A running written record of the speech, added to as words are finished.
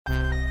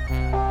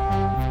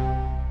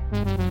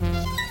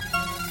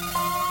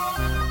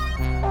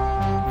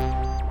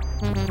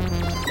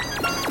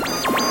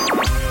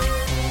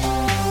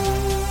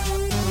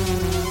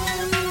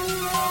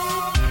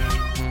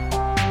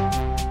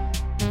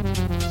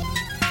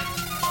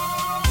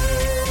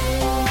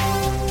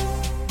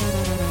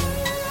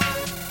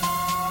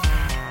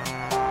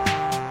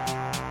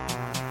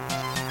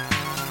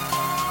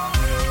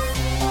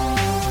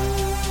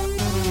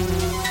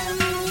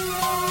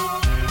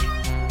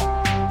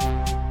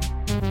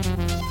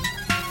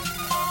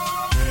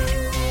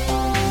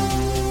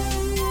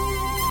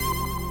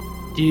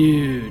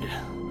Dude,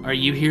 are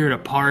you here to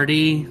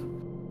party?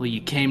 Well, you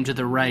came to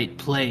the right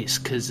place,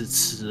 because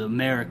it's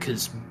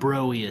America's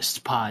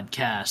broiest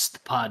podcast, the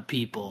Pod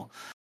People.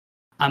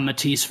 I'm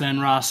Matisse Van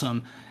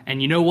Rossum,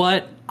 and you know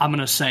what? I'm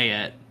gonna say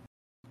it.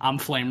 I'm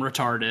flame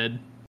retarded.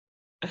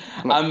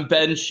 I'm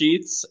Ben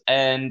Sheets,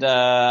 and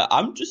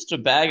I'm just a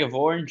bag of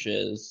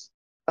oranges.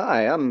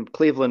 Hi, I'm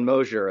Cleveland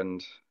Mosier,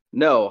 and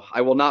no,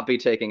 I will not be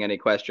taking any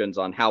questions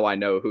on how I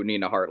know who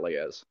Nina Hartley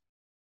is.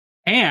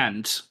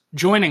 And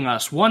joining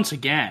us once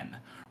again,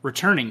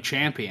 returning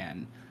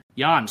champion,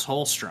 Jans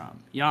Holstrom.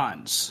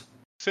 Jans.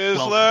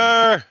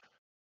 Sizzler!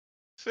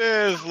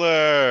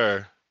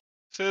 Sizzler!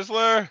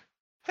 Sizzler!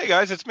 Hey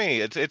guys, it's me.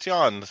 It's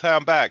Jan.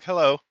 I'm back.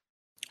 Hello.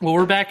 Well,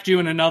 we're back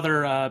doing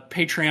another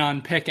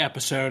Patreon pick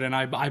episode, and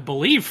I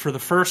believe for the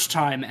first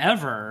time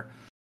ever,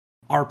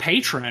 our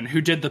patron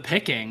who did the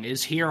picking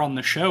is here on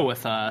the show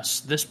with us.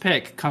 This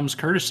pick comes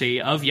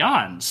courtesy of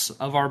Jans,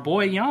 of our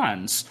boy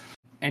Jans.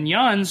 And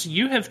Jans,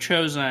 you have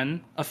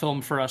chosen a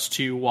film for us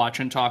to watch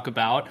and talk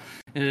about.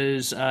 It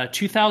is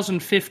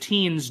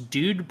 2015's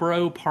Dude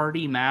Bro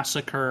Party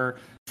Massacre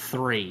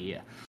 3.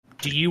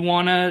 Do you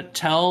want to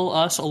tell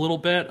us a little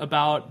bit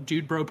about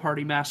Dude Bro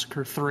Party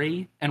Massacre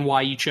 3 and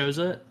why you chose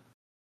it?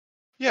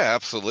 Yeah,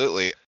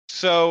 absolutely.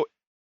 So,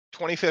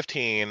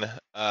 2015,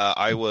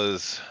 I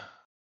was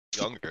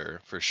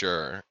younger, for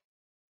sure.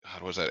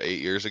 God, was that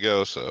 8 years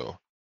ago? So, I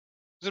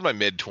was in my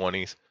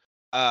mid-20s.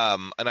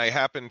 And I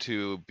happen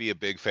to be a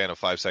big fan of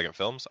 5-second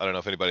films. I don't know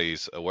if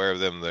anybody's aware of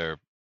them. They were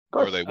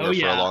for a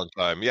long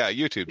time. Yeah,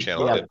 YouTube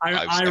channel. Yeah,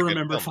 I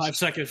remember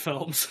 5-second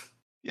films.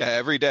 Yeah,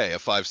 every day a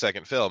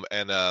 5-second film,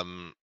 and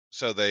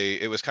so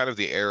it was kind of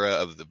the era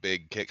of the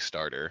big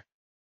Kickstarter,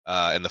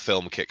 and the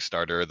film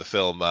Kickstarter. The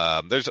film,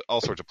 there's all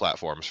sorts of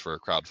platforms for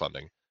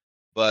crowdfunding,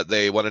 but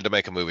they wanted to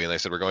make a movie, and they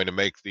said we're going to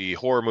make the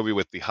horror movie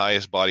with the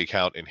highest body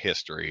count in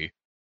history.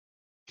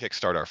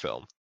 Kickstart our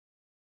film.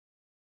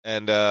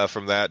 And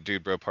from that,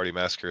 Dude Bro Party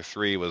Massacre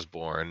 3 was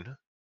born.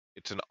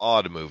 It's an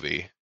odd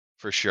movie,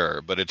 for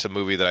sure, but it's a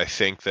movie that I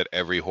think that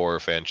every horror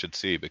fan should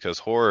see, because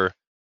horror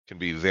can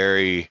be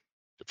very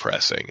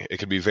depressing. It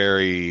can be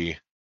very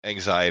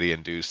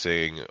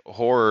anxiety-inducing.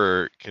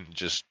 Horror can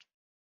just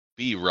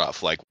be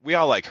rough. Like, we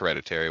all like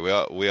Hereditary. We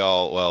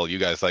all, well, you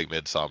guys like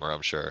Midsommar,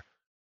 I'm sure.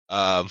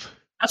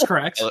 That's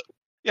correct.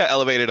 Yeah,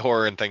 elevated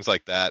horror and things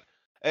like that.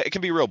 It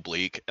can be real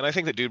bleak, and I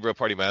think that Dude Bro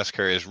Party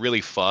Massacre is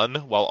really fun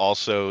while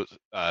also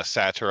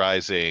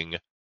satirizing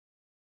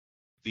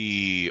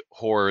the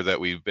horror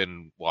that we've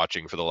been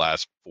watching for the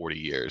last 40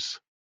 years.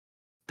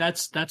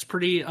 That's a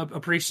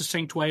pretty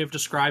succinct way of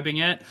describing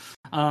it.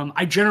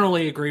 I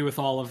generally agree with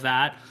all of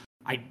that.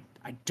 I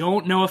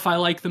don't know if I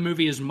like the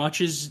movie as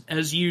much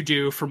as you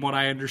do, from what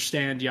I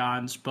understand,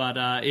 Jans, but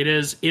it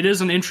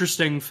is an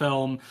interesting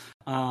film,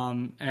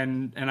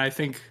 and I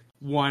think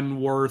one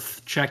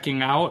worth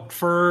checking out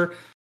for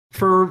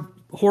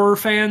horror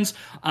fans.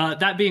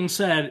 That being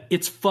said,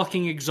 it's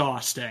fucking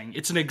exhausting.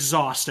 It's an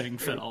exhausting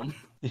film.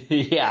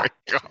 Yeah.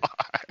 Oh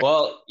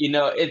Well,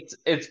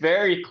 it's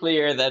very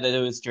clear that it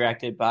was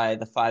directed by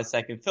the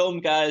 5-second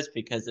film guys,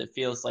 because it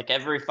feels like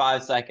every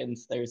 5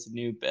 seconds there's a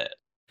new bit.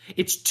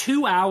 It's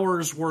 2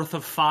 hours worth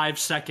of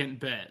 5-second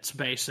bits,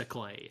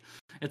 basically.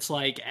 It's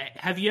like,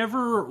 have you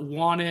ever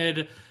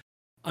wanted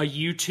a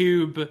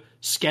YouTube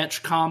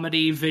sketch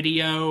comedy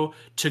video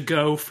to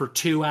go for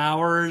 2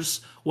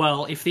 hours?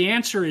 Well, if the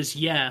answer is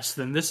yes,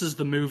 then this is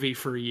the movie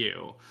for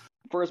you.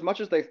 For as much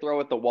as they throw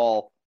at the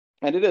wall,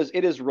 and it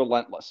is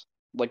relentless.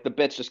 Like, the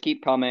bits just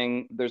keep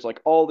coming. There's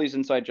like all these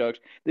inside jokes.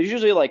 There's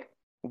usually, like,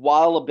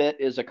 while a bit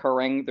is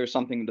occurring, there's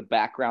something in the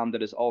background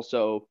that is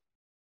also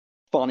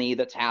funny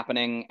that's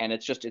happening, and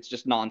it's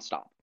just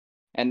nonstop.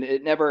 And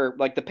it never,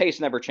 like, the pace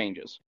never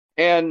changes.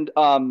 And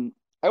I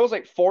was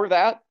like, for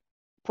that,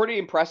 pretty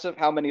impressive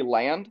how many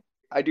land.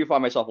 I do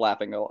find myself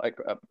laughing like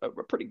a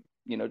pretty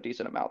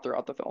decent amount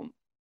throughout the film.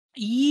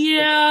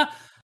 Yeah,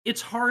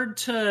 it's hard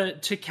to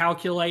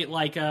calculate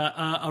like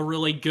a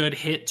really good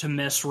hit to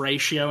miss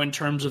ratio in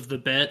terms of the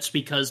bits,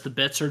 because the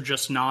bits are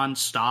just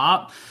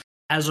nonstop,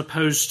 as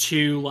opposed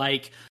to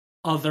like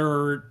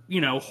other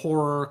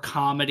horror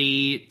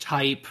comedy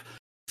type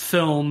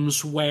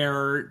films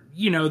where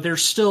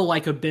there's still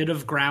like a bit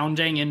of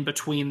grounding in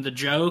between the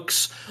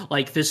jokes.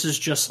 Like, this is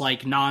just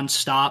like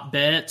nonstop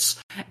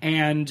bits,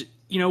 and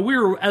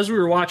as we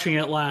were watching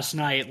it last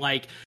night,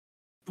 like,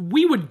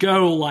 we would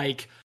go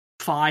like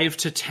 5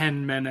 to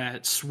 10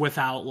 minutes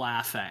without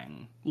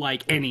laughing,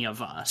 like, any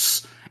of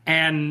us.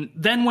 And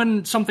then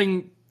when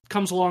something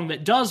comes along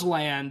that does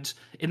land,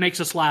 it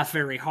makes us laugh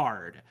very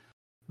hard.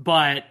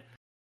 But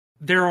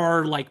there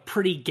are like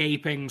pretty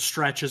gaping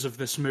stretches of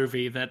this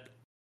movie that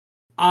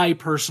I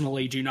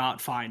personally do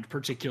not find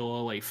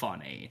particularly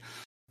funny.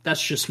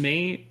 That's just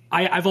me.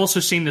 I've also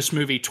seen this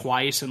movie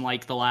twice in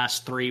like the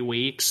last 3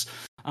 weeks.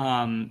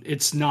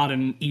 It's not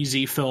an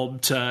easy film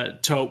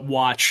to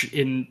watch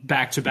in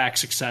back-to-back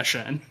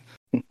succession.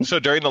 So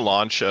during the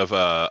launch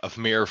of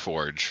Mirror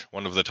Forge,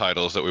 one of the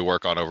titles that we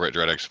work on over at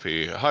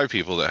DreadXP, hi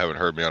people that haven't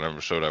heard me on an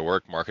episode, I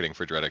work marketing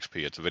for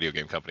DreadXP. It's a video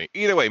game company.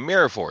 Either way,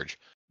 Mirror Forge.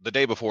 the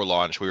day before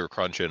launch, we were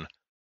crunching,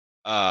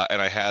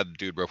 and I had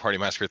Dude Bro Party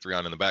Massacre 3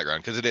 on in the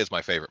background because it is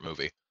my favorite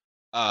movie.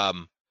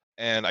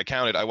 And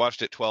I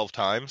watched it 12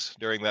 times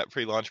during that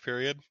pre-launch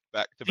period,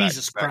 back to back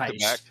Jesus to back to back.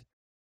 Christ.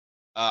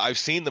 I've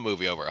seen the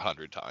movie over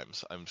 100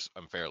 times. I'm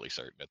fairly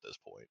certain at this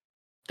point.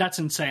 That's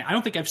insane. I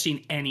don't think I've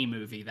seen any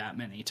movie that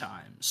many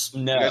times.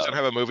 No. You guys don't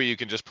have a movie you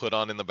can just put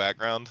on in the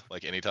background,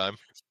 like anytime?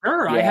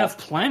 Sure, I Yeah. have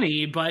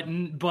plenty, but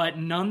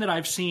none that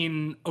I've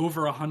seen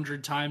over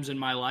 100 times in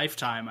my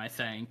lifetime, I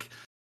think.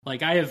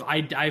 Like I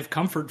have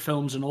comfort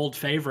films and old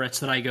favorites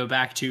that I go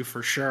back to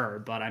for sure,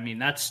 but I mean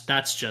that's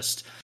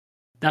just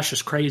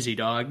crazy,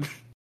 dog.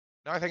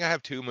 No, I think I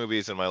have 2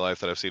 movies in my life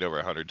that I've seen over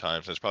 100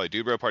 times. It's probably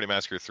Dude Bro Party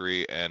Massacre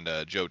 3 and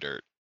Joe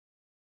Dirt.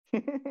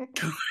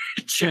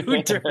 Joe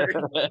Dirt.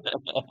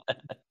 All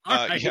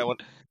right. Yeah,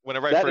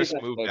 whenever I That first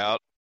is moved epic.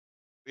 out,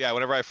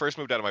 whenever I first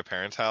moved out of my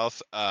parents'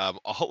 house,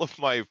 all of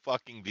my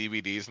fucking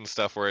DVDs and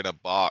stuff were in a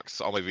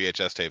box. All my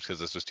VHS tapes, because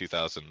this was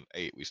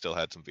 2008, we still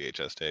had some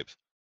VHS tapes,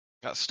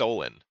 got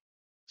stolen.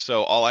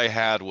 So all I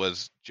had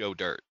was Joe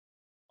Dirt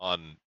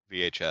on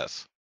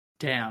VHS.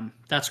 Damn,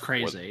 that's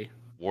crazy.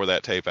 Wore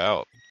that tape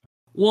out.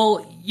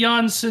 Well,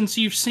 Jan, since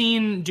you've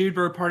seen Dude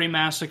Bro Party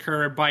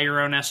Massacre by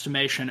your own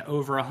estimation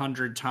over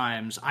 100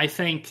 times, I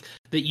think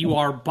that you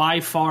are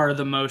by far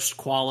the most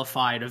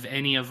qualified of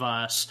any of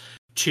us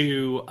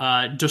to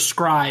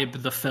describe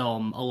the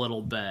film a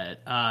little bit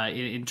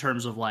in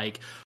terms of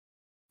like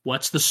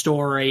what's the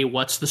story,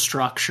 what's the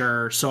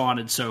structure, so on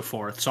and so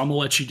forth. So I'm gonna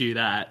let you do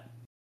that.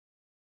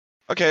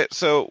 Okay,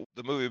 so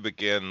the movie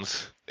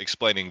begins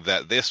explaining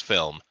that this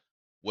film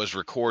was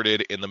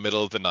recorded in the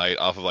middle of the night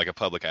off of like a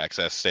public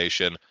access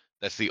station.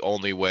 That's the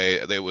only way.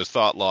 It was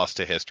thought lost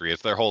to history.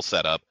 It's their whole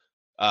setup.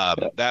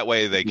 That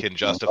way they can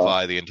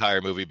justify the entire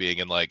movie being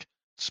in like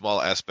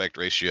small aspect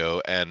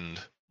ratio and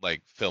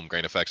like film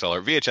grain effects all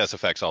over, VHS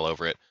effects all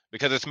over it,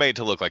 because it's made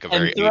to look like a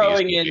very And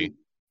throwing 80s movie.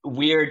 in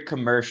weird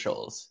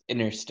commercials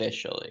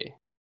interstitially.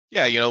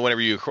 Yeah,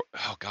 whenever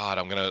oh god,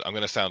 I'm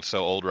gonna sound so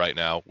old right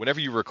now. Whenever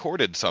you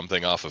recorded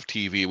something off of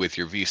TV with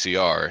your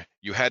VCR,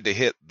 you had to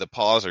hit the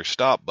pause or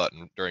stop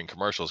button during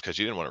commercials because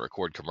you didn't want to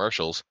record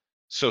commercials.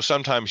 So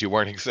sometimes you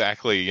weren't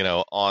exactly,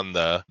 on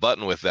the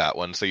button with that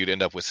one, so you'd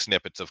end up with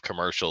snippets of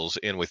commercials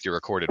in with your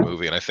recorded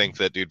movie. And I think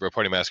that Dude Bro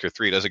Party Massacre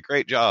 3 does a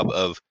great job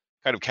of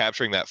kind of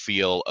capturing that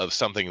feel of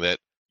something that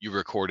you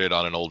recorded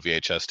on an old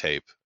VHS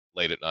tape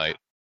late at night.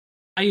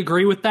 I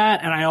agree with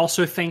that, and I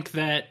also think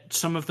that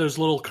some of those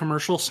little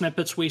commercial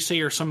snippets we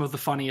see are some of the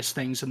funniest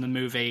things in the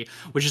movie,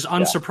 which is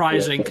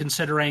unsurprising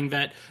considering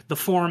that the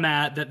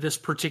format that this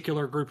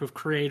particular group of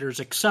creators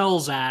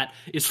excels at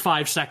is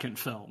 5-second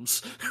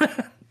films.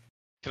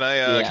 Can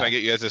I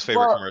get you guys'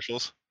 favorite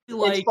commercials?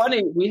 It's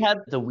funny, we had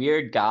the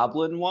weird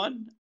goblin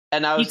one,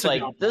 and I was Pizza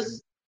like, Goblin.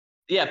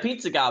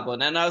 Pizza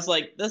Goblin, and I was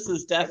like, this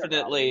is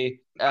definitely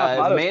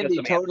Cosmatos Mandy gets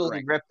some totally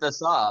answering. ripped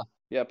this off.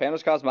 Yeah,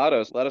 Panos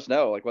Cosmatos, let us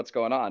know like what's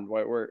going on.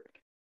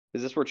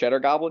 Is this where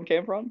Cheddar Goblin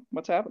came from?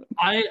 What's happening?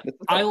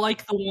 I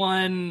like the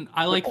one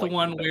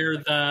where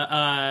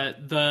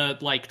the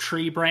like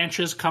tree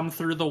branches come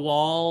through the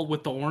wall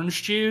with the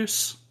orange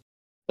juice.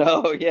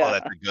 Oh yeah, Oh,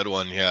 that's a good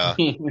one, yeah.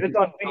 it's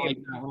on I like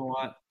theme. that one a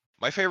lot.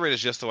 My favorite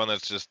is just the one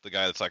that's just the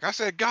guy that's like, I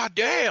said, God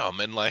damn,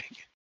 and like,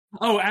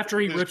 Oh, after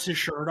he rips his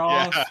shirt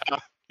off.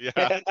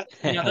 yeah.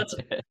 Yeah,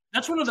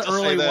 that's one of the Just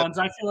say early that- ones.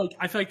 I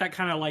feel like that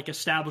kind of like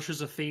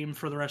establishes a theme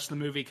for the rest of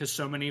the movie because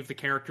so many of the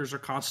characters are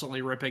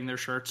constantly ripping their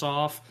shirts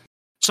off.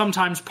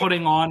 Sometimes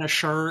putting on a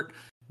shirt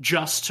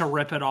just to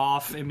rip it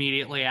off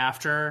immediately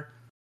after.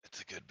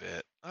 It's a good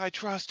bit. I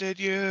trusted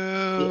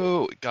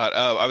you. God,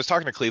 I was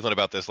talking to Cleveland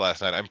about this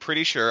last night. I'm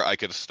pretty sure I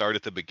could start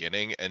at the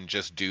beginning and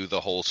just do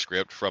the whole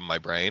script from my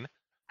brain.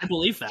 I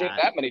believe Seen that.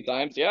 that many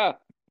times, yeah.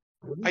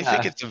 I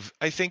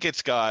think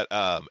it's got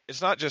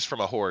it's not just from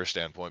a horror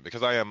standpoint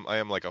because I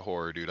am like a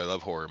horror dude. I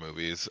love horror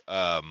movies.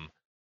 On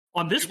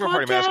this Dude Bro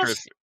Party podcast,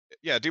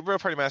 Massacre, Dude Bro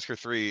Party Massacre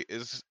 3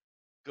 is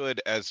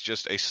good as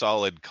just a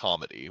solid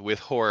comedy with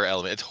horror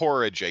element. It's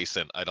horror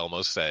adjacent, I'd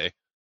almost say.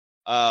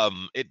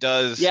 It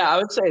does. Yeah, I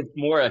would say it's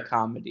more a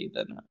comedy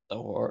than the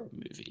horror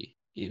movie.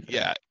 Even.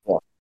 Yeah.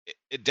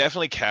 It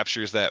definitely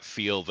captures that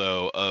feel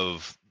though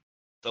of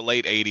the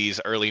late 80s,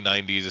 early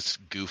 90s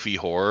goofy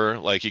horror.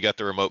 Like you got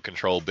the remote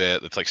control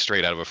bit that's like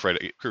straight out of a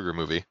Freddy Krueger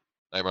movie.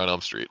 Nightmare on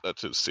Elm Street.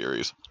 That's his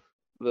series.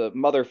 The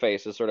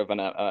Motherface is sort of an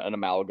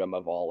amalgam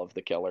of all of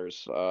the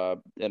killers,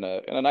 in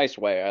a nice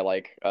way. I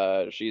like.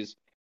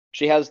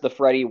 She has the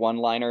Freddy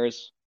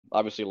one-liners,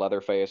 obviously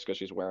Leatherface because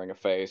she's wearing a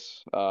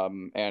face,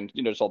 and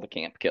just all the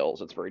camp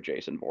kills. It's very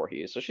Jason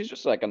Voorhees, so she's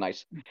just like a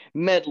nice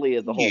medley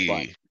of the whole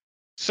thing.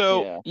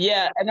 So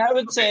Yeah, and I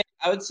would say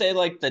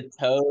like the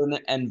tone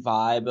and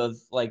vibe of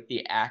like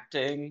the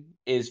acting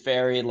is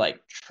very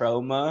like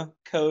trauma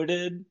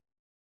coded.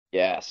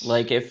 Yes,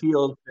 Like it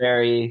feels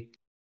very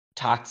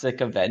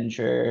Toxic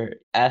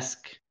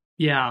Avenger-esque.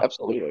 yeah.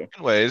 absolutely.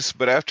 in ways,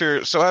 but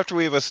after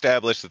we've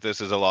established that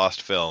this is a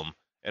lost film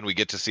and we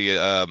get to see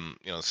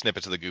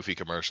snippets of the goofy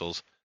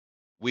commercials,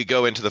 we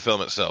go into the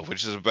film itself,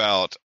 which is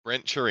about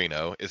Brent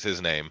Chirino is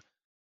his name.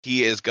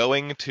 He is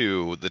going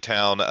to the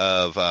town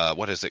of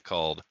what is it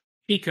called?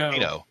 Chico.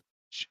 Chino,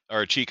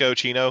 or Chico,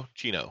 Chino,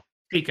 Chico.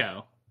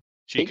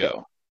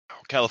 Chico,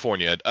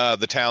 California.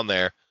 The town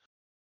there.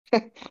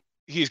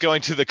 He's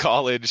going to the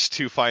college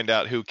to find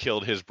out who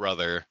killed his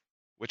brother.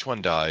 Which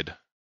one died?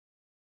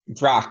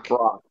 Brock.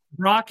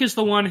 Brock is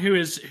the one who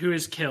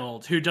is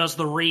killed, who does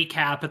the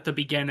recap at the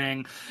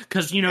beginning,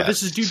 because Yes.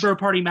 this is Dude Bro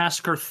Party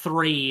Massacre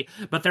 3,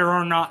 but there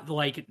are not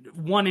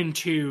 1 and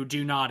 2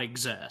 do not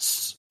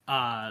exist.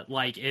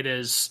 It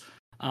is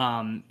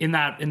in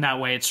that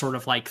way it's sort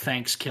of like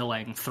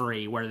Thanksgiving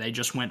 3, where they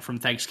just went from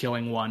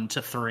Thanksgiving 1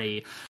 to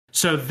 3.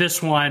 So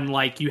this one,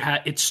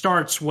 it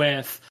starts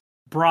with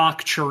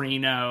Brock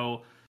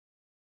Chirino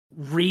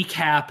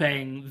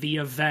recapping the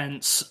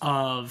events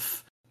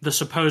of the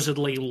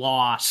supposedly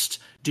lost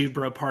Dude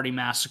Bro Party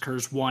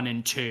Massacres 1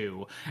 and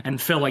 2,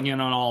 and filling in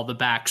on all the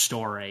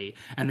backstory.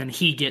 And then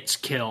he gets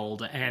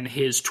killed, and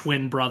his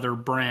twin brother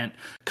Brent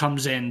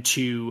comes in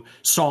to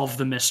solve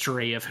the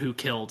mystery of who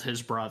killed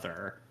his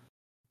brother,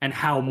 and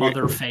how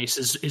Motherface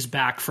is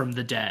back from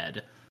the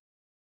dead.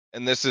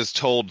 And this is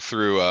told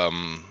through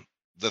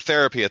the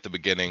therapy at the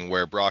beginning,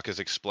 where Brock is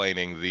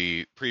explaining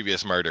the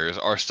previous murders,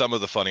 are some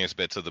of the funniest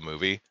bits of the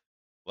movie.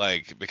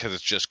 Because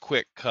it's just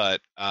quick cut,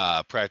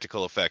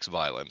 practical effects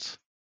violence.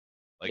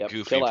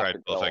 Goofy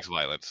practical effects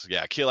violence.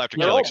 Yeah, kill after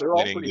kill,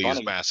 explaining these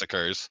funny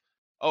massacres.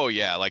 Oh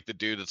yeah, the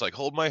dude that's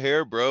hold my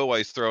hair, bro, while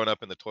he's throwing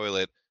up in the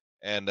toilet,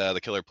 and the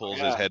killer pulls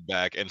his head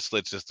back and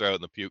slits his throat,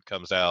 and the puke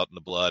comes out, and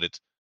the blood.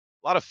 It's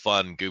a lot of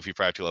fun, goofy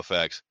practical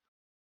effects.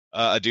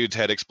 A dude's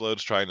head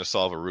explodes trying to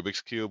solve a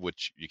Rubik's Cube,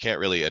 which you can't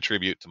really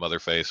attribute to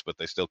Motherface, but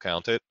they still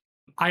count it.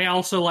 I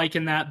also like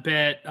in that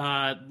bit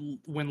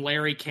when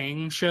Larry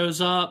King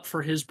shows up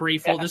for his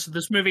brief role.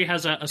 This movie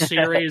has a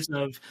series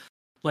of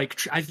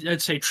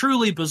I'd say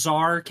truly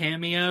bizarre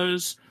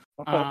cameos.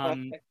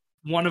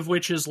 One of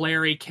which is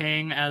Larry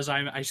King, as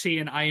I see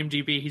in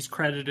IMDb, he's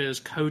credited as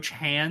Coach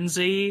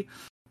Hansy,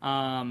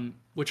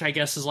 which I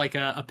guess is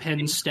a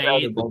Penn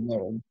State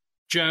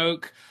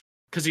joke.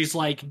 Because he's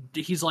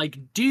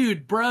like,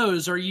 dude,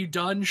 bros, are you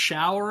done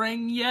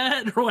showering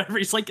yet? Or whatever.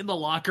 He's in the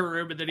locker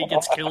room, and then he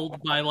gets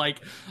killed by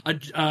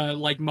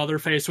a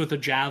Motherface with a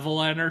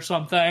javelin or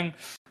something.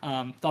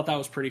 Thought that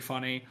was pretty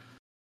funny.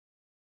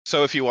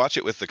 So if you watch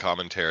it with the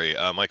commentary,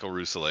 Michael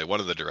Rousselet, one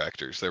of the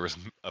directors, there was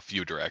a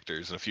few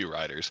directors and a few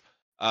writers.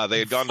 They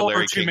had gone to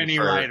Larry King. Too many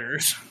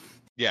writers.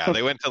 Yeah,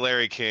 they went to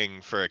Larry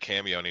King for a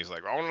cameo, and he's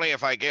like, only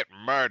if I get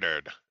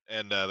murdered.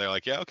 And they're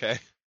like, yeah, okay.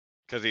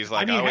 Because he's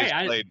like, I always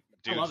played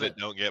dudes that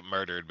don't get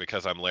murdered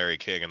because I'm Larry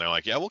King, and they're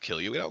like, yeah, we'll kill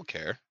you, we don't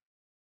care.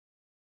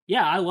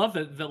 Yeah, I love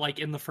it that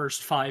in the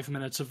first 5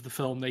 minutes of the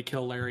film they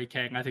kill Larry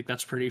King. I think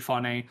that's pretty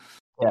funny.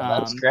 Yeah,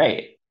 that's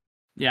great.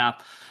 Yeah.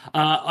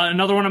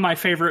 Another one of my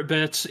favorite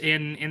bits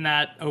in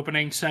that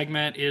opening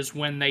segment is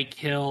when they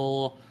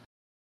kill,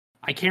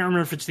 I can't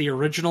remember if it's the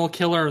original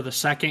killer or the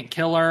second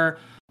killer,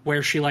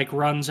 where she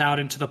runs out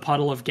into the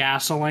puddle of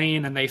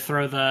gasoline and they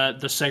throw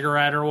the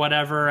cigarette or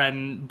whatever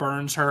and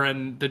burns her,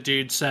 and the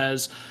dude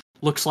says,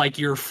 looks like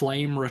you're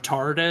flame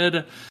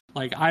retarded.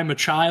 I'm a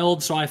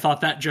child, so I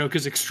thought that joke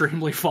is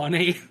extremely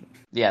funny.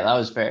 Yeah, that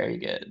was very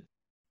good.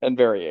 And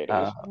very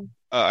 80s.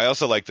 I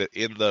also like that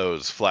in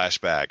those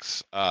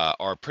flashbacks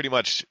are pretty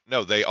much,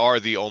 they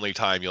are the only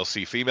time you'll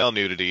see female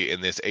nudity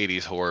in this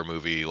 80s horror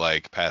movie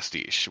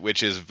pastiche,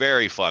 which is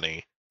very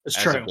funny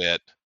a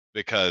bit,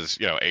 because,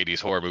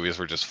 80s horror movies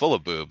were just full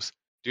of boobs.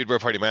 Dude Bro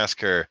Party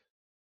Massacre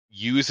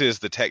uses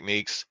the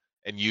techniques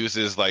and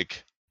uses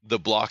the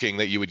blocking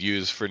that you would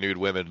use for nude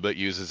women, but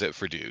uses it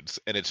for dudes,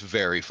 and it's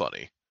very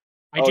funny.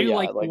 I do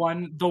like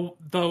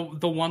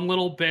the one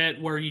little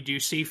bit where you do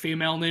see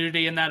female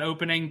nudity in that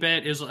opening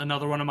bit is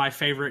another one of my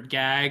favorite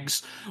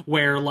gags,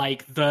 where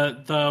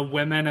the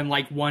women and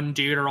one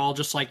dude are all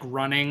just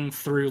running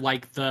through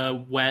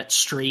the wet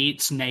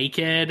streets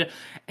naked,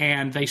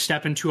 and they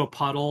step into a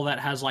puddle that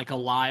has a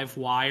live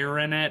wire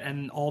in it,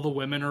 and all the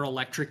women are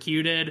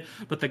electrocuted,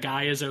 but the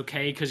guy is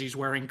okay because he's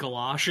wearing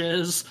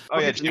galoshes.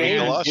 Oh yeah, Jimmy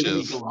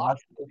Galoshes.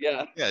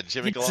 Yeah,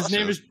 Jimmy Galoshes. His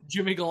name is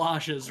Jimmy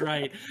Galoshes,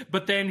 right?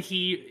 But then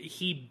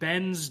he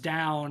bends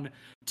down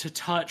to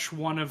touch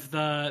one of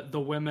the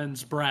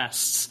women's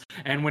breasts,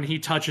 and when he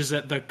touches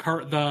it,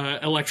 the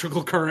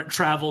electrical current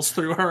travels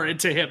through her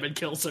into him and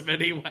kills him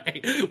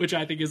anyway, which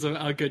I think is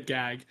a good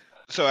gag.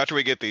 So after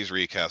we get these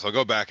recaps, I'll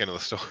go back into the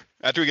story.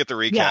 After we get the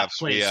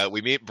recaps,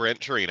 we meet Brent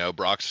Chirino,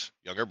 Brock's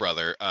younger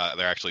brother.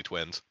 They're actually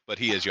twins, but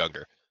he is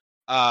younger.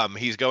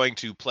 He's going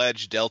to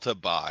pledge Delta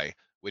Bi,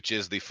 which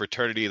is the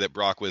fraternity that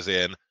Brock was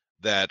in,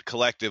 that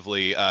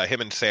collectively,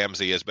 him and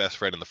Samsey, his best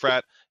friend in the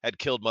frat, had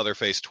killed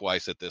Motherface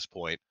twice at this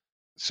point.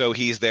 So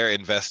he's there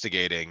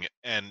investigating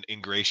and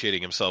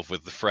ingratiating himself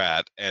with the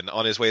frat, and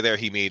on his way there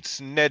he meets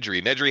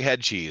Nedry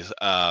Headcheese,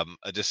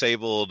 a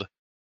disabled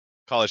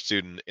college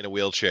student in a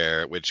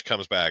wheelchair, which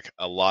comes back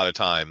a lot of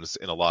times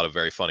in a lot of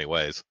very funny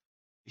ways.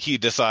 He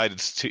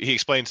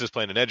explains his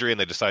plan to Nedry, and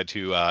they decide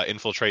to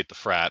infiltrate the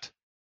frat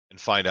and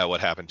find out what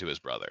happened to his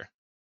brother.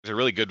 There's a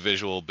really good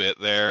visual bit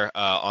there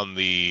on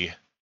the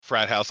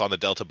frat house, on the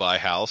Delta Bi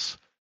house.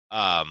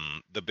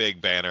 the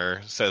big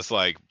banner says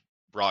like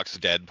Brock's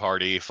Dead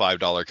Party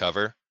 $5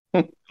 cover.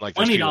 Like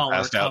there's people $20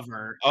 passed out.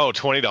 cover. Oh,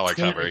 $20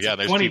 cover. It's Yeah, a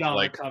there's $20 people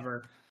like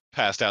cover.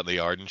 passed out in the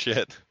yard and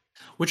shit.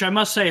 Which I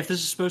must say, if this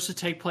is supposed to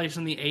take place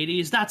in the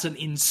 80s, that's an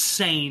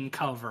insane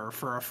cover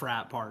for a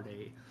frat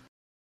party.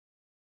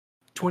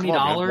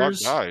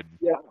 $20?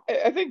 Yeah,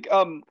 I think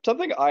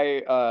something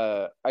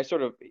I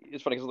sort of,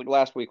 it's funny because like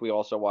last week we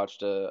also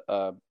watched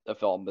a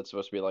film that's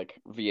supposed to be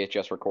like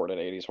VHS recorded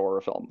 80s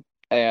horror film,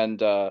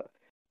 and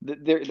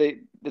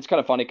it's kind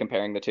of funny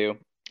comparing the two.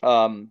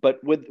 But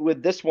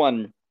with this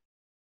one,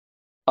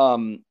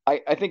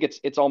 I think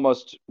it's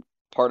almost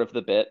part of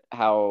the bit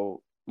how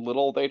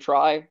little they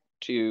try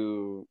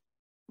to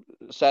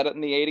set it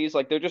in the 80s.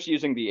 Like they're just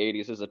using the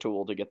 80s as a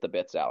tool to get the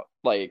bits out.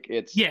 Like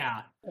it's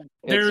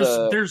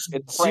there's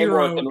it's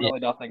zero framework and really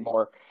nothing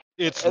more.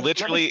 It's And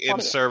literally nothing's in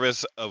funny.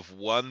 service of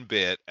one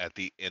bit at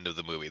the end of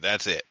the movie.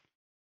 That's it.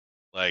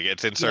 Like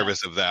it's in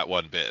service of that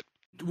one bit.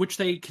 Which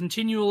they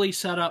continually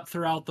set up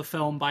throughout the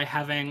film by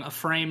having a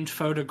framed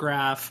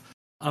photograph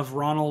of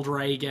Ronald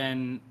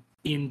Reagan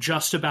in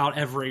just about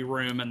every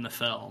room in the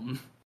film.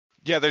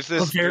 Yeah, there's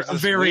this, Of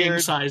varying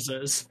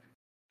sizes.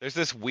 There's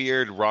this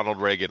weird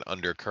Ronald Reagan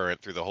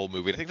undercurrent through the whole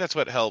movie. I think that's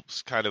what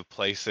helps kind of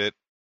place it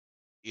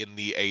in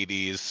the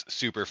 80s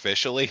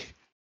superficially.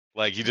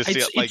 Like you just see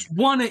it like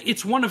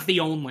it's one of the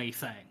only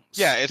things.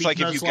 Yeah, it's like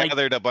if you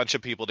gathered a bunch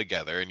of people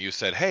together and you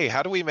said, "Hey,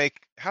 how do we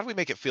make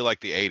it feel like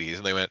the 80s?"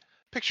 And they went,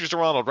 "Pictures of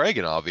Ronald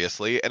Reagan,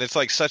 obviously." And it's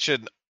like such a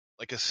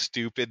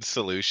stupid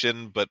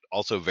solution, but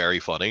also very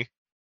funny.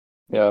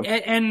 Yeah.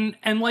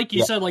 And like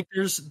you said, like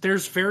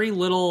there's very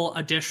little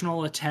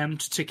additional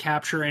attempt to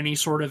capture any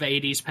sort of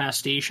 80s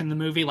pastiche in the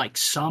movie. Like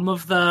some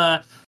of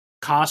the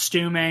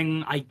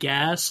costuming, I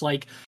guess,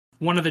 like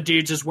one of the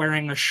dudes is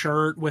wearing a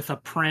shirt with a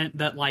print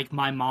that like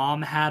my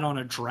mom had on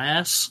a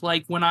dress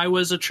like when I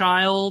was a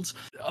child.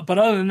 But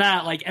other than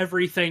that, like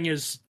everything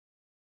is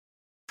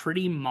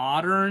pretty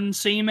modern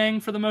seeming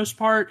for the most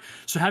part.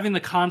 So having the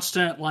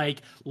constant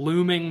like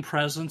looming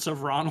presence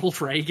of Ronald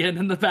Reagan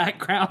in the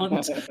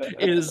background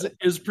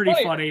is pretty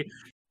funny.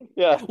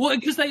 Yeah. Well,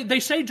 because they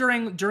say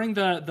during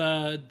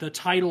the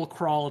title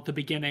crawl at the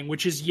beginning,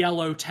 which is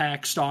yellow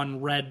text on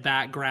red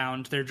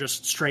background, they're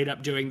just straight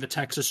up doing the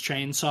Texas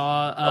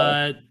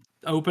Chainsaw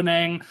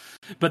opening,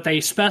 but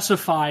they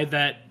specify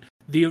that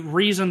the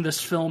reason this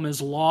film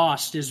is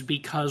lost is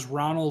because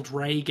Ronald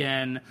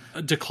Reagan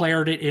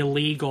declared it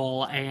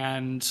illegal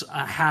and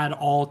had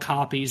all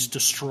copies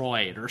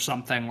destroyed or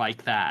something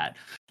like that.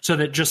 So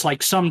that just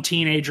like some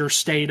teenager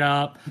stayed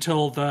up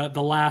until the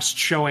last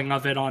showing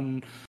of it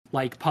on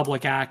like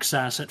public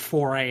access at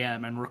 4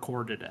 a.m. and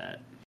recorded it.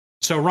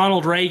 So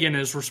Ronald Reagan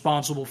is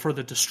responsible for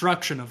the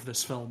destruction of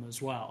this film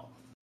as well.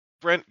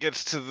 Brent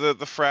gets to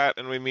the frat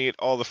and we meet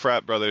all the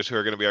frat brothers who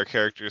are going to be our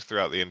characters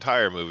throughout the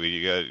entire movie.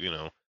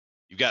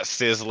 You've got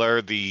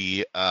Sizzler,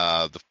 the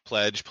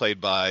pledge played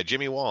by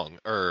Jimmy Wong,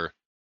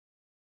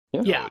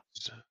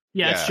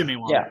 It's Jimmy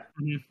Wong. Yeah.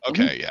 Mm-hmm.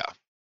 Okay,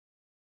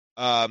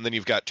 yeah. Then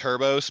you've got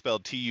Turbo,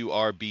 spelled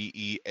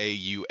Turbeaux,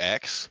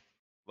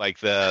 like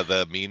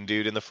the mean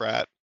dude in the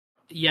frat.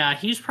 Yeah,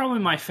 he's probably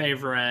my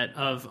favorite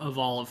of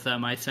all of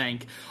them, I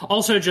think.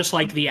 Also, just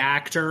like the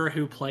actor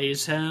who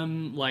plays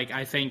him, like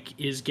I think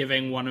is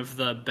giving one of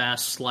the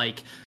best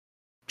like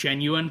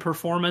genuine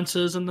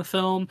performances in the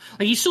film.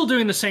 Like he's still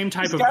doing the same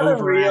type of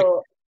overact.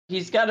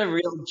 He's got a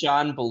real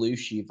John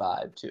Belushi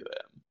vibe to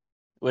him,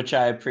 which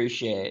I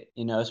appreciate,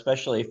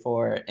 especially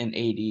for an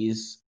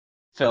 80s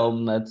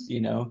film that's,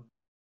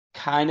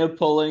 kind of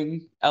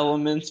pulling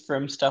elements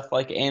from stuff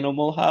like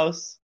Animal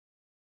House.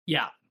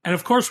 Yeah. And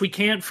of course we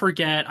can't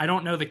forget, I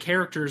don't know the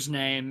character's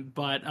name,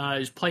 but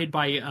is played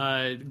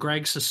by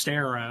Greg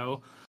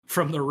Sestero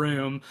from The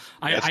Room.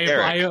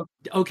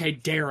 Okay,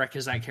 Derek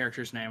is that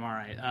character's name. All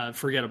right,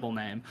 forgettable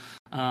name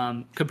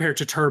compared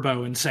to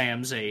Turbo and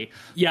Sam Z.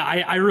 Yeah,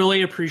 I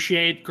really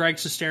appreciate Greg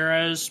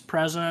Sestero's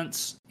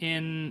presence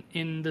in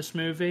this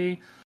movie.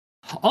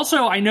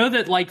 Also, I know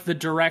that like the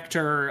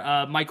director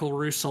Michael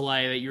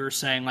Rousselet that you were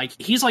saying, like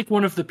he's like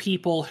one of the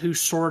people who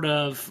sort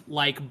of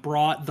like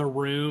brought The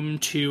Room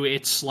to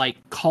its like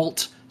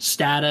cult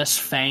status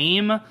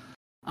fame.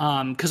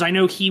 Because I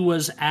know he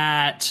was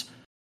at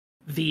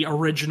the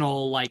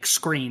original like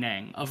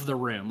screening of The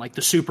Room, like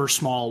the super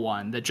small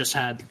one that just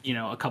had,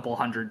 a couple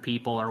hundred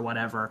people or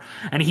whatever.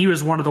 And he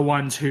was one of the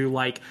ones who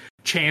like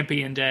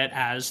championed it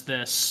as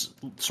this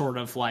sort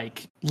of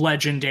like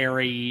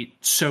legendary,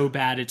 so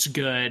bad it's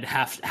good,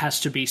 has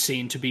to be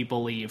seen to be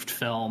believed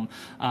film.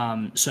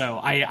 So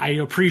I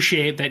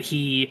appreciate that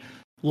he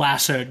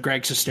lassoed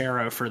Greg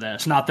Sestero for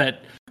this. Not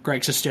that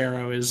Greg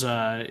Sestero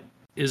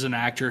is an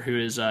actor who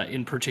is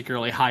in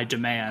particularly high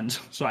demand,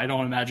 so I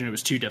don't imagine it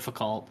was too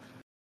difficult.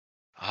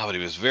 Oh, but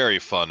he was very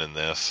fun in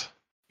this.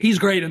 He's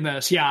great in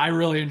this. Yeah, I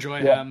really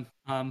enjoy him.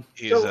 I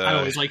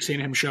always like seeing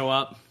him show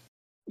up.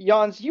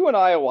 Jans, you and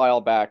I a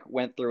while back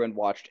went through and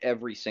watched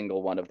every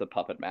single one of the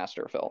Puppet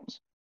Master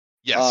films.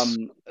 Yes.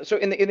 So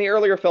in the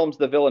earlier films,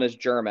 the villain is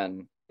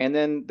German, And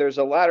then there's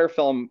a latter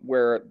film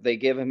where they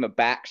give him a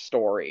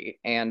backstory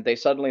and they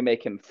suddenly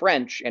make him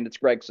French, and it's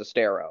Greg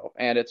Sestero.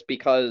 And it's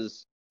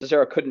because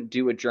Sestero couldn't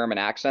do a German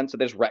accent, so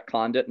they just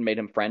retconned it and made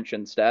him French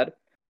instead.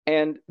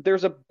 And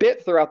there's a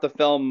bit throughout the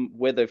film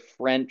with a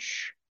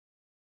French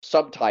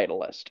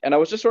subtitlist, and I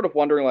was just sort of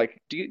wondering, like,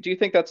 do you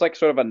think that's like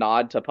sort of a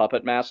nod to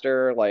Puppet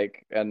Master,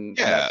 like, and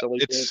Yeah, that's really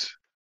good?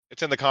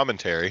 it's in the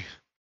commentary.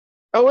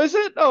 Oh, is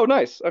it? Oh,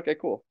 nice. Okay,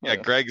 cool. Yeah,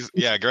 Greg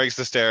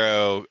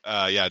Sestero,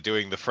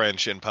 doing the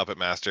French in Puppet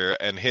Master,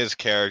 and his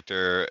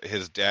character,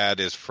 his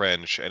dad is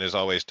French and is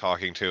always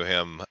talking to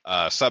him,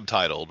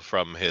 subtitled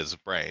from his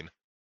brain.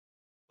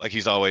 Like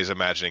he's always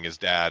imagining his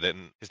dad,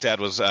 and his dad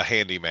was a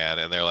handyman,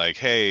 and they're like,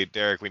 "Hey,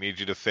 Derek, we need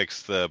you to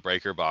fix the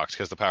breaker box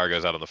because the power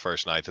goes out on the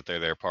first night that they're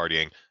there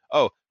partying."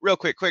 Oh, real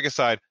quick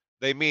aside,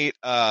 they meet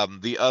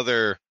the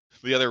other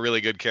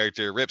really good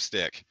character,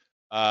 Ripstick,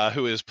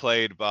 who is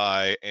played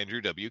by Andrew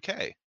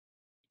WK.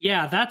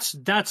 Yeah, that's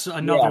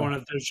another one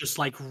of those just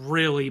like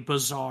really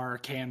bizarre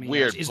cameos.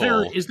 Weird Is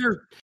pull.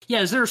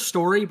 there a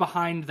story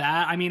behind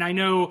that? I mean, I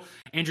know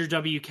Andrew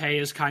WK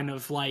is kind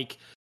of like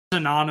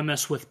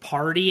synonymous with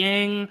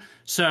partying,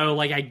 so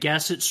like I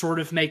guess it sort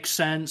of makes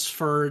sense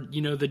for,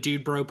 you know, the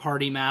Dude Bro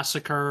Party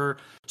Massacre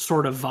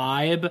sort of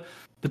vibe.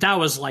 But that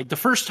was like the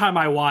first time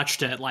I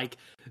watched it, like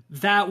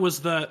that was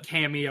the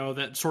cameo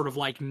that sort of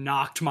like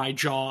knocked my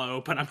jaw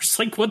open. I'm just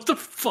like, what the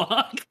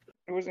fuck?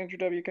 It was Andrew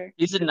WK.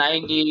 He's a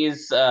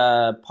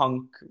 90s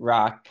punk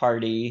rock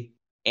party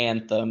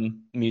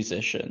anthem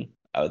musician,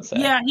 I would say.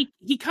 Yeah,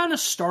 he kind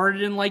of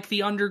started in like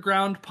the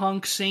underground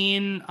punk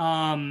scene,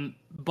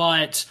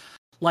 but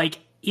like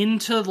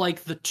into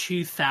like the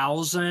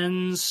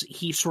 2000s,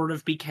 he sort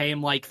of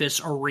became like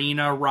this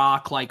arena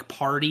rock like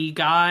party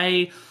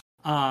guy.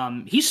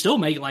 He still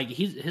make like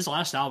his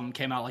last album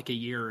came out like a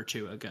year or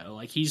two ago.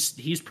 Like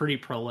he's pretty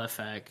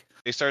prolific.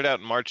 They started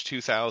out in March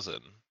 2000.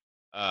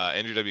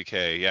 Andrew WK,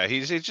 yeah,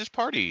 he's just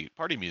party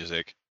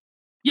music.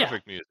 Yeah.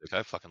 Perfect music.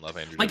 I fucking love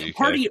Andrew Like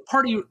WK.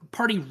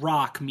 party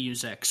rock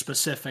music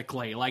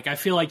specifically. Like I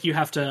feel like you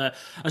have to,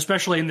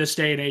 especially in this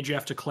day and age, you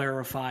have to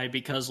clarify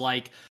because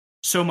like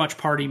so much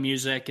party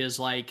music is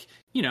like,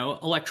 you know,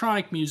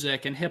 electronic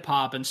music and hip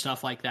hop and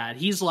stuff like that.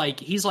 He's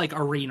like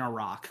arena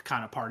rock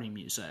kind of party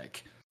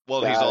music.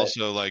 Well, he's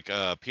also like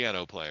a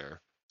piano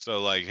player.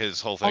 So like his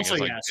whole thing Also,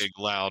 is like yes. big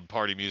loud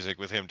party music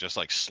with him just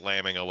like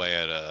slamming away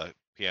at a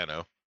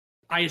piano.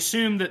 I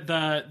assume that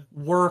the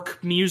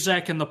work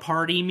music and the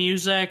party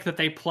music that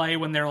they play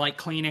when they're like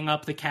cleaning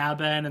up the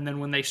cabin and then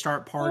when they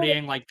start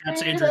partying, like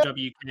that's Andrew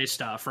WK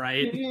stuff,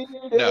 right?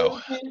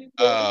 No,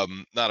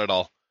 not at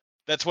all.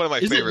 That's one of my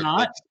Is it favorite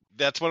not? bits.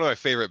 That's one of my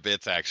favorite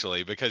bits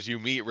actually, because you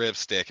meet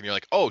Ripstick and you're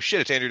like, oh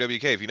shit, it's Andrew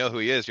WK. If you know who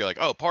he is, you're like,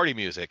 oh, party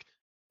music.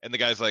 And the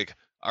guy's like,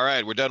 all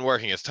right, we're done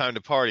working. It's time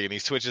to party. And he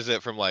switches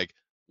it from like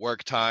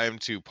work time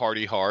to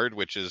party hard,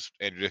 which is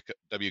Andrew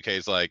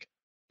WK's like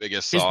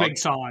biggest song. His big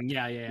song,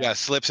 yeah.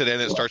 Slips it in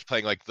and starts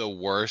playing like the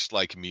worst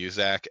like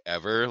music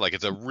ever. Like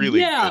it's a really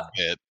good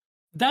bit.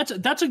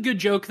 That's a good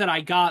joke that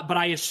I got, but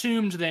I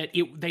assumed that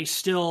they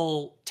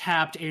still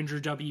tapped Andrew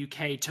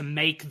WK to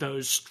make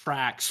those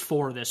tracks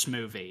for this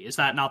movie. Is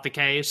that not the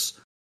case?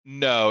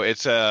 No,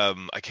 it's I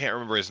can't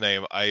remember his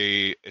name.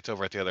 It's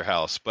over at the other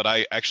house, but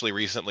I actually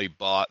recently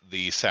bought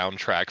the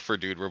soundtrack for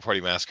Dude Bro Party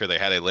Massacre. They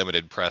had a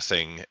limited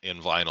pressing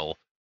in vinyl.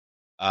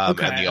 And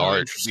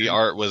the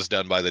art was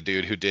done by the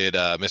dude who did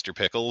Mr.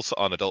 Pickles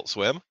on Adult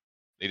Swim.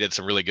 He did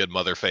some really good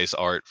Motherface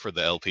art for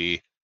the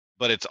LP,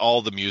 but it's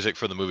all the music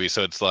for the movie.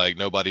 So it's like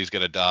Nobody's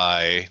Gonna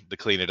Die, the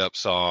Clean It Up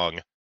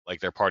song, like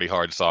their Party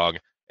Hard song,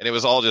 and it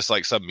was all just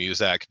like some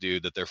music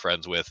dude that they're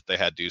friends with. They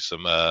had to do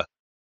some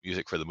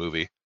music for the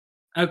movie.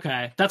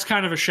 Okay, that's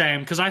kind of a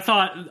shame because I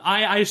thought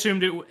I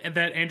assumed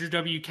that Andrew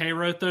WK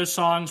wrote those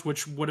songs,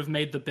 which would have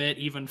made the bit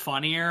even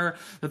funnier.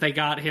 That they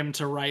got him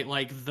to write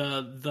like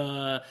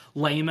the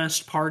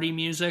lamest party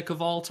music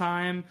of all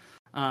time.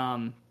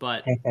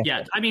 But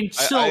yeah, I mean,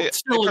 still, I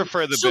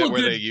prefer the bit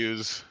where they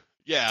use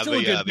a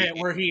good bit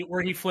where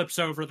he flips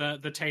over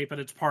the tape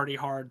and it's Party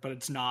Hard, but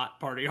it's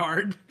not Party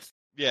Hard.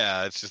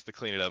 Yeah, it's just the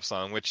Clean It Up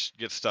song, which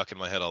gets stuck in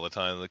my head all the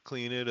time. Like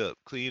clean it up.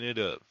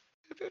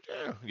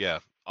 Yeah.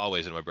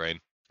 Always in my brain.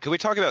 Can we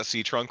talk about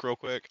Sea Trunk real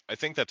quick? I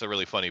think that's a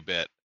really funny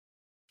bit.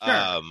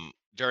 Sure.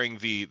 During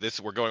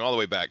we're going all the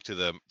way back to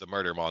the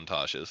murder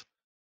montages,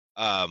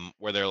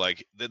 where they're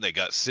like, then they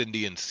got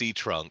Cindy and Sea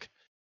Trunk,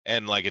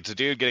 and like it's a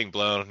dude getting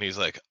blown, and he's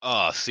like,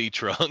 Sea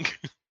Trunk,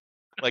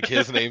 like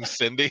his name's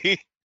Cindy,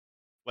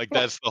 like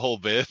that's the whole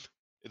bit.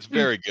 It's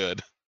very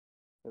good.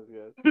 That's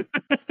good.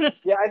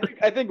 Yeah,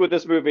 I think with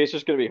this movie, it's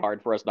just going to be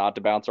hard for us not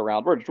to bounce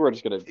around. We're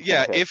just going to.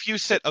 Yeah, if you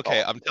sit,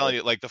 okay, I'm telling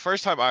you, like the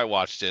first time I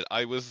watched it,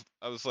 I was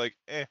like,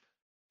 eh.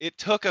 It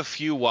took a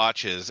few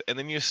watches, and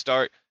then you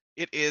start.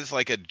 It is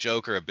like a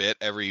joke or a bit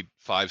every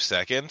 5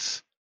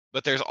 seconds,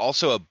 but there's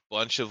also a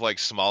bunch of like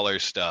smaller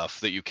stuff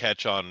that you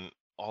catch on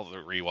all the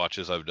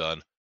rewatches I've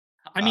done.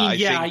 I mean, I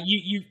yeah, think,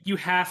 you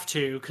have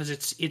to, because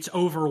it's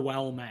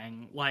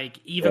overwhelming. Like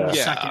even the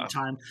Yeah. second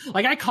time,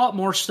 like I caught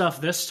more stuff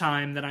this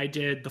time than I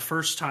did the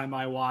first time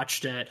I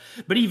watched it.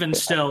 But even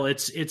still,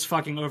 it's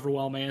fucking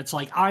overwhelming. It's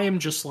like I am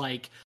just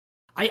like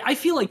I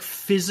feel like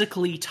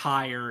physically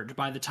tired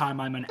by the time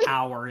I'm an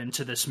hour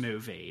into this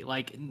movie.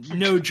 Like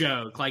no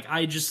joke. Like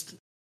I just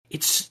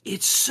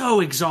it's so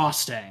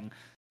exhausting.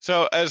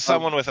 so as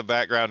someone with a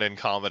background in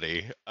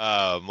comedy,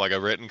 like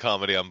a written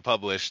comedy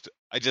unpublished,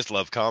 I just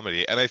love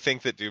comedy, and I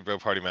think that Dude Bro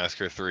Party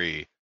Massacre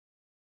 3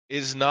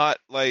 is not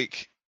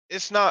like,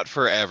 it's not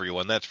for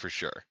everyone, that's for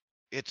sure.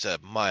 It's a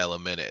mile a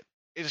minute.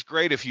 It's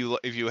great if you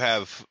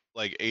have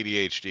like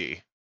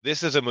ADHD.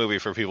 This is a movie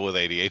for people with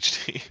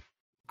ADHD.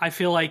 I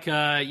feel like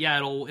yeah,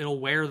 it'll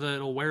wear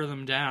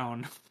them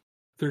down.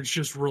 There's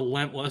just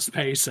relentless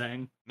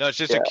pacing. No, it's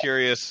just Yeah.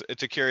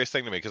 it's a curious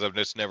thing to me because I've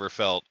never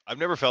felt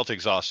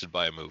exhausted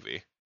by a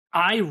movie.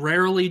 I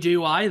rarely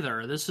do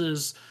either. This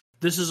is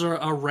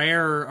a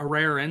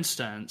rare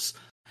instance.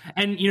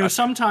 And you know,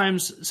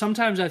 sometimes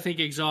I think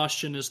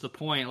exhaustion is the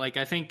point. Like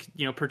I think,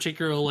 you know,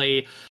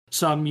 particularly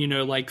some, you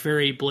know, like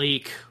very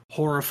bleak,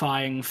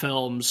 horrifying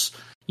films,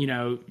 you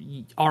know,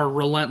 are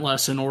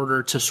relentless in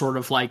order to sort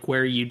of like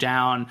wear you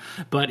down.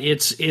 But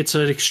it's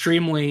an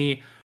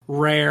extremely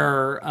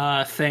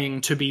rare thing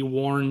to be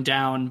worn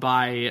down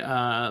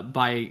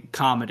by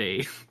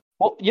comedy.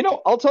 Well, you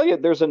know, I'll tell you,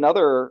 there's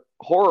another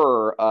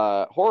horror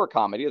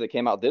comedy that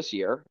came out this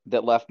year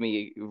that left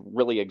me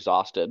really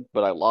exhausted,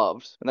 but I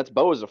loved, and that's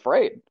Beau is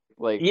Afraid.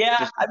 Like, Yeah,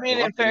 just I mean,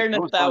 in exhausting. fairness,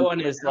 It was that fun.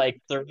 one is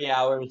like 3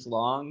 hours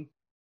long.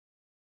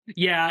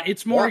 Yeah,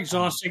 it's more Yeah.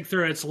 exhausting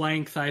through its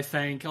length, I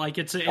think. Like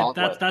that's a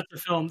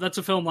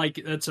film like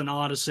it's an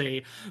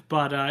Odyssey,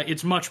 but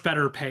it's much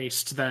better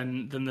paced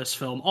than this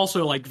film.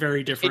 Also, like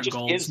very It different just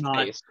goals. is Not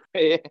paced.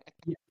 it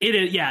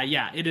is,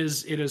 yeah, it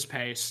is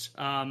paced.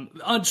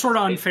 Sort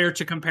of unfair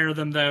to compare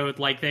them though.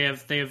 Like they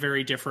have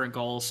very different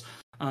goals.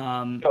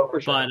 Oh, for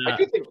sure. But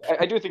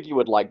I do think you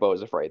would like Beau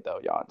is Afraid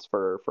though, Jans,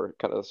 for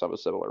kind of some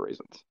similar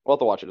reasons. We'll have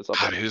to watch it at some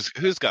God, point.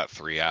 who's got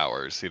 3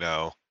 hours? You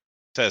know,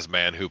 says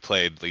man who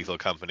played Lethal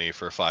Company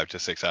for 5 to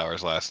 6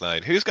 hours last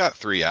night. Who's got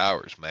 3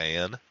 hours,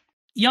 man?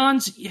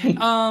 Jans,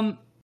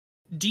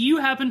 do you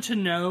happen to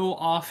know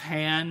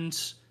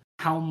offhand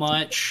how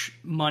much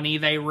money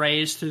they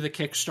raised through the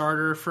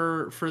Kickstarter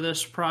for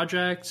this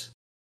project?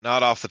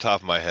 Not off the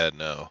top of my head,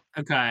 no.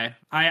 Okay.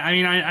 I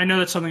mean, I know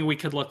that's something we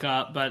could look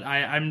up, but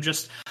I'm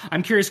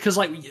curious because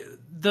like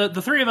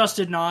the three of us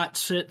did not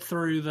sit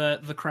through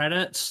the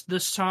credits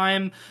this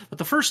time, but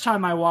the first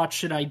time I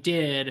watched it, I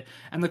did,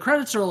 and the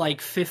credits are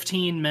like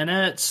 15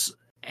 minutes,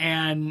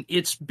 and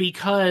it's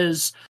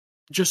because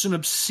just an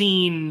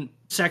obscene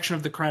section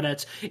of the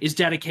credits is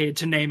dedicated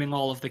to naming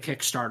all of the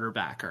Kickstarter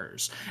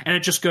backers, and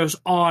it just goes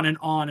on and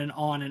on and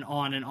on and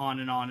on and on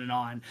and on and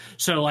on.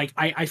 So like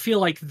I feel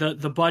like the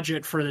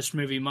budget for this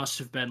movie must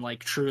have been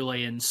like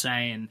truly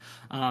insane.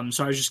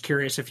 So I was just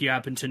curious if you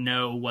happen to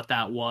know what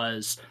that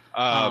was.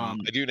 I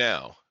do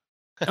now.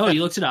 Oh,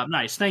 you looked it up.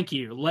 Nice, thank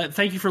you.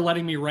 Thank you for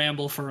letting me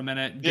ramble for a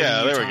minute.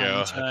 Yeah, giving you there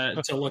we time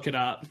go. to look it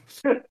up.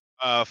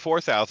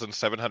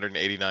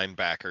 4,789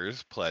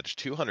 backers pledged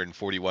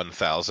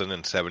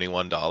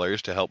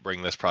 $241,071 to help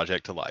bring this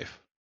project to life.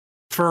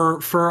 For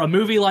a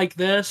movie like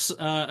this,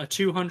 a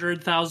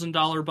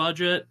 $200,000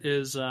 budget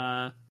is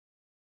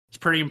it's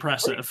pretty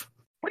impressive.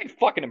 Pretty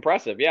fucking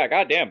impressive. Yeah,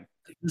 goddamn.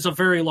 It's a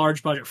very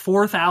large budget.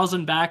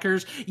 4,000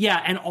 backers.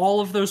 Yeah, and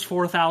all of those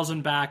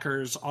 4,000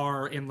 backers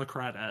are in the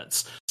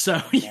credits.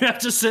 So you have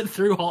to sit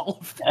through all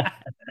of that.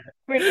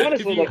 I mean,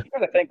 honestly, like, you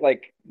gotta think,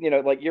 like, you know,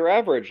 like your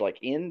average like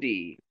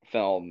indie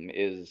film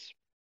is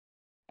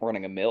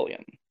running $1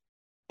 million,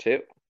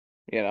 too.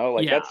 You know,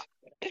 like Yeah.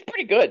 that's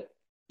pretty good,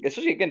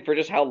 especially again for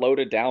just how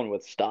loaded down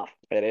with stuff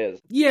it is.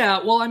 Yeah,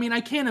 well, I mean,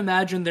 I can't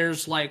imagine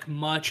there's like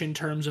much in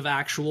terms of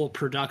actual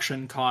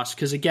production costs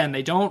because again,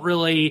 they don't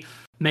really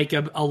make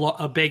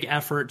a big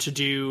effort to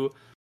do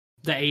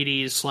the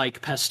 80s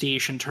like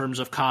pastiche in terms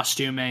of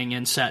costuming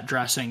and set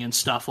dressing and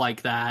stuff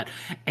like that.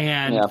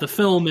 And Yeah. the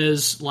film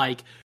is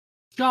like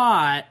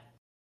shot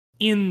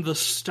in the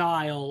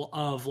style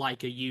of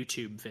like a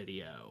YouTube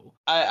video.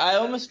 I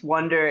almost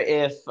wonder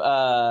if,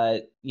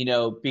 you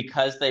know,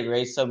 because they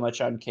raised so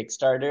much on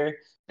Kickstarter,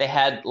 they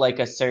had like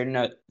a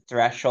certain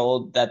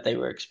threshold that they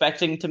were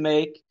expecting to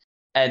make.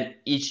 And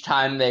each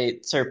time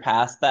they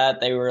surpassed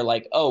that, they were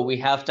like, oh, we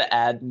have to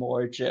add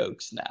more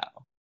jokes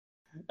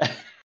now.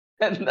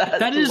 And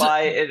that's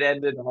why it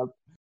ended up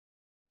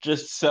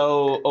just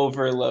so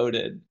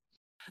overloaded.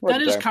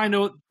 That is kind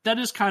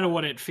of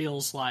what it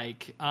feels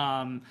like.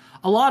 A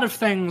lot of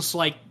things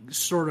like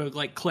sort of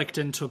like clicked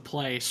into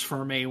place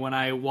for me when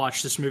I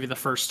watched this movie the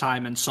first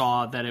time and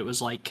saw that it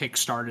was like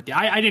Kickstarted.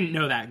 I didn't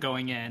know that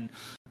going in.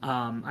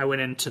 I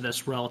went into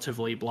this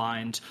relatively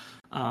blind.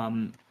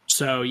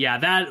 So yeah,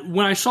 that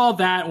when I saw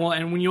that, well,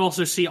 and when you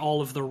also see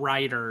all of the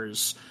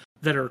writers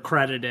that are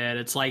credited,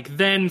 it's like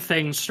then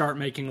things start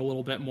making a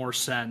little bit more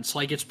sense.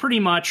 Like it's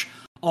pretty much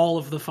all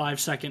of the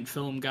 5-second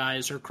film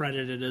guys are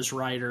credited as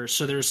writers,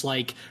 so there's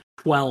like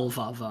 12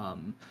 of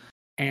them.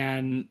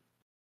 And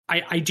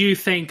I do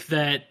think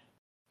that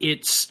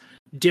it's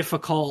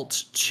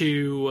difficult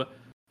to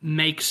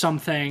make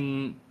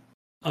something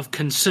of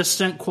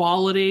consistent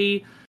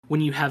quality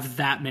when you have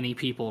that many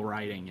people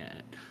writing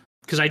it.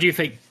 Because I do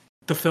think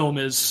the film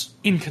is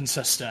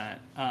inconsistent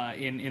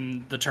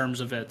in the terms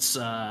of its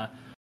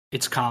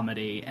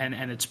comedy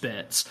and its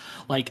bits.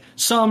 Like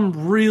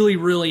some really,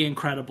 really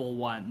incredible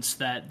ones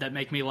that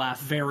make me laugh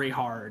very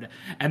hard,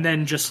 and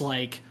then just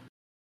like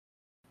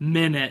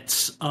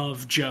minutes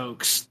of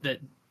jokes that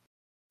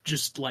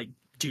just like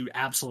do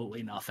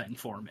absolutely nothing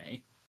for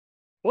me.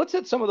 Let's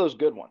hit some of those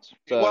good ones.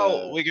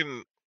 Well, we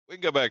can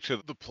go back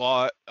to the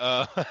plot.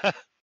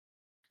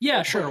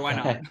 Yeah, sure, why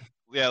not?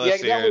 Yeah,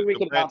 let's see. That way we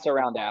can bounce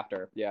around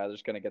after. Yeah, they're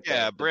just gonna get.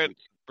 Yeah, Brent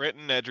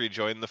and Nedry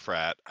join the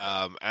frat.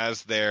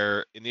 As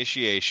their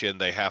initiation,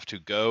 they have to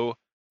go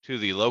to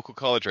the local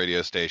college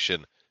radio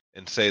station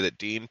and say that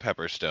Dean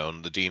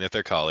Pepperstone, the dean at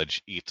their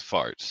college, eats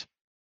farts.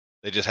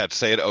 They just have to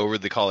say it over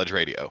the college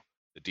radio.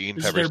 The Dean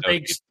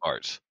Pepperstone eats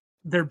farts.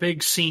 Their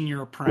big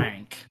senior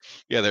prank.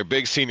 Yeah, their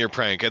big senior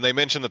prank. And they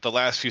mentioned that the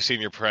last few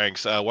senior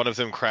pranks, one of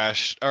them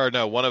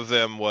one of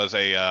them was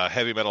a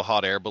heavy metal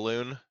hot air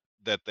balloon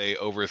that they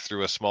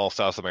overthrew a small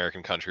South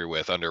American country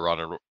with under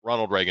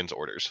Ronald Reagan's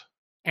orders.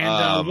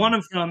 And one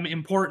of them,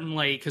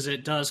 importantly, because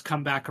it does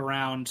come back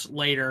around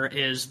later,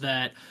 is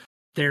that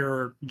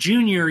their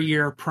junior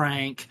year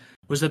prank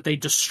was that they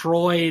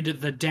destroyed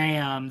the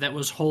dam that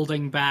was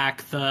holding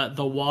back the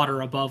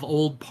water above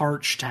Old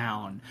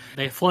Parchtown.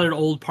 They flooded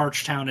Old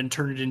Parchtown and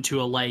turned it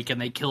into a lake, and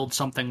they killed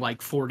something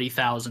like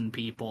 40,000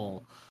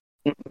 people.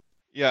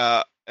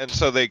 Yeah, and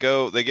so they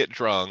get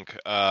drunk.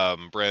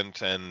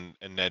 Brent and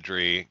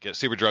Nedry get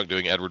super drunk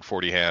doing Edward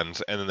 40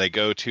 Hands, and then they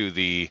go to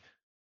the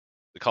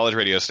college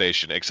radio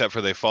station, except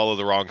for they follow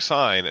the wrong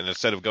sign, and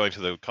instead of going to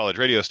the college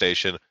radio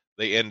station,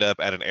 they end up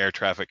at an air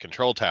traffic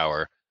control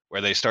tower, where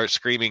they start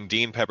screaming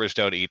Dean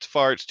Pepperstone eats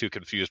farts to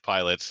confuse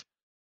pilots,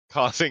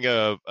 causing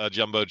a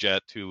jumbo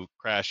jet to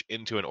crash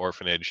into an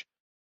orphanage,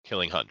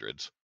 killing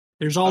hundreds.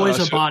 There's always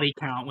a body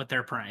count with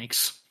their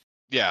pranks.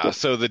 Yeah,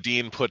 so the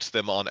dean puts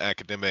them on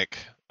academic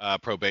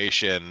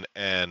probation,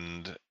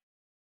 and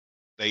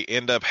they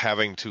end up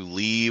having to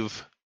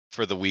leave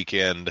for the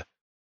weekend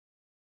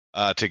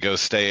to go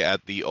stay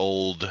at the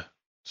old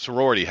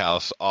sorority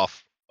house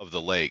off of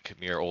the lake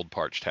near Old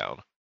Parchtown.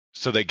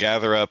 So they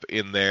gather up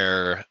in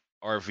their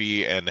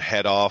RV and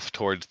head off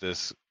towards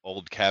this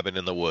old cabin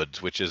in the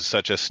woods, which is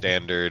such a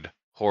standard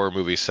horror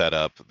movie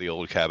setup, the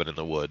old cabin in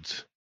the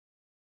woods.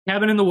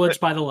 Cabin in the woods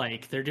by the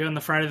lake. They're doing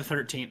the Friday the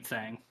 13th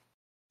thing.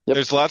 Yep.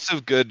 There's lots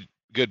of good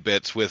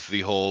bits with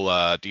the whole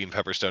Dean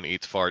Pepperstone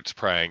eats farts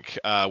prank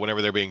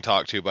whenever they're being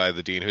talked to by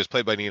the dean, who's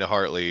played by Nina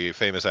Hartley,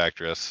 famous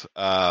actress.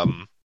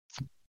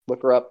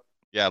 Look her up.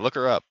 Yeah, look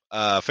her up.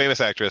 Famous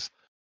actress.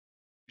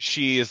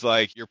 She is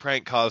like, your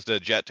prank caused a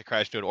jet to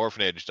crash into an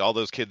orphanage. All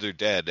those kids are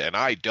dead, and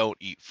I don't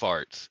eat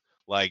farts.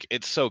 Like,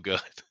 it's so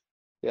good.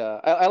 Yeah,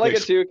 I like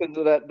it too,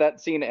 because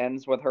that scene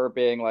ends with her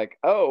being like,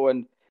 oh,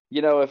 and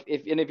you know,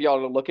 if any of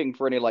y'all are looking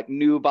for any like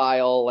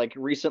nubile, like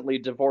recently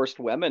divorced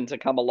women to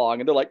come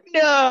along, and they're like,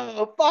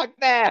 no, fuck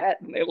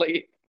that, and they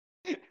leave.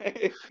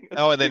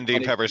 Oh, and then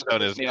Dean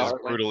Pepperstone is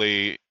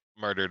brutally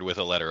murdered with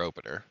a letter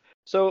opener.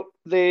 So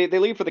they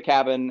leave for the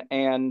cabin,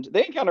 and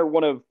they encounter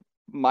one of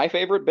my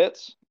favorite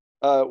bits,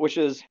 which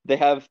is they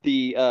have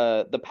the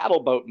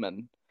paddle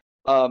boatman,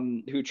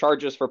 who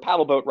charges for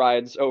paddle boat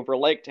rides over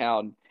Lake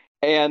Town,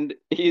 and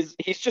he's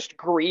just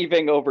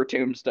grieving over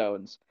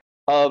tombstones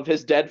of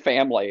his dead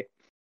family,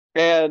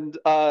 and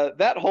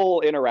that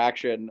whole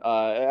interaction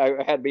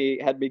had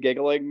me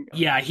giggling.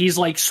 Yeah, he's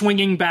like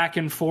swinging back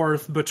and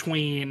forth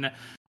between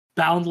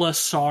boundless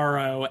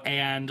sorrow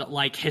and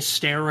like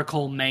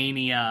hysterical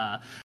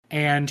mania,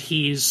 and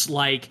he's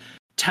like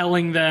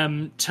telling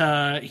them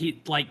he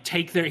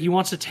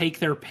wants to take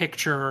their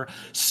picture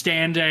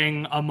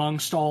standing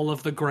amongst all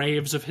of the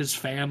graves of his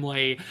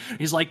family.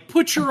 He's like,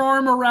 put your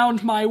arm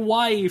around my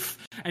wife,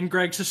 and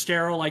Greg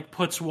Sestero like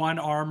puts one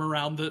arm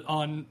around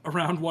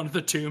one of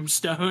the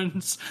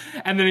tombstones,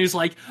 and then he's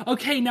like,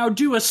 okay, now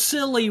do a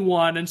silly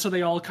one, and so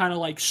they all kind of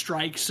like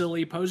strike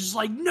silly poses.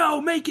 Like, no,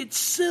 make it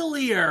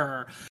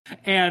sillier.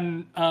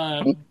 And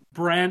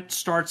Brent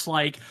starts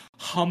like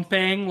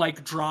humping,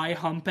 like dry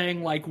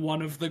humping, like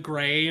one of the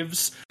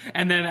graves.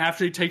 And then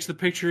after he takes the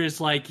picture,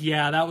 he's like,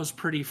 yeah, that was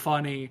pretty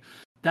funny.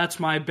 That's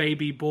my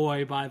baby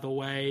boy, by the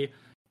way.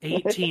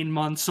 18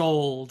 months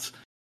old.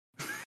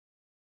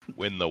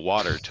 When the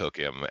water took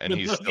him, and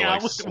he's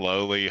still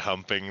slowly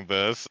humping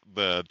the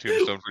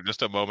tombstone for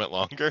just a moment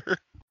longer.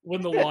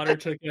 When the water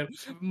took him.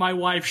 My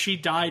wife, she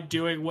died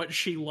doing what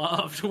she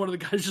loved. One of the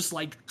guys just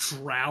like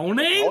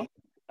drowning.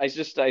 I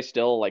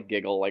still like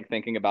giggle like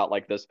thinking about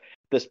like this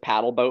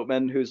paddle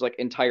boatman whose like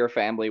entire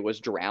family was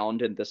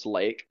drowned in this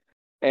lake,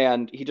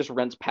 and he just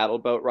rents paddle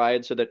boat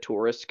rides so that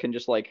tourists can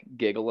just like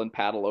giggle and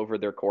paddle over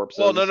their corpses.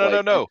 Well,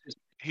 no.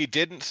 He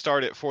didn't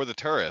start it for the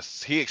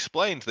tourists. He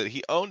explained that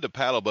he owned a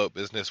paddle boat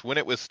business when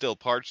it was still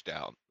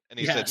Parchtown. And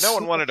he said no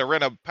one wanted to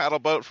rent a paddle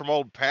boat from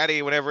old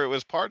Patty whenever it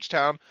was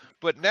Parchtown.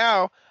 but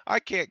now I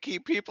can't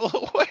keep people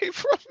away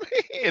from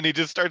me. And he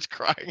just starts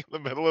crying in the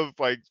middle of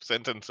like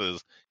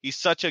sentences. He's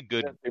such a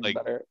good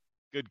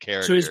good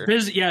So his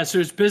character. so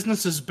his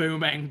business is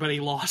booming, but he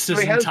lost So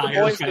his he has the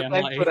entire boys to thank for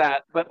family.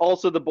 that, but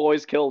also the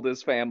boys killed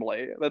his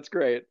family. That's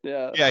great.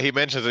 Yeah. Yeah, he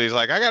mentions it. He's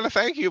like, I gotta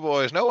thank you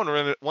boys. No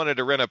one wanted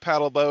to rent a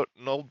paddle boat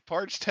in Old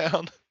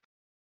Parchtown.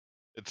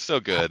 It's so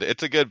good.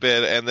 It's a good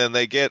bit. And then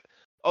they get,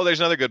 oh, there's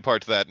another good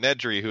part to that.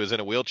 Nedry, who is in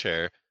a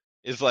wheelchair,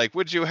 is like,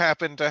 would you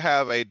happen to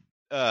have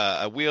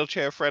a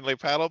wheelchair-friendly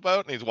paddle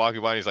boat? And he's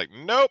walking by and he's like,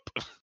 nope.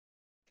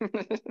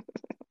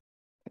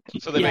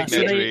 So they Yeah, make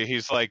so Nedry,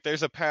 he's like,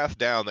 there's a path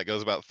down that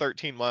goes about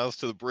 13 miles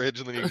to the bridge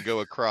and then you can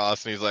go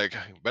across. And he's like,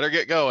 better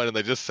get going. And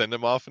they just send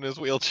him off in his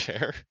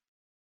wheelchair.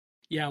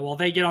 Yeah, well,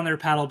 they get on their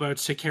paddle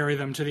boats to carry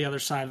them to the other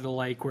side of the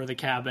lake where the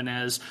cabin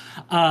is.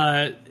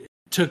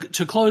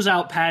 To close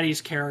out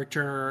Patty's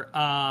character,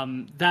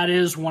 that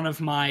is one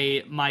of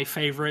my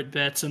favorite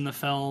bits in the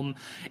film.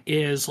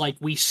 Is like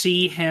we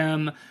see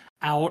him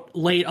a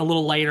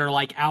little later,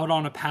 like out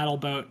on a paddle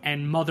boat,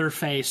 and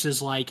Motherface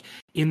is like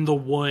in the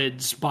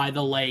woods by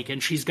the lake,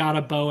 and she's got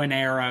a bow and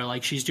arrow,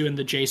 like she's doing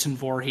the Jason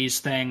Voorhees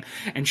thing,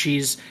 and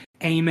she's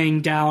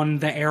aiming down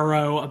the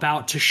arrow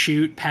about to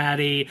shoot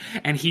Patty,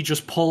 and he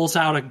just pulls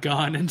out a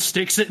gun and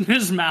sticks it in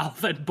his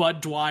mouth and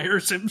Bud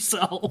Dwyer's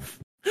himself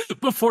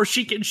before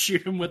she can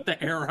shoot him with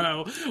the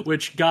arrow,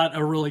 which got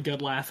a really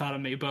good laugh out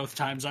of me both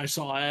times I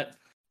saw it.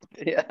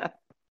 Yeah.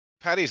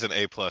 Patty's an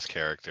A-plus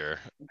character.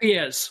 He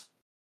is.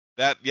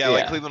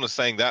 Like Cleveland was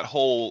saying, that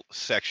whole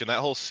section, that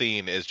whole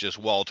scene is just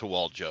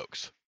wall-to-wall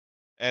jokes.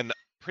 And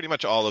pretty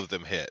much all of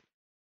them hit.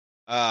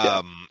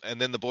 And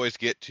then the boys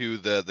get to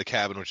the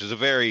cabin, which is a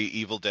very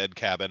Evil Dead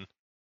cabin,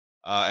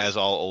 as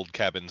all old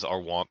cabins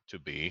are wont to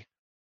be.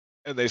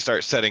 And they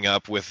start setting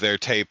up with their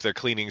tape, their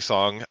cleaning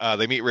song.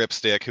 They meet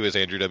Ripstick, who is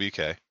Andrew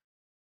WK.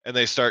 And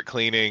they start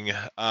cleaning,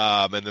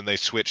 and then they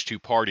switch to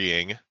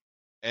partying.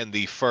 And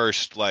the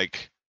first,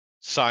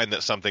 sign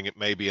that something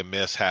may be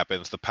amiss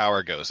happens, the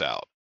power goes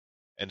out.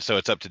 And so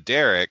it's up to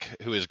Derek,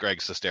 who is Greg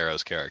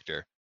Sestero's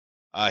character.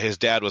 His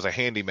dad was a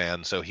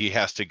handyman, so he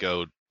has to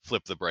go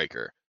flip the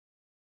breaker.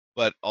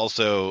 But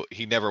also,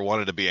 he never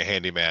wanted to be a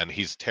handyman.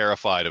 He's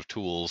terrified of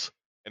tools,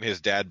 and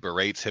his dad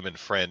berates him in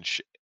French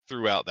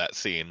throughout that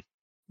scene.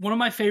 One of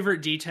my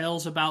favorite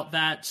details about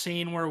that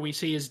scene where we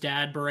see his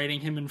dad berating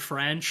him in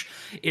French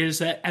is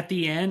that at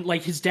the end,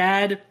 his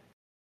dad,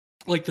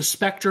 the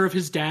specter of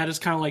his dad is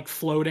kind of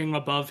floating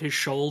above his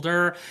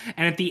shoulder,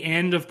 and at the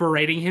end of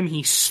berating him,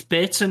 he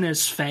spits in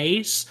his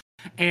face,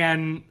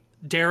 and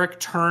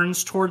Derek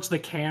turns towards the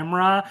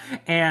camera,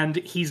 and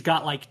he's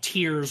got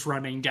tears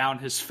running down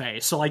his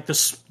face. So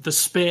the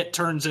spit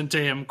turns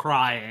into him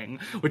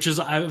crying, which is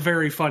a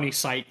very funny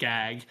sight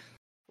gag.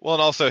 Well,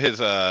 and also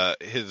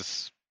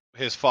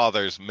his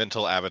father's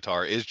mental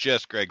avatar is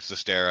just Greg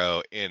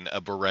Sestero in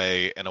a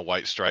beret and a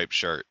white striped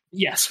shirt.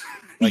 Yes.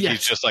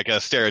 He's just like a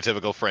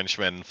stereotypical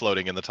Frenchman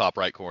floating in the top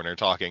right corner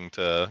talking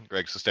to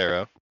Greg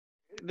Sestero.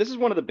 This is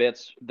one of the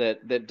bits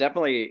that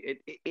definitely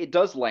it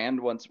does land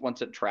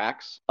once it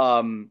tracks.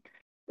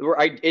 Where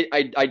I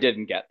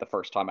didn't get the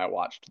first time I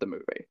watched the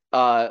movie.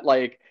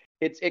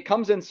 It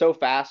comes in so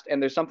fast,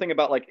 and there's something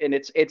about and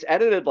it's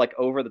edited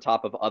over the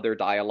top of other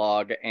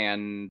dialogue,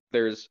 and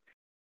there's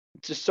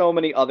just so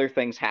many other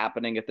things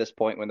happening at this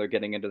point when they're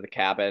getting into the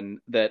cabin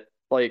that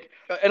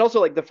and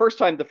also the first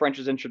time the French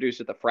is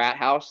introduced at the frat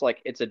house,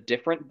 it's a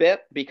different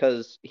bit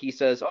because he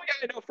says, "Oh yeah,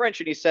 I know French,"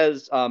 and he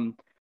says,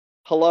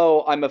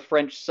 "Hello, I'm a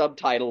French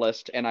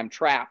subtitlist and I'm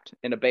trapped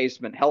in a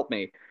basement. Help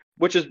me,"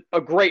 which is a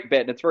great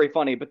bit and it's very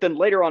funny. But then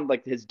later on,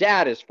 his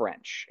dad is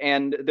French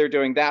and they're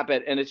doing that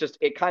bit, and it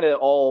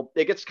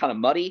gets kind of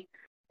muddy.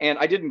 And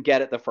I didn't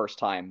get it the first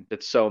time.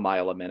 It's so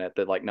mile a minute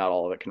that not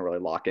all of it can really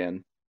lock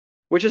in,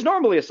 which is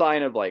normally a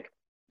sign of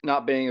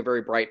not being a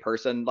very bright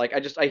person.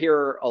 I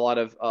hear a lot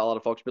of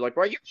folks be like,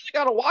 "Well, you just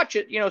got to watch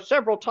it,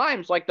 several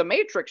times. The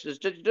Matrix is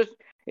just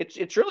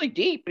it's really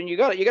deep, and you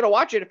got to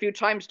watch it a few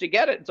times to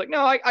get it." It's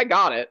no, I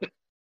got it.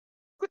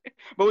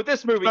 But with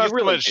this movie, you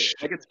really do.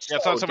 It's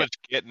not so much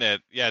getting it.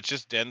 Yeah, it's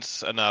just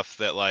dense enough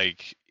that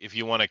if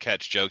you want to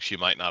catch jokes you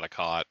might not have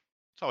caught,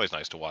 it's always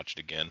nice to watch it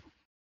again.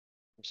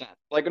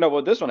 No,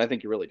 but this one I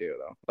think you really do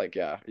though.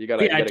 You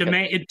gotta. Yeah,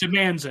 it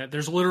demands it.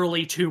 There's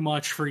literally too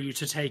much for you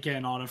to take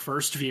in on a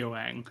first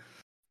viewing.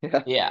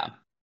 Yeah.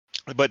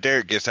 But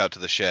Derek gets out to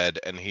the shed,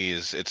 and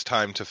it's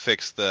time to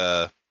fix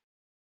the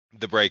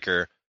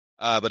breaker,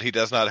 but he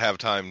does not have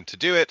time to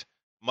do it.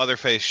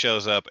 Motherface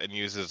shows up and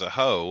uses a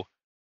hoe,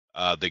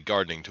 the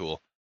gardening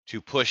tool, to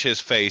push his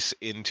face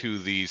into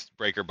the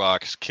breaker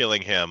box,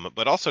 killing him,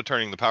 but also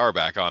turning the power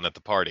back on at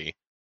the party.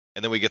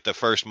 And then we get the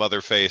first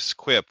Motherface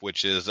quip,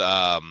 which is,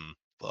 fuck.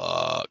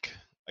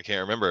 I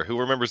can't remember.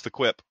 Who remembers the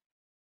quip?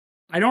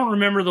 I don't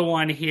remember the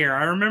one here.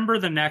 I remember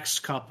the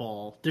next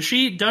couple. Does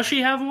she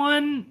have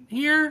one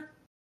here?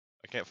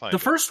 I can't find the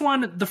first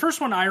one. The first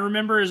one I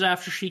remember is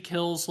after she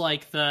kills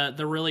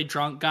the really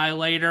drunk guy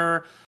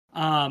later,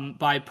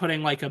 by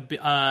putting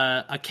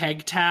a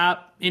keg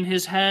tap in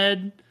his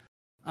head.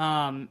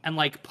 and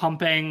like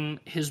pumping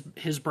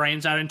his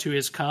brains out into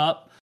his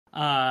cup.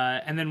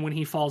 And then when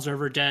he falls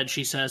over dead,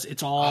 she says,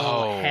 "It's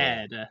all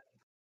head."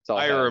 It's all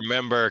I head.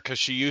 remember because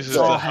she uses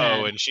all the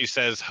hoe head. and she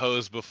says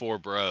 "hoes before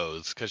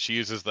bros" because she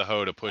uses the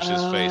hoe to push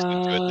his face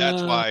into it.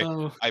 That's why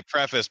Oh, I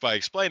prefaced by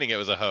explaining it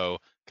was a hoe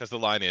because the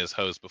line is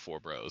 "hoes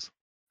before bros."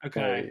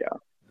 okay. Yeah.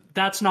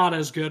 That's not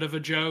as good of a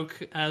joke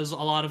as a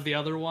lot of the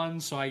other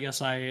ones, so I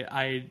guess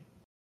I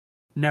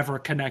never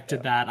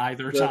connected that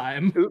either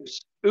time.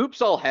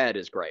 Oops, all head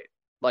is great.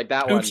 Like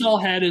that one. Oops, all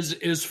head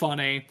is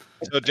funny.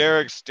 So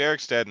Derek's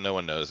dead. No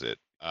one knows it.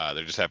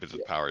 They're just happy that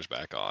the power's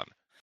back on.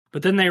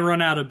 But then they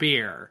run out of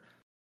beer,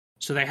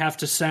 so they have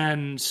to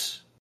send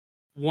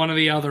one of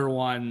the other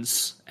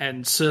ones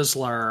and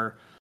Sizzler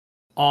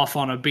off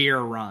on a beer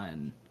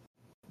run.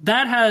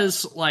 That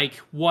has like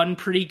one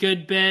pretty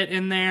good bit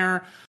in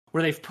there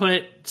where they've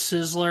put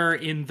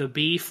Sizzler in the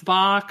beef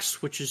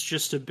box, which is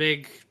just a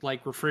big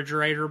like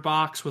refrigerator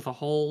box with a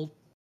hole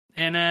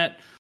in it.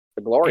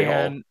 The glory hole.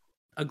 And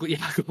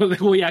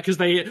well, yeah, because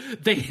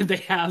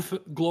they have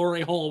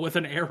glory hole with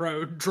an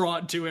arrow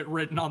drawn to it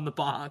written on the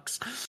box.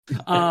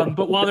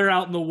 But while they're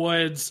out in the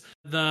woods,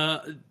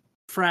 the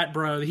frat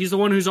bro, he's the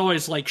one who's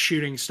always like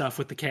shooting stuff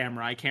with the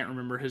camera. I can't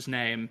remember his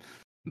name.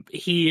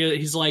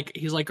 He's like,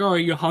 "Oh, are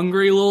you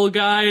hungry, little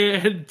guy?"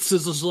 And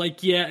Sizzle's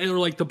like, "Yeah," or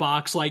like the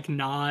box like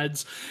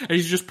nods, and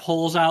he just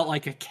pulls out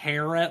like a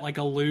carrot, like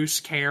a loose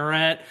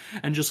carrot,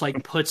 and just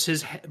like puts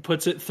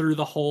it through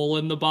the hole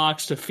in the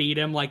box to feed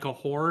him like a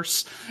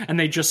horse. And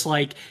they just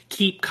like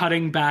keep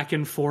cutting back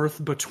and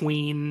forth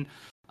between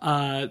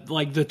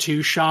like the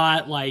two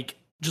shot, like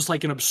just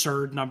like an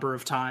absurd number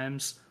of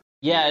times.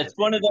 Yeah, it's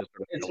one of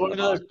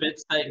those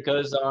bits that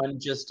goes on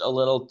just a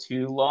little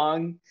too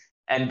long,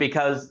 and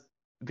because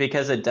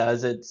it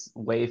does, it's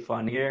way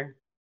funnier.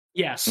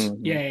 Yes. Mhm.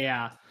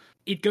 Yeah.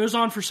 It goes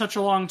on for such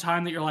a long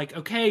time that you're like,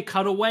 okay,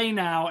 cut away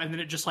now, and then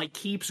it just like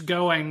keeps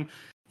going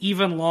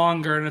even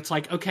longer, and it's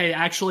like, okay,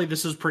 actually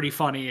this is pretty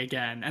funny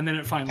again, and then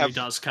it finally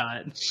does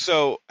cut.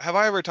 So, have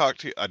I ever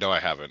talked to? No,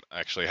 I haven't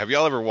actually. Have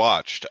y'all ever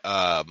watched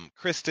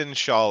Kristen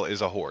Shaw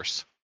is a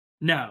Horse?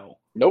 No.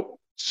 Nope.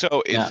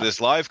 So, it's No.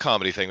 this live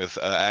comedy thing with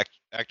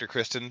actor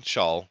Kristen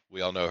Shaw.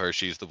 We all know her.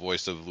 She's the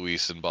voice of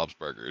Luis in Bob's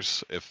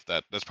Burgers.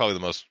 That's probably the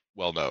most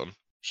well known.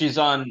 She's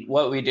on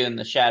What We Do in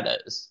the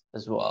Shadows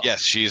as well.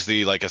 Yes, she's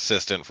the like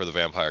assistant for the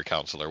vampire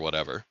council or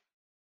whatever.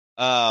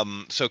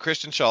 So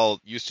Kristen Shaw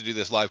used to do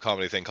this live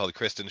comedy thing called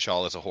Kristen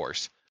Shaw is a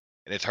Horse,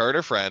 and it's her and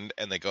her friend,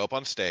 and they go up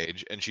on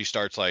stage, and she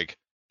starts like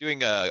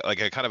doing a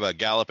kind of a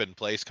gallop in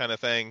place kind of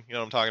thing. You know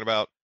what I'm talking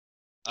about?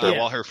 Yeah.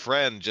 While her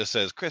friend just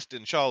says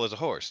Kristen Shaw is a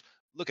horse.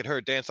 Look at her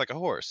dance like a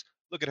horse.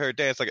 Look at her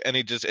dance like, and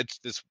it's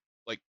this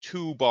like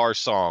 2-bar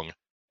song,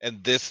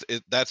 and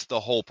that's the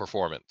whole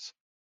performance.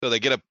 So they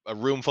get a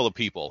room full of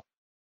people,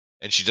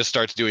 and she just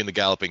starts doing the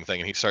galloping thing,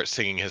 and he starts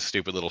singing his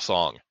stupid little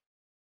song.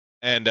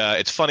 And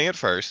it's funny at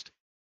first,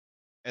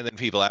 and then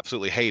people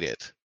absolutely hate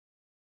it,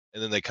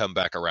 and then they come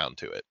back around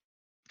to it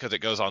because it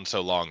goes on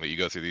so long that you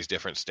go through these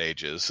different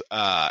stages.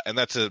 And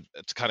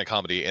it's kind of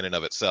comedy in and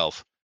of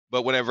itself.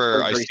 But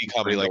whenever I see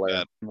comedy like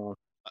that,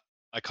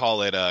 I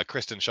call it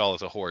Kristen Shaw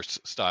is a Horse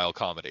style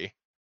comedy.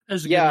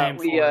 That's a good name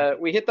for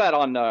it. We hit that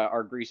on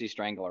our Greasy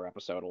Strangler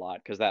episode a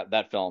lot because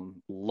that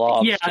film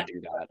loves to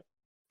do that.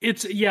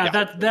 It's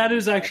that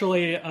is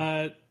actually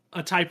a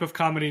type of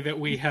comedy that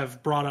we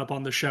have brought up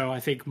on the show, I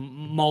think,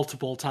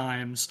 multiple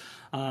times.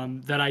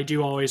 That I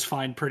do always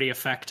find pretty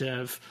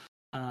effective.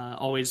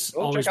 Always check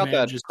out that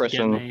manages to get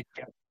Kristen me.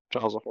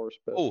 Charles a Horse.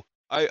 But... Oh,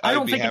 I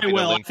don't think I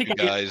will. I think I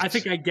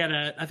get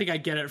it. I think I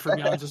get it from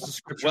Jan's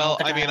description. Well,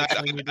 I mean,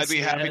 I'd be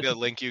happy to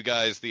link you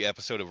guys the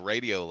episode of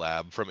Radio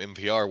Lab from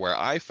NPR where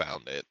I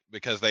found it,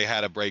 because they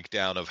had a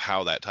breakdown of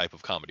how that type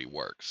of comedy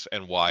works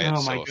and why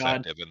it's so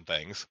effective and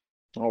things.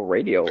 Oh,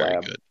 Radio Very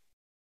Lab. Good.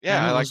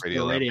 Yeah, I like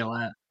Radio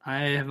Lab. I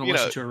haven't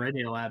listened to a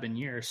Radio Lab in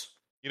years.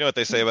 You know what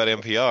they say about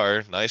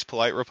NPR? Nice,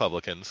 polite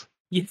Republicans.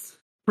 Yes,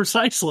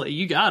 precisely.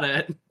 You got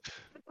it.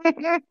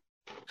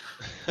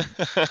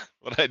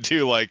 But I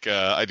do like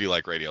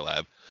Radio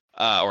Lab,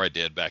 or I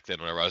did back then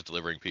whenever I was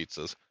delivering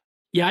pizzas.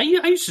 Yeah, I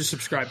used to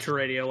subscribe to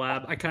Radio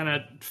Lab. I kind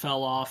of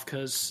fell off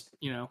because,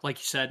 like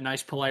you said,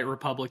 nice, polite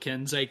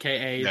Republicans,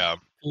 aka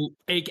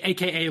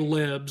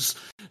libs.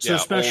 So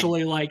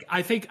especially like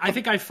I think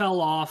I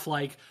fell off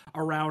like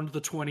around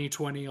the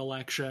 2020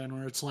 election,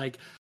 where it's like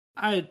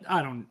I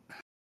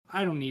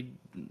don't need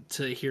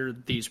to hear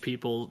these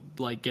people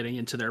like getting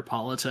into their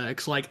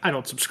politics. Like I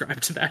don't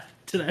subscribe to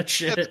that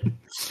shit.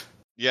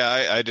 Yeah,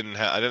 I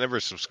never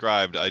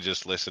subscribed. I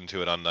just listened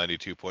to it on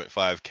 92.5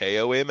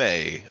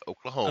 KOMA,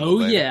 Oklahoma.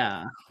 Oh,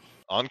 yeah.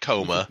 On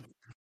Coma.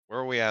 Where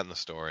are we at in the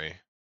story?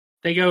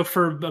 They go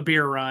for a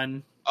beer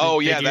run.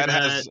 Oh, yeah,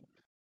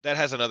 that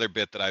has another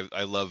bit that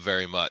I love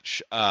very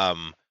much,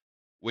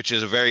 which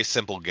is a very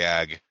simple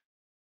gag,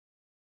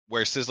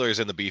 where Sizzler is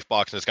in the beef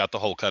box and it's got the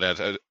hole cut out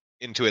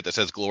into it that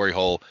says glory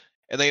hole,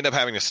 and they end up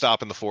having to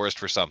stop in the forest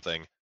for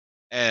something.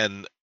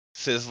 And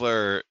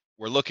Sizzler...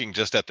 we're looking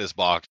just at this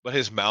box, but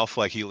his mouth,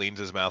 like he leans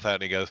his mouth out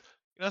and he goes,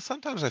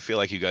 sometimes I feel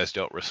like you guys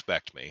don't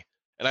respect me.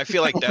 And I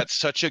feel like that's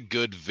such a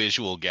good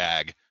visual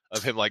gag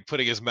of him like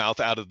putting his mouth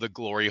out of the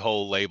glory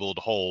hole labeled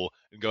hole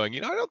and going,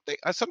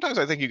 sometimes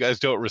I think you guys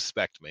don't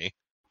respect me.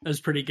 That's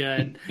pretty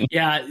good.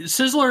 Yeah,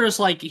 Sizzler is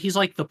like he's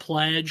like the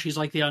pledge. He's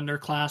like the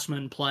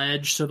underclassman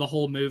pledge. So the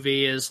whole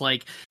movie is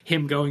like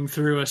him going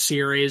through a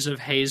series of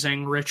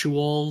hazing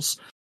rituals.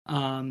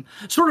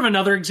 Sort of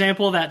another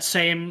example of that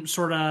same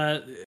sort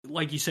of,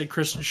 like you said,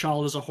 Kristen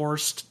Schaal is a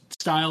horse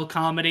style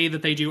comedy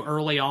that they do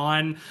early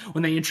on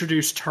when they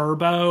introduce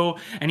Turbo,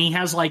 and he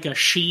has like a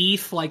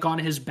sheath like on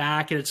his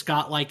back, and it's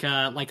got like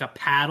a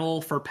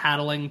paddle for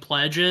paddling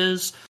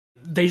pledges.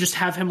 They just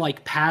have him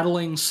like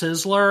paddling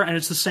Sizzler, and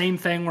it's the same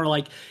thing where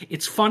like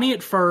it's funny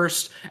at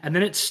first and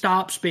then it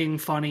stops being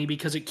funny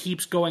because it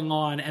keeps going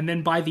on, and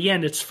then by the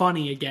end it's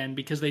funny again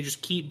because they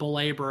just keep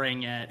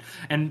belaboring it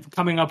and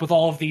coming up with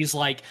all of these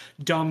like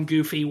dumb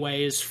goofy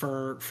ways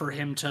for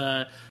him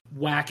to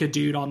whack a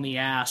dude on the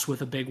ass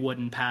with a big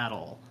wooden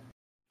paddle.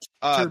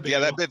 Yeah,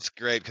 that bit's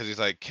great because he's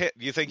like, do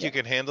you think you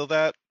can handle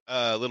that,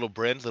 little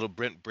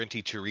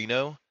Brenty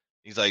Chirino?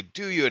 He's like,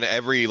 do you? And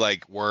every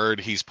like word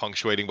he's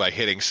punctuating by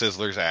hitting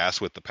Sizzler's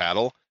ass with the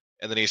paddle,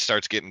 and then he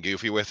starts getting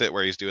goofy with it,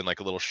 where he's doing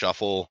like a little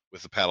shuffle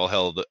with the paddle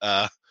held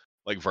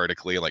like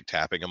vertically, and like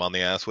tapping him on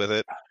the ass with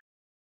it.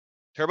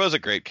 Turbo's a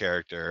great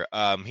character.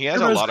 He has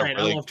Turbo's a lot great. of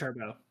really, I love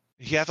Turbo.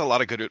 He has a lot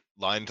of good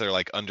lines that are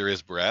like under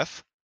his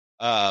breath.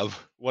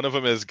 One of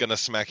them is gonna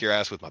smack your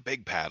ass with my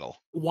big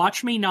paddle.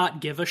 Watch me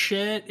not give a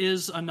shit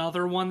is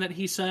another one that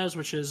he says,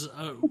 which is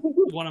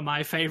one of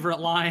my favorite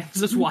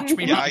lines. Is watch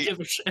me not give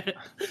a shit.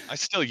 I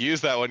still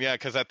use that one, yeah,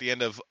 because at the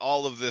end of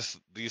all of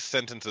these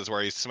sentences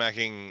where he's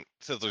smacking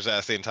Sizzler's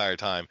ass the entire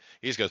time,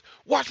 he just goes,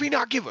 "Watch me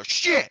not give a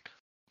shit,"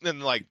 and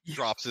then like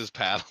drops his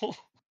paddle.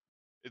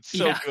 It's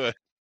so good.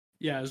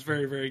 Yeah, it's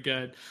very, very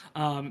good.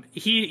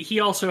 He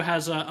also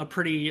has a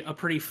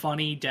pretty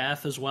funny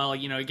death as well.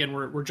 You know, again,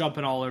 we're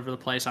jumping all over the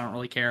place. I don't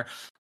really care.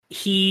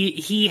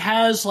 He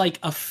has like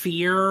a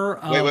fear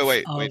of...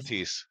 Wait,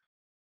 Tease.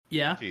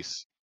 Yeah?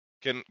 Tease.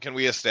 Can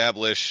we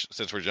establish,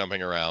 since we're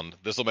jumping around,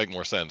 this will make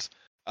more sense.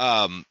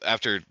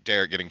 After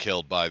Derek getting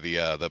killed by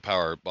the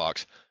power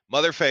box,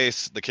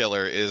 Motherface, the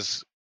killer,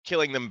 is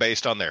killing them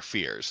based on their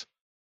fears.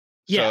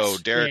 Yes. So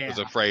Derek was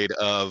afraid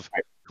of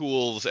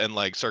tools and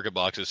like circuit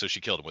boxes, so she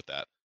killed him with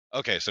that.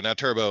 Okay, so now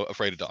Turbo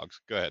afraid of dogs.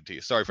 Go ahead,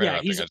 T. Sorry for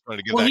interrupting. I just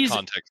wanted to give that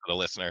context to the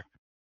listener.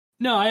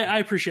 No, I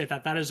appreciate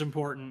that. That is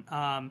important.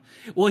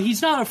 Well,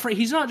 he's not afraid.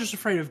 He's not just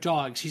afraid of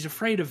dogs. He's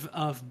afraid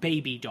of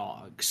baby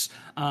dogs,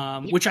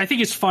 which I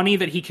think is funny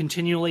that he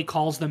continually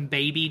calls them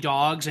baby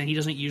dogs and he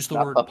doesn't use the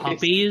word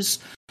puppies.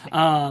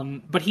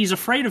 But he's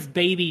afraid of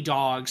baby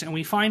dogs, and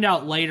we find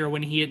out later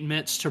when he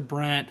admits to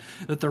Brent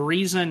that the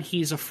reason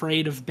he's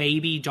afraid of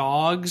baby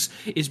dogs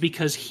is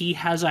because he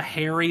has a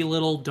hairy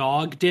little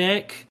dog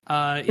dick,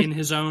 in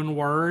his own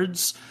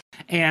words.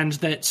 And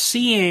that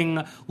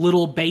seeing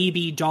little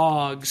baby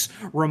dogs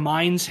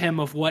reminds him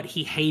of what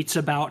he hates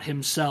about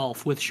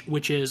himself,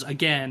 which is,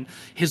 again,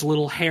 his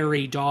little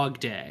hairy dog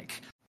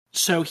dick.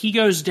 So he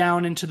goes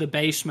down into the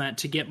basement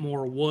to get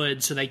more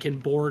wood so they can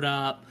board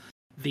up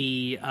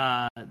the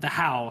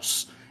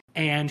house,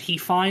 and he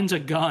finds a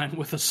gun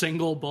with a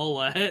single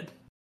bullet.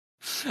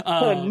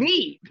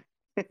 Neat.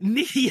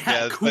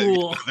 Yeah,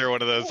 cool. They're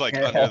one of those like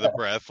under the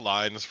breath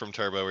lines from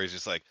Turbo where he's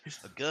just like,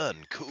 a gun,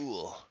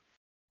 cool.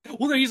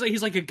 Well, no,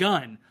 he's like a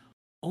gun.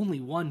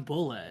 Only one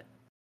bullet.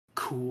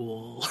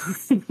 Cool.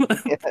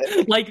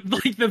 like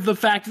the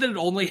fact that it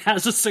only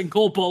has a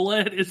single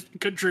bullet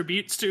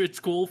contributes to its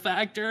cool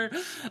factor.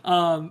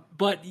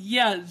 But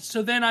yeah,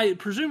 so then I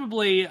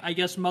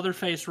guess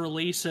Motherface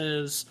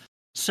releases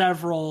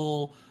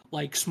several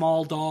like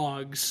small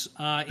dogs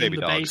in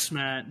the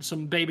basement.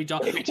 Some baby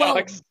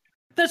dogs.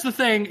 That's the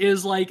thing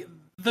is like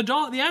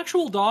the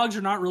actual dogs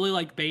are not really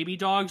like baby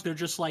dogs. They're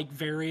just like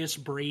various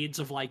breeds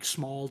of like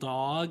small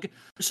dog.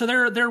 So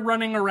they're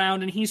running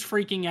around and he's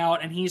freaking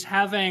out, and he's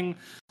having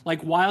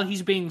like, while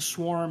he's being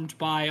swarmed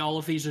by all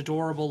of these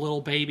adorable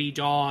little baby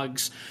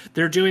dogs,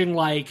 they're doing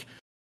like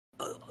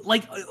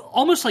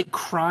almost like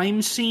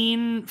crime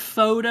scene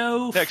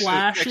photo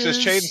flashes.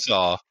 Texas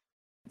Chainsaw.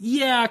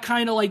 Yeah,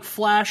 kind of like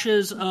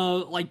flashes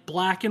of like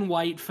black and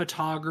white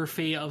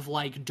photography of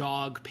like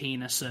dog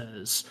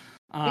penises.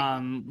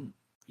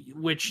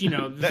 Which, you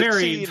know,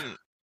 very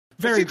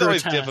grotesque.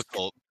 Always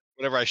difficult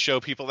whenever I show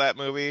people that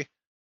movie.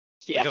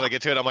 Yeah. Because I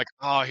get to it, I'm like,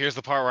 oh, here's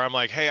the part where I'm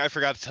like, hey, I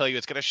forgot to tell you,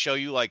 it's going to show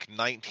you like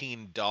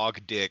 19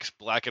 dog dicks,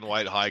 black and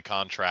white, high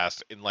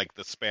contrast in like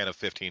the span of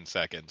 15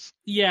 seconds.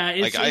 Yeah,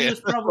 it's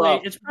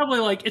probably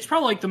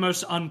like the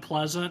most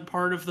unpleasant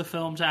part of the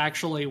film to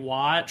actually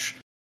watch.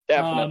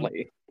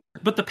 Definitely.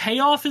 But the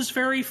payoff is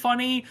very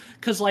funny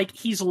because, like,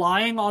 he's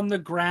lying on the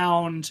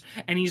ground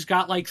and he's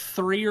got, like,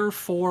 3 or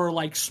 4,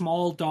 like,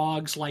 small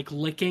dogs, like,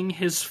 licking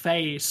his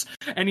face.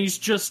 And he's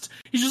just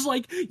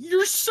like,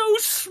 you're so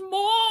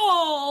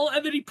small!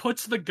 And then he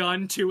puts the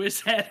gun to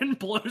his head and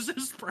blows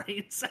his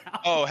brains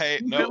out. Oh, hey,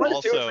 no,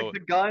 also... Like, the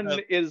gun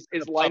is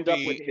lined up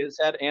with his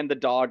head and the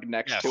dog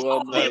next to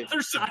him.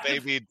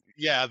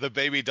 The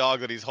baby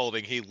dog that he's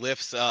holding, he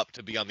lifts up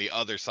to be on the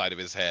other side of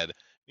his head.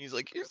 He's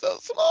like, "You're so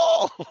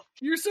small."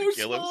 You're so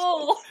Kill him.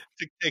 small.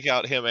 To take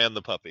out him and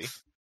the puppy,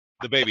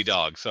 the baby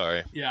dog.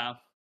 Sorry. Yeah.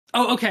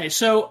 Oh, okay.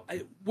 So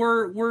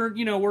we're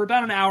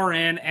about an hour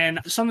in, and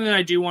something that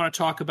I do want to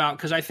talk about,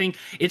 because I think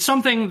it's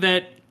something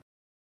that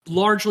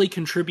largely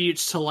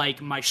contributes to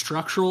like my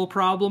structural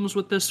problems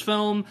with this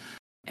film,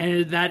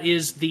 and that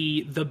is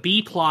the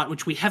B plot,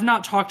 which we have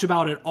not talked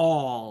about at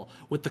all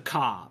with the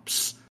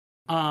cops.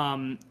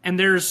 And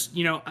there's,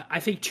 I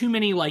think too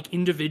many like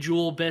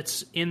individual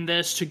bits in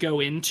this to go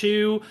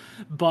into,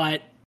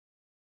 but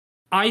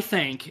I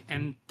think,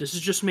 and this is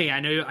just me, I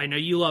know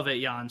you love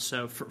it, Jan,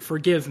 so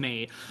forgive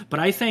me, but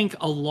I think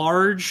a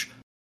large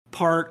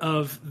part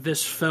of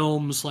this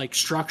film's like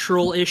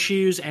structural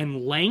issues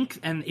and length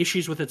and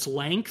issues with its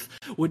length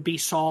would be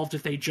solved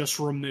if they just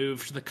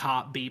removed the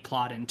cop B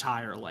plot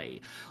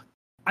entirely.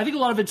 I think a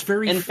lot of it's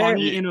very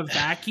funny in a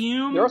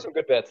vacuum. There are some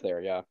good bits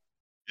there, yeah.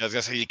 I was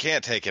gonna say, you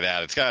can't take it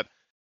out. It's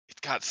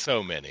got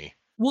so many.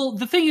 Well,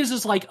 the thing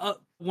is like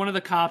one of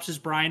the cops is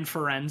Brian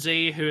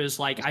Ferenzi, who is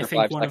like, I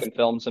think 5 second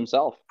films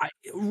himself.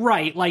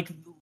 Right, like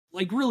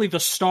really the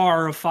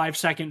star of 5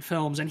 second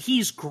films, and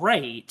he's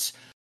great.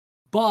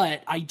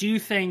 But I do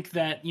think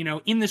that,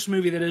 in this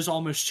movie that is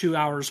almost 2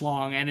 hours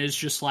long and is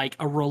just like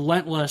a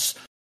relentless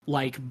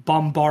like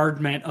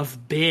bombardment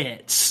of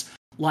bits,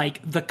 like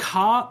the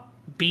cop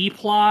B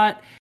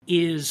plot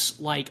is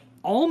like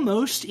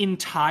almost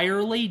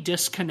entirely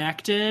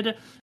disconnected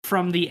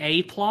from the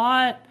A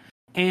plot,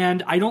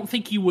 and I don't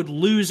think you would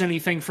lose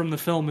anything from the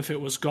film if it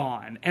was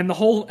gone. And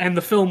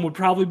the film would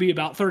probably be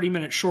about 30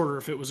 minutes shorter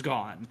if it was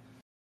gone.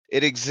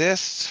 It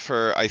exists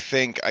for, I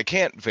think, I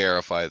can't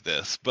verify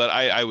this, but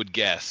I would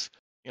guess,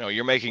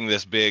 you're making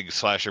this big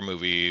slasher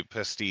movie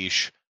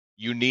pastiche.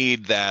 You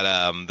need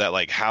that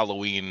like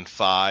Halloween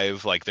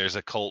 5, like there's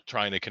a cult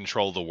trying to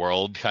control the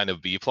world kind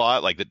of B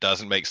plot, like that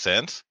doesn't make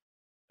sense.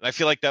 And I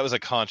feel like that was a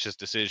conscious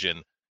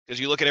decision, because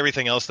you look at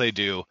everything else they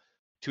do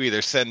to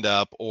either send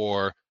up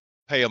or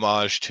pay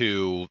homage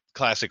to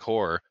classic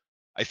horror.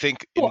 I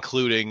think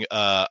including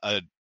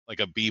a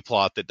B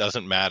plot that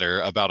doesn't matter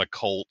about a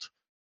cult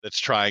that's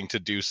trying to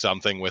do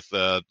something with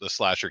the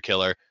slasher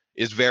killer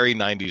is very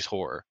 90s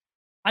horror.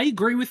 I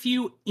agree with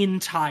you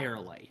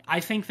entirely.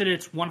 I think that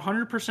it's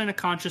 100% a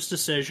conscious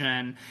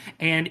decision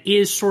and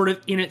is sort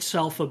of in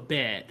itself a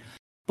bit,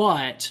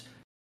 but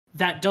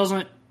that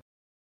doesn't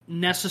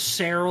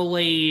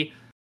necessarily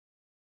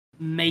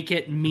make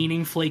it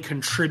meaningfully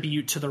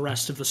contribute to the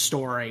rest of the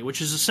story, which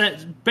is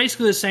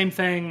basically the same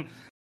thing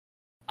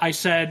I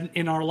said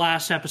in our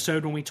last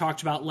episode when we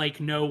talked about Lake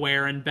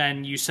Nowhere, and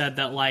Ben, you said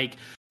that like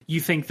you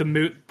think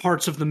the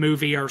parts of the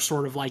movie are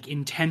sort of like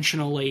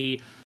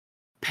intentionally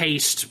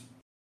paced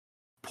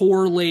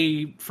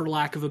poorly, for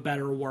lack of a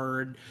better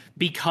word,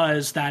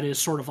 because that is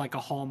sort of like a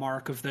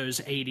hallmark of those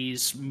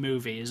 80s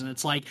movies. And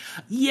it's like,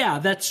 yeah,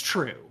 that's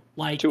true.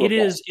 Like it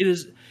is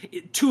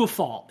to a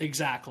fault,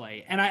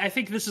 exactly. And I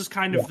think this is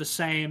kind of the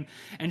same.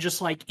 And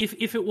just like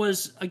if it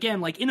was,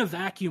 again, like in a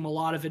vacuum, a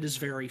lot of it is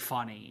very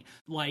funny.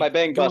 Like My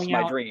Bang Bus,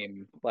 My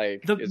Dream,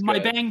 like My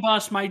Bang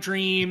Bus, My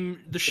Dream,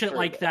 the shit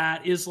like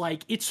that is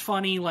like, it's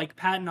funny. Like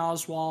Patton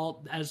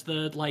Oswalt as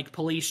the like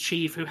police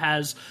chief who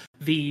has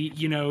the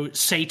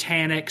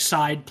satanic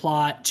side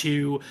plot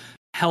to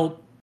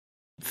help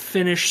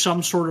finish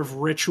some sort of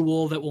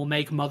ritual that will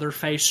make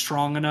Motherface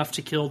strong enough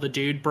to kill the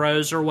dude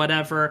bros or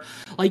whatever.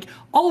 Like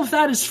all of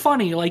that is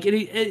funny. Like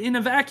in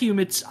a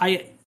vacuum,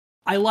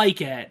 I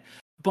like it,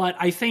 but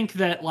I think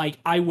that like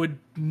I would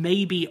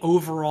maybe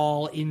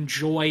overall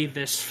enjoy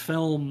this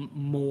film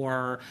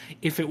more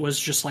if it was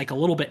just like a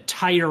little bit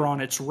tighter on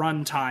its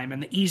runtime.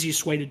 And the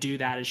easiest way to do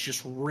that is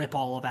just rip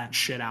all of that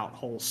shit out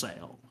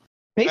wholesale.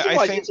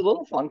 Pacing-wise, it's a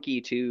little funky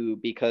too,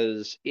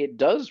 because it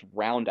does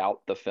round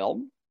out the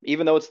film.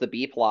 Even though it's the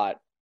B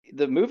plot,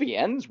 the movie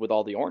ends with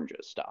all the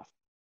oranges stuff.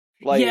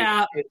 Like,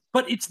 yeah,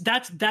 but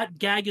that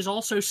gag is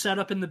also set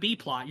up in the B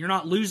plot. You're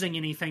not losing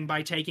anything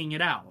by taking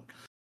it out.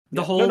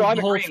 I'm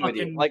agreeing with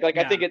you. Like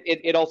yeah. I think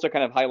it also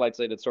kind of highlights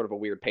that it's sort of a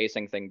weird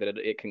pacing thing that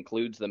it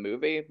concludes the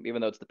movie,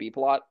 even though it's the B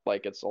plot.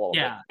 Like it's a little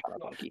bit kind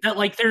of funky. That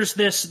like there's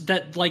this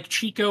that like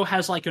Chico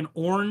has like an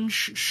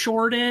orange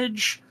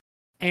shortage.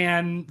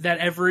 And that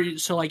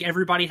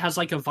everybody has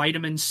like a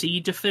vitamin C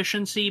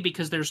deficiency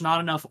because there's not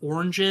enough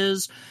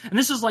oranges. And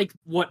this is like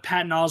what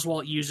Patton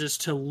Oswalt uses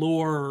to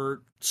lure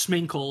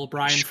Sminkle,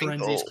 Brian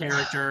Ferenzi's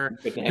character,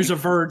 who's a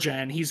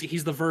virgin.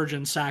 He's the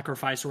virgin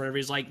sacrifice or whatever.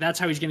 He's like, that's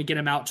how he's going to get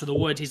him out to the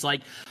woods. He's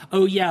like,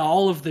 oh yeah,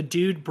 all of the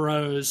dude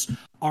bros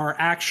are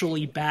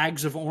actually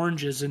bags of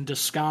oranges in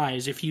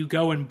disguise. If you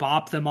go and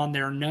bop them on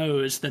their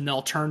nose, then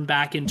they'll turn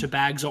back into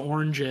bags of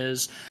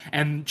oranges,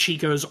 and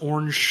Chico's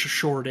orange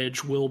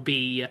shortage will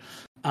be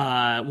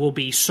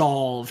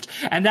solved.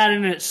 And that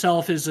in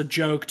itself is a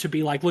joke to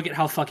be like, look at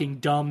how fucking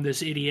dumb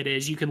this idiot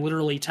is. You can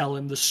literally tell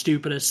him the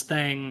stupidest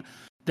thing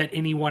that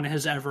anyone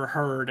has ever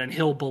heard, and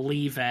he'll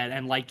believe it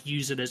and like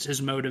use it as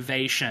his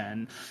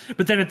motivation.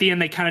 But then at the end,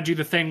 they kind of do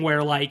the thing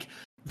where like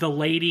the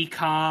lady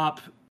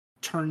cop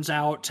turns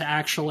out to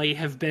actually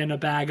have been a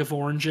bag of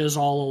oranges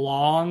all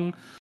along.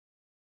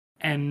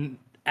 And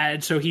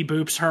and so he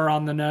boops her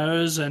on the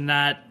nose, and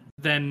that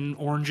then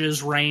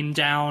oranges rain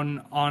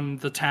down on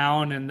the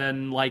town, and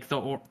then like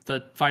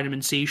the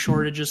vitamin C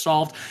shortage is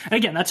solved. And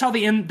again, that's how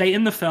they end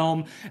the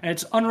film, and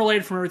it's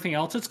unrelated from everything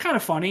else. It's kind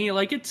of funny,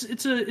 like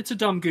it's a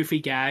dumb, goofy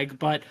gag,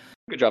 but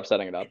good job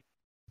setting it up.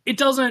 It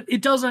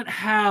doesn't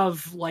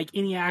have like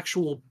any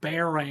actual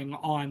bearing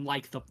on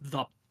like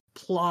the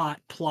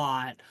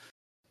plot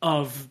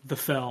of the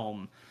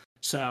film.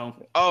 So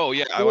I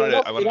wanted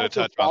to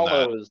touch on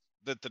that.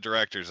 The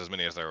directors, as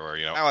many as there were,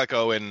 Alec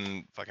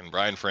Owen, fucking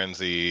Brian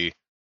Frenzy,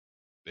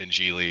 and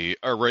Geely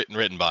are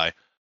written by.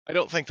 I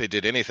don't think they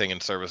did anything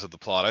in service of the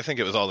plot. I think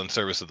it was all in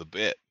service of the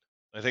bit.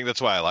 I think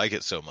that's why I like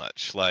it so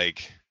much.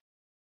 Like,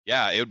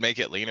 yeah, it would make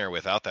it leaner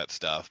without that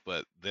stuff,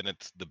 but then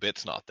the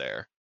bit's not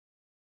there.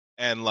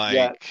 And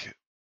like,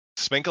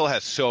 Spinkle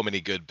has so many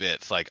good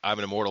bits. Like, I'm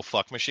an immortal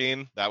fuck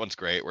machine. That one's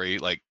great, where he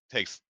like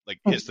hits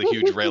the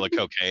huge rail of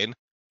cocaine.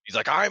 He's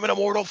like, I'm an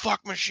immortal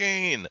fuck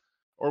machine.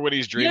 Or when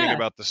he's dreaming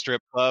about the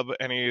strip club,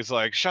 and he's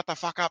like, "Shut the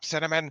fuck up,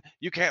 Cinnamon!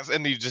 You can't."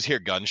 And you just hear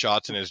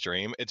gunshots in his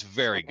dream. It's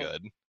very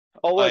good.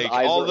 All his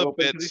eyes are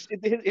open.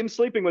 Him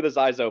sleeping with his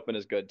eyes open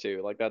is good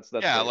too. Like that's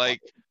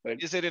like,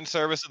 is it in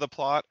service of the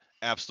plot?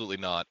 Absolutely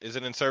not. Is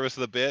it in service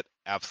of the bit?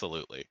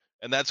 Absolutely.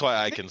 And that's why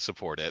I can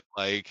support it.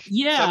 Like,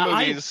 some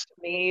movies,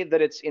 to me,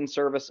 that it's in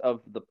service of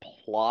the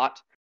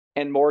plot,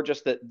 and more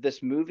just that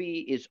this movie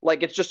is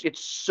like it's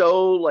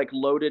so like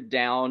loaded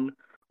down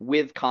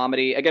with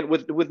comedy, again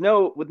with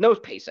no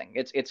pacing.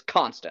 It's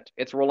constant,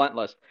 it's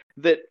relentless,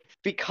 that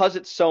because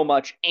it's so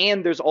much,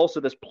 and there's also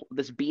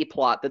this B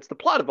plot that's the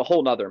plot of a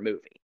whole nother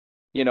movie,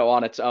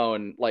 on its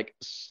own, like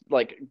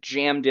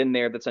jammed in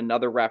there, that's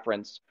another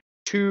reference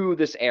to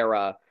this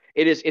era.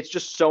 It's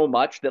just so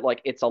much that like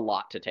it's a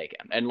lot to take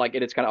in, and like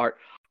it's kind of hard.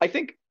 I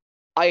think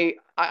I'm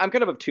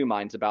kind of two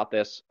minds about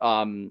this,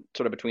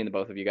 sort of between the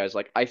both of you guys.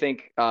 Like, I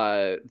think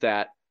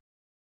that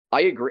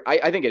I agree.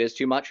 I think it is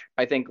too much.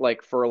 I think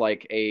like for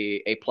like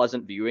a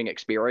pleasant viewing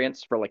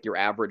experience for like your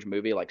average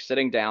movie, like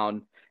sitting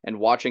down and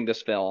watching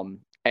this film,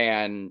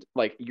 and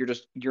like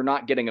you're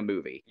not getting a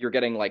movie. You're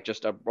getting like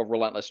just a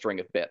relentless string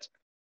of bits.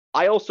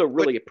 I also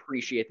really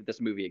appreciate that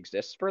this movie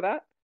exists for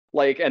that,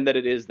 like, and that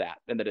it is that,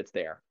 and that it's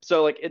there.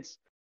 So like it's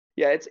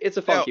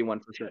a funky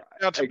one for sure.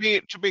 Now to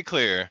be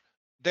clear,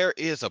 there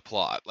is a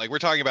plot. Like, we're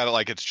talking about it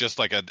like it's just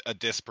like a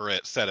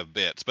disparate set of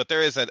bits, but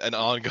there is an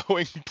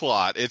ongoing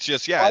plot. It's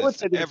just I would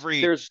say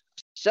there's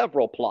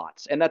several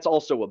plots, and that's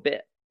also a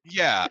bit.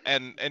 Yeah,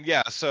 and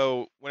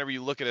so whenever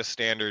you look at a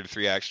standard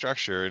 3-act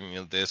structure,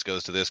 and this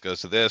goes to this goes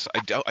to this,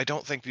 I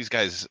don't think these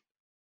guys,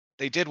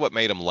 they did what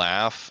made them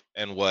laugh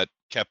and what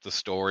kept the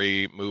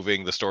story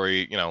moving. The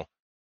story,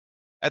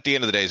 at the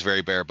end of the day, is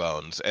very bare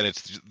bones, and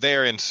it's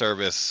there in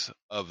service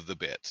of the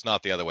bits,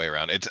 not the other way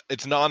around.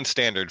 It's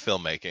non-standard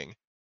filmmaking.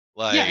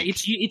 Like,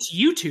 it's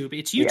YouTube.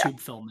 It's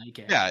YouTube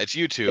filmmaking. Yeah, it's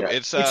YouTube. Yeah.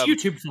 It's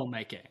YouTube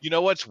filmmaking. You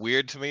know what's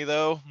weird to me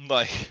though?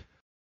 Like,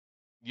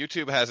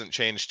 YouTube hasn't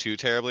changed too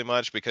terribly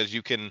much, because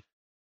you can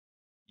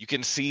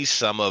see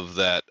some of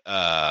that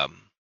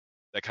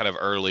that kind of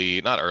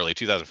not early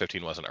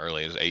 2015 wasn't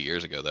early, it was 8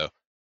 years ago though.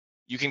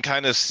 You can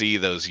kind of see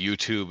those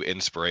YouTube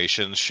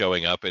inspirations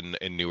showing up in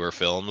newer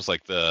films.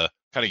 Like, the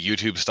kind of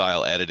YouTube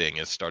style editing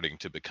is starting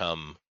to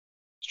become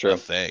a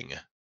thing.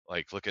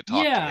 Like, look at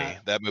Talk to Me.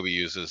 That movie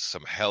uses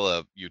some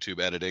hella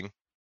YouTube editing.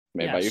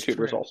 Made by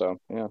YouTubers also.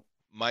 Yeah.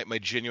 My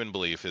genuine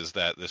belief is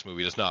that this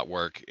movie does not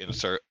work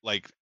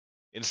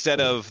instead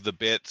of the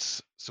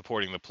bits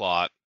supporting the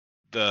plot,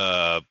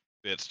 the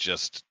bits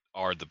just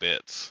are the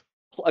bits.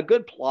 A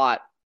good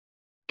plot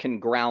can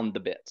ground the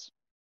bits.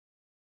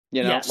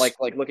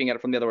 Like looking at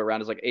it from the other way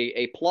around is like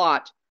a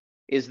plot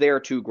is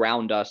there to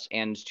ground us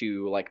and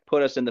to like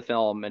put us in the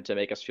film and to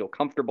make us feel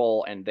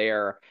comfortable and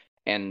there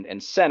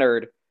and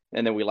centered.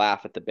 And then we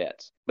laugh at the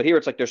bits. But here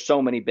it's like there's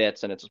so many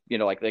bits, and it's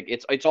like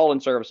it's all in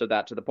service of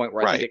that, to the point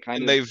where I think it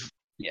kind of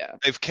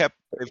they've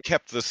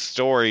kept the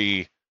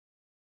story.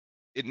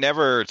 It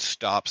never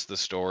stops the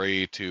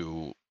story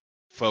to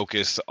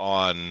focus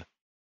on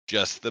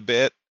just the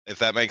bit, if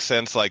that makes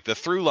sense. Like, the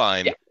through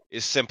line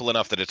is simple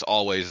enough that it's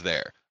always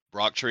there.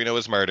 Brock Torino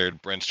is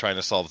murdered. Brent's trying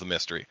to solve the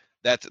mystery.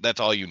 That's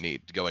all you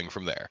need going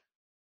from there,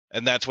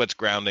 and that's what's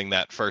grounding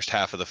that first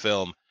half of the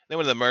film. Then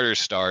when the murders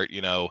start,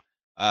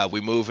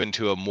 we move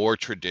into a more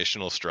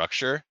traditional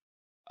structure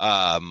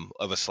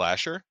of a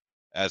slasher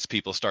as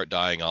people start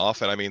dying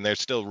off. And I mean,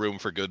 there's still room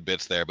for good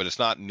bits there, but it's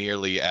not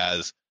nearly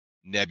as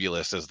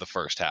nebulous as the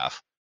first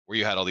half, where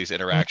you had all these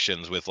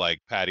interactions with like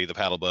Patty the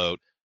paddle boat,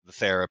 the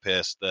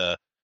therapist, the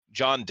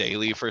John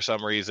Daly for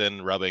some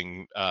reason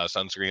rubbing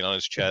sunscreen on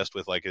his chest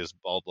with like his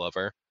bald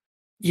lover.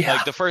 Yeah.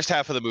 Like, the first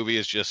half of the movie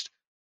is just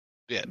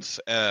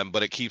bits,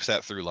 but it keeps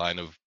that through line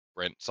of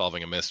Brent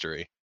solving a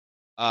mystery.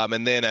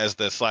 And then as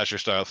the slasher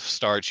stuff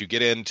starts, you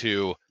get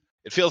into,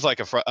 it feels like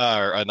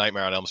a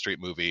Nightmare on Elm Street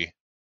movie,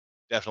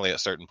 definitely at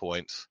certain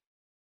points.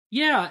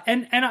 Yeah,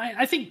 and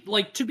I think,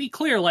 like, to be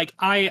clear, like,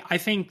 I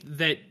think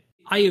that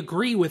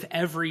agree with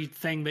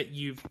everything that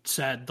you've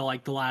said the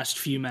last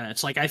few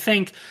minutes. Like I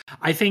think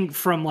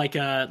from like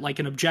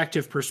an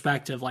objective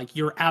perspective, like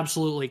you're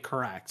absolutely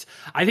correct.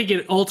 I think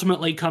it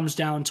ultimately comes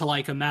down to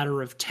like a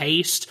matter of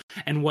taste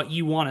and what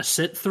you want to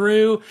sit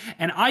through.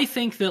 And I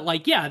think that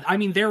like, yeah, I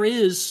mean there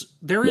is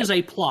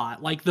a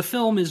plot. Like the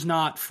film is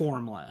not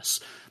formless.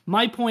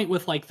 My point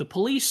with like the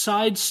police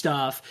side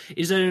stuff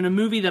is that in a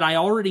movie that I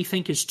already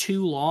think is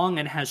too long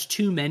and has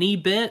too many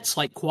bits,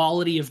 like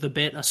quality of the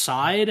bit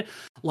aside,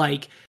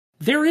 like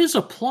there is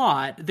a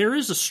plot, there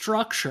is a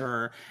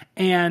structure,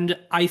 and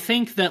I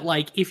think that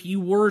like if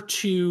you were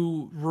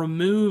to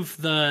remove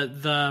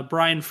the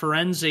Brian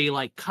Ferenzi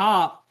like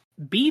cop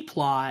B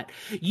plot,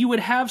 you would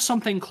have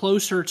something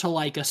closer to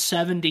like a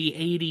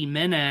 70-80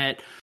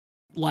 minute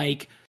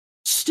like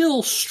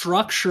still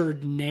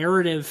structured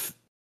narrative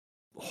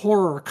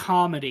horror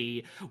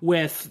comedy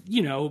with,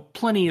 you know,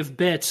 plenty of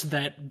bits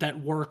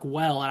that work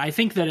well. And I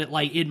think that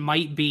it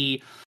might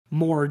be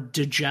more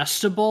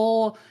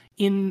digestible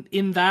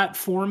in that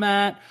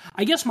format.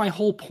 I guess my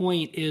whole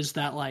point is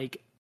that,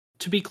 like,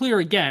 to be clear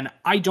again,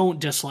 I don't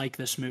dislike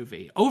this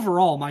movie.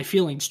 Overall, my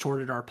feelings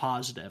toward it are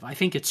positive. I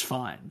think it's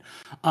fun.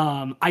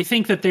 I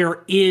think that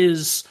there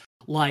is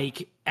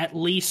like at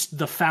least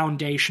the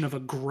foundation of a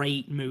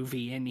great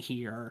movie in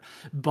here,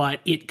 but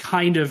it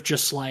kind of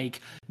just like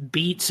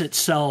beats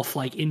itself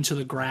like into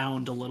the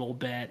ground a little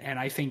bit, and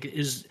I think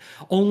is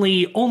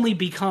only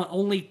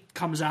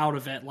comes out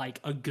of it like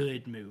a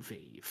good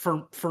movie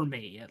for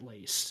me at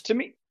least. To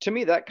me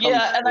that comes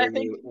and I through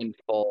think in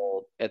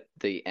full at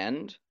the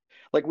end.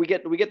 Like we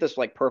get this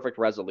like perfect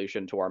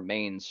resolution to our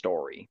main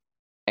story.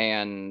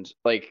 And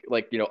like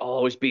you know, I'll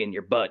always be in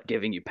your butt,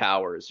 giving you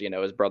powers. You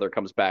know, his brother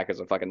comes back as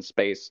a fucking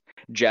space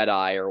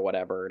Jedi or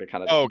whatever to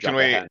kind of. Oh, can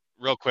we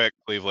real quick,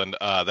 Cleveland?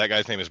 That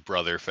guy's name is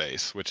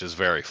Brotherface, which is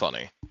very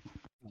funny.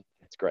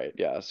 It's great,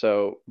 yeah.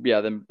 So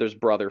yeah, then there's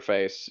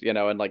Brotherface, you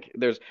know, and like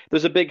there's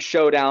a big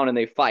showdown and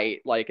they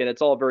fight, like, and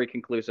it's all very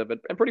conclusive and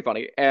pretty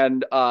funny.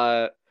 And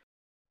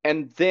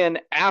then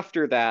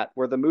after that,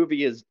 where the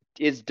movie is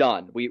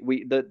done,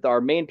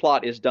 our main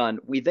plot is done.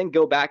 We then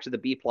go back to the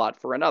B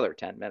plot for another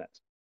 10 minutes.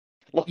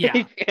 Like,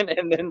 yeah,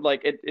 and then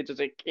like it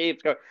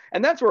keeps going,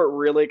 and that's where it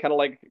really kind of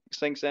like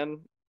sinks in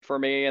for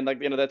me. And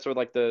like, you know, that's where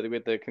like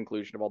the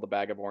conclusion of all the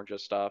bag of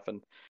oranges stuff,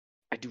 and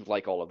I do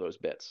like all of those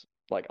bits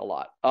like a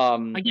lot.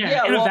 again,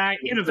 yeah, in well, a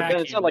vacuum.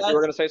 It sounded like you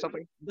were gonna say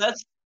something.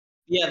 that's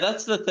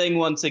the thing.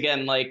 Once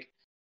again, like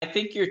I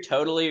think you're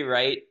totally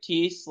right,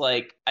 Tease.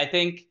 Like I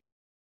think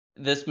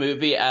this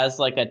movie as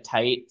like a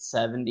tight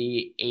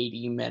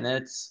 70-80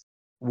 minutes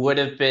would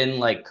have been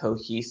like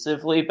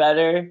cohesively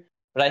better.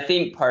 But I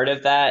think part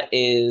of that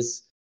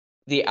is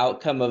the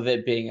outcome of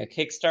it being a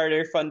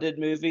Kickstarter funded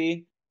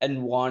movie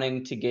and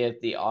wanting to give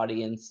the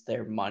audience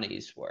their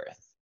money's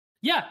worth.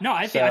 Yeah, no,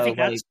 I think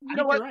that's You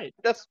know what? you're right.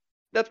 That's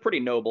pretty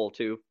noble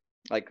too,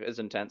 like as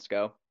intents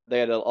go. They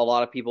had a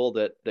lot of people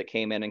that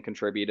came in and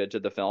contributed to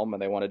the film,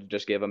 and they wanted to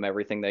just give them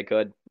everything they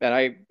could. And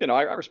I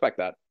respect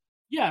that.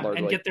 Yeah, largely.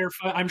 and get their.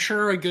 I'm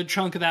sure a good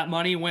chunk of that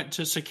money went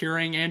to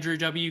securing Andrew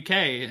WK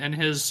and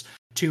his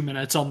 2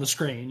 minutes on the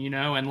screen, you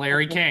know, and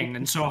Larry King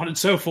and so on and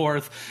so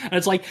forth. And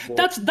it's like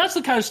that's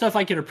the kind of stuff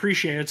I can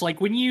appreciate. It's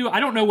like when I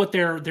don't know what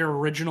their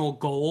original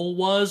goal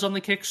was on the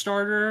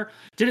Kickstarter.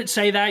 Did it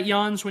say that,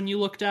 Jans, when you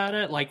looked at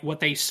it, like what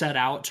they set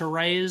out to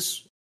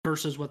raise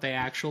versus what they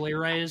actually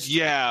raised?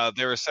 Yeah,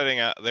 they were setting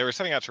out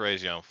to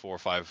raise, you know, 400,000 or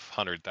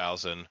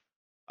 500,000.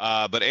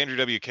 But Andrew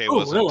WK Oh,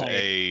 wasn't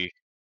really?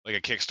 a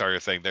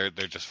Kickstarter thing. They're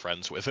just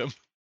friends with him.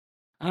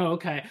 Oh,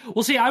 okay.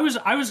 Well, see, I'm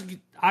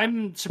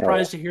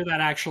surprised to hear that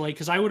actually,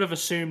 because I would have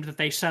assumed that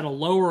they set a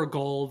lower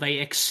goal, they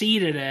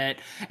exceeded it,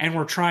 and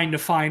were trying to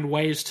find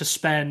ways to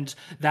spend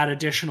that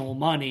additional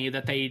money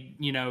that they,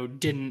 you know,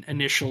 didn't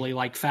initially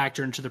like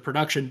factor into the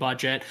production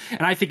budget.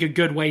 And I think a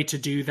good way to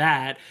do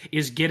that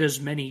is get as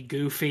many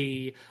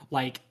goofy,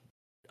 like,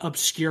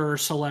 obscure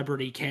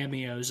celebrity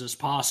cameos as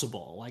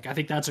possible. Like, I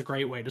think that's a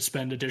great way to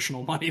spend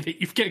additional money that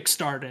you've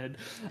kickstarted.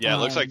 Yeah, it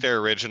looks like their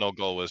original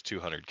goal was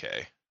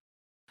 200K.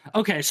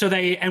 Okay, so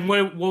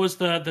what was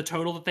the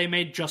total that they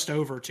made? Just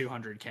over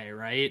 200K,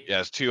 right?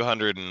 Yeah, it's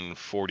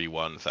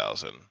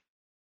 241,000.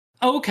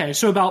 Oh, okay,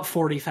 so about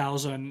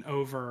 40,000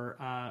 over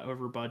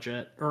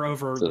budget, or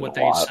over what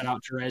they set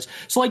out to raise.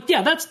 So like,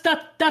 yeah,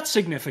 that's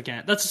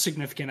significant. That's a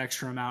significant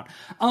extra amount.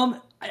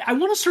 I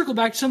want to circle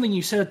back to something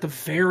you said at the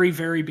very,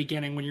 very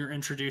beginning when you're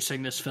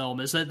introducing this film,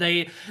 is that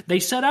they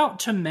set out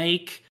to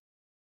make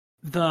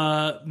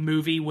the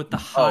movie with the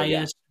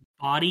highest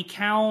body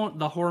count,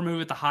 the horror movie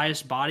with the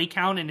highest body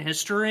count in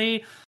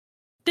history.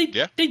 They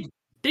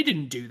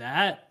didn't do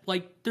that.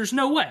 Like, there's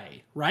no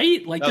way,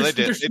 right? Like, no, they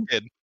did. They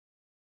did.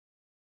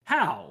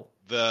 How?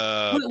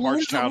 The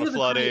Parchtown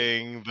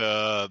flooding,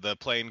 the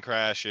plane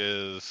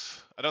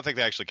crashes. I don't think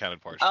they actually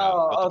counted Parchtown.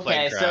 Oh, but the plane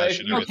okay. So crash if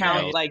and you everything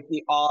count else. like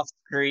the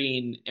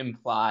off-screen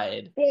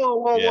implied,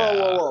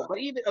 Whoa. But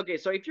even okay,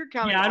 so if you're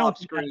counting Yeah, I don't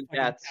think that off-screen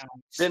fucking deaths,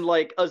 counts. then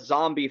like a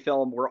zombie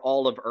film where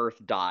all of Earth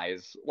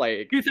dies,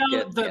 like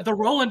The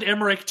Roland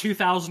Emmerich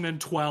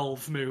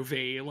 2012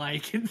 movie,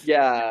 like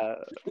yeah,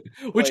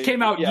 which like,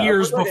 came out yeah,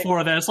 years like,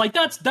 before this. Like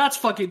that's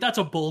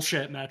a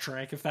bullshit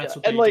metric if that's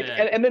what and they like did.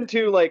 and then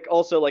too like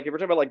also like if we're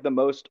talking about like the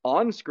most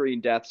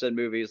on-screen deaths in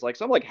movies, like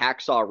something like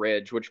Hacksaw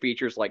Ridge, which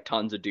features like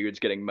tons of dudes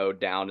getting mowed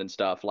down and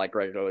stuff, like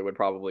regularly would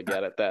probably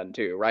get it then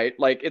too, right?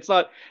 Like it's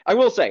not. I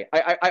will say,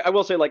 I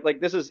will say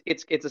like this is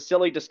it's a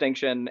silly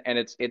distinction, and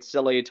it's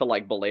silly to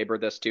like belabor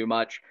this too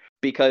much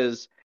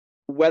because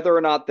whether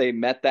or not they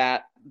met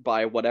that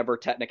by whatever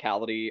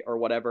technicality or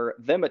whatever,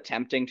 them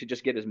attempting to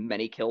just get as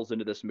many kills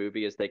into this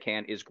movie as they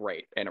can is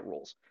great, and it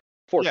rules.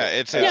 For Yeah,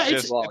 sure.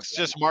 it's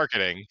just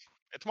marketing.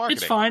 It's marketing.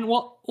 It's fine.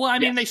 Well, I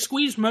mean, Yes. they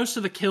squeezed most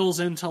of the kills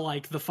into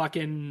like the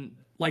fucking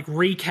like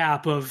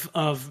recap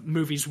of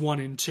movies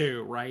 1 and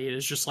 2, right?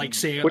 It's just like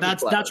saying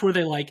that's where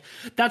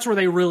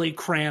they really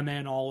cram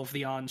in all of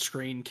the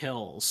on-screen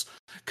kills.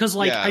 Because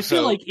like I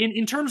feel like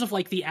in terms of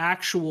like the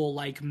actual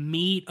like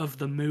meat of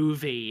the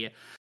movie,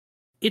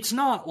 it's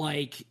not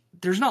like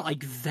there's not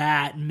like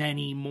that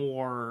many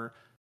more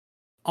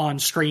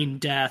on-screen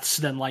deaths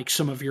than like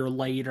some of your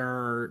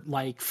later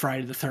like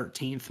Friday the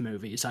 13th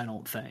movies, I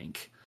don't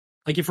think.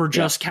 Like if we're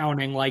just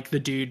counting like the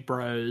dude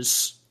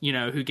bros, you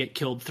know, who get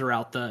killed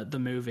throughout the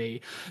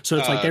movie. So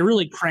it's like they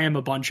really cram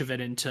a bunch of it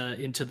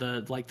into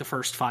the like the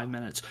first 5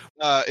 minutes.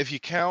 If you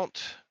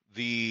count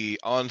the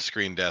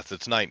on-screen deaths,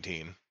 it's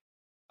 19.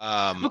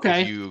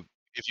 Okay.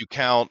 If you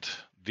count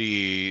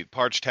the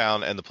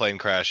Parchtown and the plane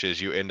crashes,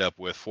 you end up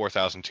with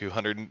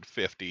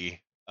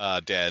 4,250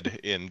 dead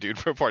in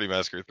Dude Bro Party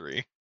Massacre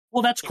 3.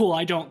 Well, that's cool.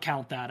 I don't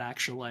count that,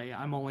 actually.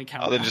 I'm only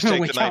counting. Oh, then just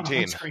take the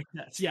 19.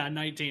 Yeah,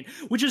 19,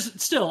 which is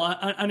still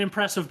an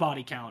impressive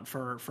body count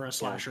for a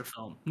slasher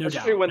film. No doubt.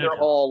 Especially when they're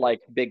all like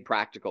big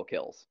practical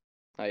kills.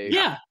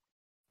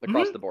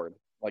 Across the board.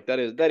 Like that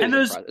is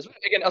impressive.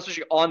 Again,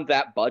 especially on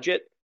that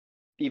budget,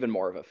 even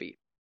more of a feat.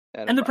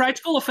 And the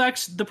practical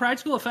effects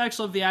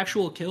of the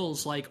actual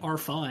kills like are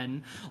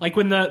fun. Like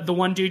when the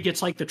one dude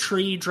gets like the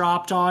tree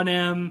dropped on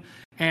him,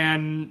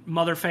 and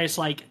Motherface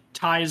like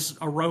ties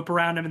a rope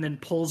around him and then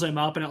pulls him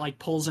up, and it like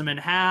pulls him in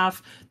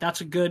half.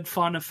 That's a good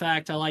fun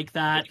effect. I like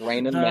that. It's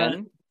raining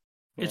men.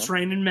 It's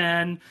raining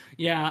men.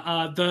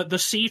 Yeah. The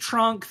sea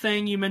trunk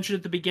thing you mentioned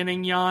at the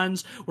beginning,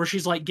 Jans, where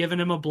she's like giving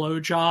him a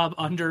blowjob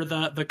under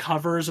the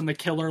covers, and the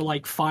killer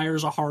like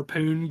fires a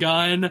harpoon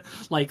gun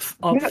like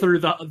up through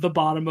the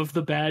bottom of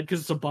the bed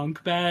because it's a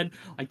bunk bed.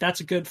 Like that's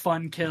a good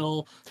fun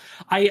kill.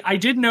 I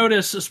did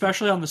notice,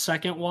 especially on the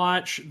second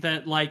watch,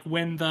 that like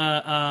when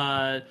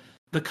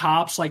the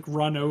cops like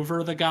run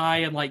over the guy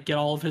and like get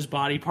all of his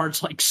body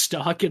parts like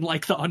stuck in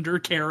like the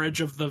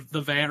undercarriage of the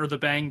van or the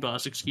bang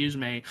bus, excuse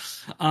me.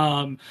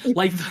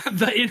 Like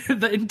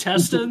the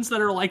intestines that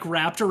are like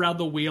wrapped around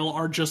the wheel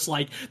are just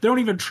like they don't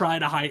even try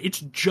to hide. It's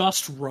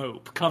just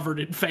rope covered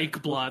in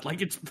fake blood.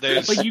 Like it's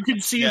like you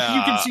can see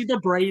the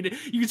braid,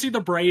 you can see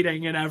the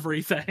braiding and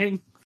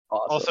everything.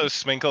 Awesome. Also,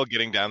 Sminkle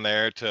getting down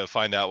there to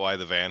find out why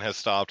the van has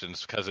stopped, and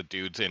it's because a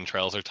dude's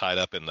entrails are tied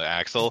up in the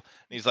axle.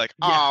 And he's like,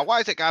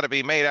 why's it got to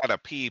be made out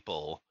of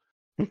people?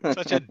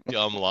 Such a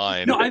dumb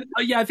line. No,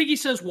 I think he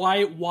says,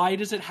 why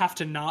does it have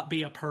to not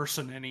be a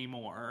person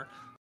anymore?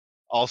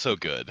 Also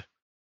good.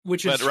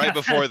 But right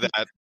before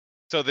that,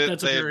 so they're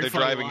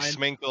driving line.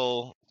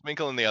 Sminkle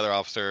and the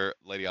other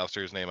lady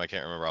officer's name I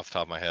can't remember off the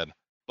top of my head.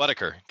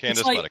 Buttiker,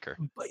 Candace Buttiker.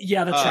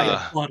 Yeah, that's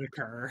right,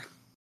 Buttiker.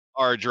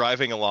 Are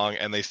driving along,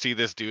 and they see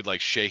this dude like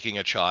shaking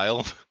a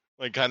child,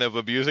 like kind of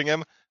abusing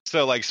him.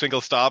 So like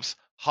Sminkle stops,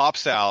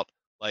 hops out,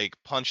 like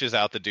punches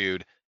out the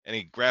dude, and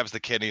he grabs the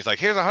kid, and he's like,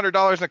 "Here's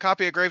 $100 and a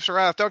copy of Grapes of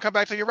Wrath. Don't come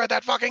back till you read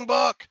that fucking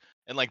book."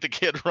 And like the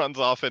kid runs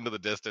off into the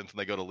distance, and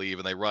they go to leave,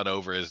 and they run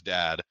over his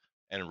dad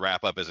and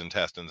wrap up his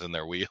intestines in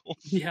their wheels.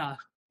 Yeah.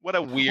 What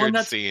a weird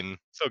scene.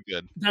 So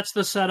good. That's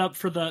the setup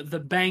for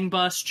the bang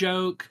bus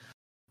joke,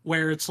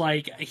 where it's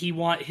like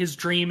his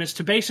dream is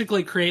to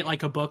basically create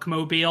like a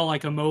bookmobile,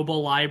 like a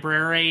mobile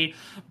library,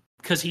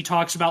 because he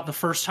talks about the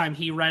first time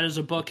he read as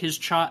a book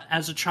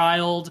as a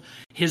child,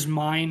 his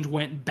mind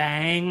went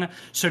bang.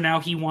 So now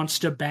he wants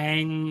to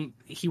bang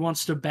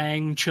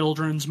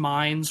children's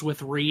minds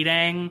with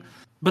reading.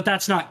 But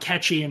that's not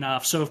catchy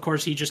enough, so of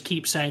course he just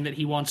keeps saying that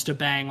he wants to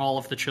bang all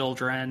of the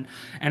children.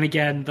 And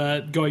again,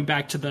 going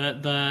back to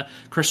the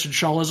Christian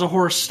Shaw is a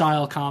horse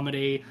style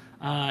comedy,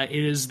 it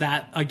is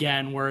that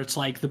again where it's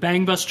like the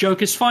bang bus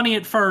joke is funny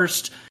at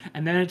first,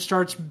 and then it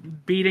starts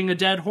beating a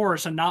dead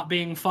horse and not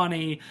being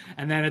funny,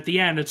 and then at the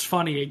end it's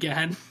funny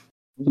again.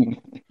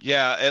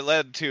 Yeah, it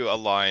led to a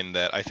line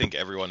that I think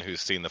everyone who's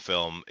seen the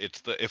film,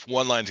 if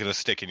one line's gonna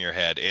stick in your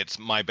head, it's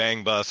 "My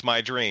bang bus, my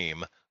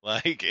dream."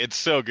 Like it's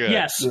so good.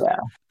 Yes,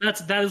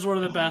 that is one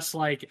of the best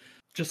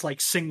just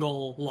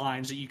single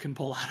lines that you can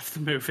pull out of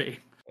the movie.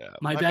 Yeah.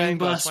 My bang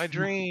bus, my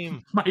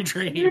dream, my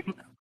dream.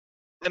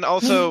 And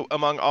also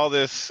among all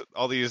these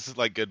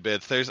like good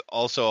bits, there's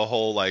also a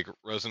whole like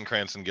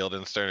Rosencrantz and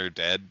Guildenstern are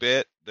dead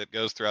bit that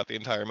goes throughout the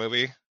entire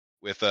movie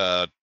with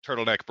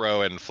Turtleneck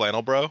Bro and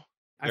Flannel Bro.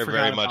 I They're forgot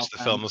very about much the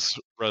them. film's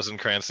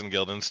Rosencrantz and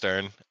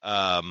Guildenstern,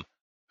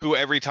 who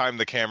every time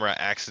the camera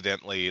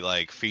accidentally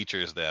like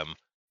features them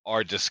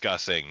are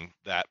discussing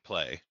that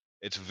play.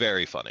 It's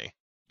very funny.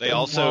 They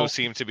also Well,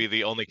 seem to be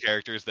the only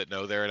characters that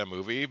know they're in a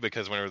movie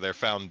because whenever they're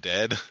found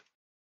dead,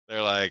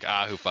 they're like,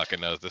 who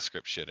fucking knows the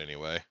script shit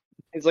anyway?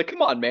 He's like,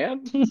 come on,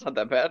 man, it's not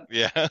that bad.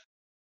 Yeah.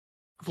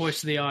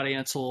 voice of the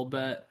audience a little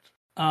bit.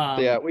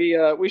 Yeah,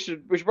 we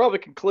should probably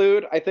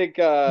conclude. I think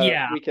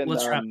Yeah, we can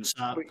let's wrap this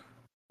up.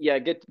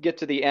 get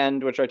to the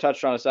end, which I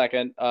touched on a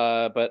second.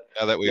 But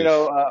Now that you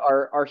know,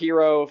 our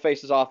hero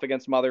faces off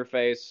against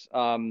Motherface.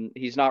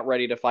 He's not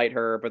ready to fight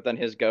her, but then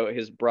his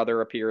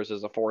brother appears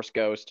as a Force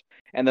ghost,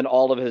 and then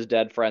all of his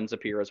dead friends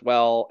appear as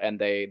well, and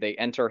they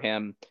enter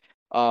him.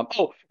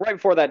 Right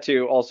before that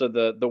too. Also,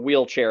 the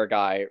wheelchair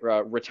guy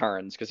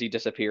returns because he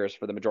disappears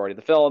for the majority of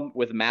the film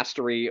with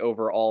mastery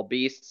over all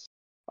beasts.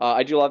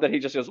 I do love that he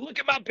just goes, "Look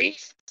at my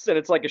beasts," and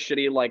it's like a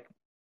shitty like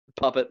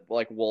puppet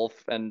like wolf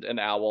and an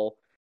owl.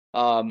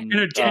 And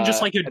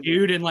just like a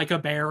dude in like a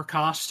bear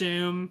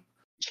costume.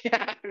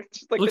 Yeah,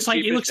 just like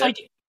It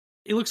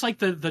looks like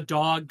the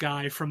dog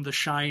guy from The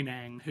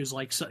Shining who's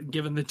like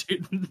giving the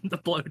dude the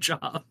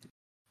blowjob.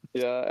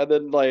 Yeah, and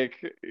then like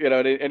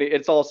and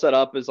it's all set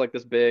up as like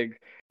this big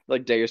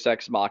like Deus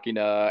Ex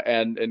Machina,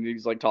 and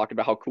he's like talking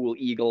about how cool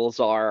eagles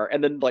are,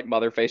 and then like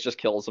Motherface just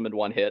kills him in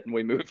one hit, and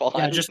we move on.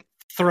 Yeah, just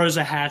throws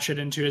a hatchet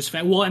into his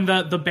face. Well, and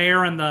the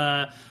bear and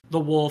the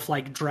wolf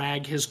like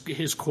drag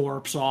his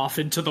corpse off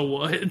into the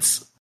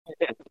woods.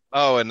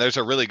 Oh, and there's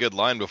a really good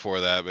line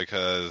before that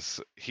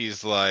because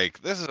he's like,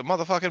 "This is a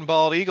motherfucking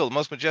bald eagle, the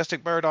most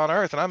majestic bird on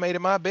earth, and I made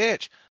it my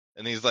bitch."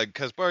 And he's like,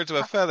 "'Cause birds of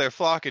a feather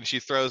flock," and she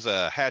throws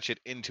a hatchet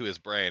into his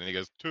brain, and he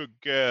goes,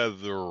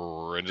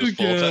 "Together," and just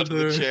falls out of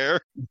the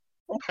chair.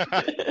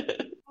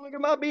 Look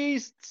at my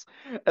beasts,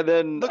 and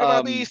then Look at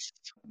my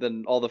beasts.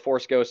 Then all the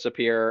Force ghosts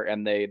appear,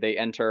 and they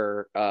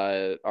enter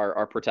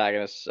our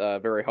protagonist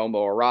very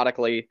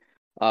homoerotically.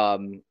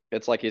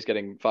 It's like he's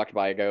getting fucked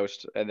by a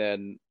ghost, and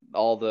then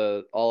all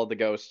of the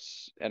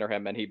ghosts enter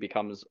him, and he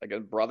becomes like a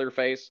brother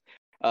face.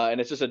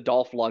 And it's just a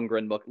Dolph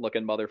Lundgren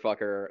looking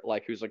motherfucker,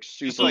 like who's like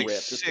super Just like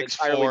ripped, just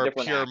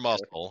 6'4", pure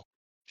muscle,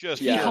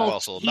 just pure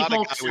muscle. Not a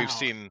guy we've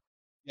seen.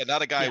 Yeah,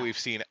 not a guy we've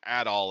seen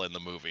at all in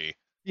the movie.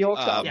 He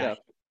hulks out. Yeah,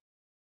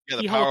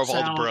 the power of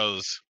all the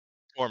bros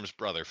forms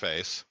brother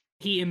face.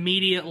 He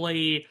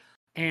immediately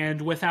and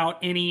without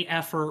any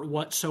effort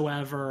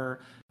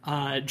whatsoever,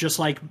 just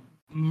like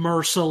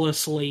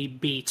mercilessly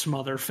beats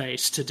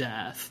Motherface to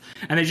death,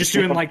 and they just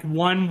doing like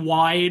one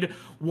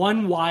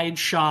wide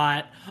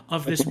shot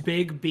of this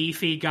big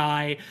beefy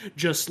guy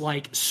just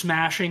like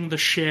smashing the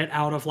shit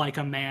out of like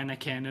a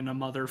mannequin in a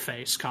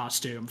Motherface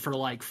costume for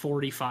like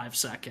 45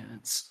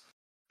 seconds.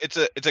 It's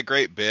a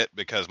great bit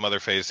because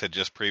Motherface had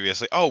just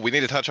previously. Oh, we need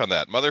to touch on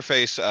that.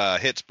 Motherface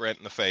hits Brent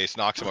in the face,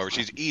 knocks him over.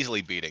 She's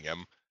easily beating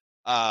him,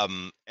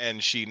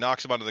 and she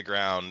knocks him onto the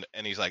ground.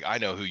 And he's like, "I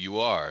know who you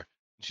are."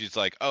 She's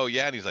like, "Oh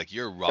yeah," and he's like,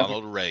 "You're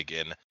Ronald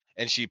Reagan."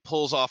 And she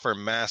pulls off her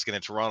mask, and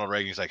it's Ronald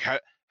Reagan. He's like,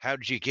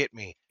 "How'd you get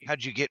me?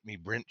 How'd you get me,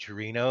 Brent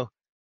Torino?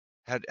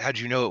 How'd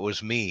you know it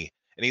was me?"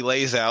 And he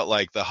lays out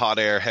like the hot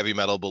air heavy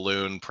metal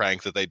balloon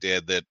prank that they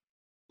did that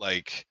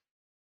like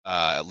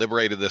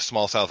liberated this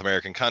small South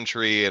American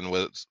country and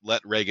was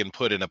let Reagan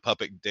put in a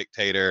puppet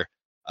dictator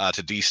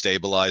to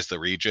destabilize the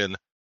region.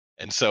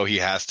 And so he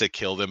has to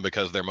kill them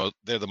because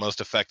they're the most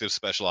effective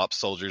special ops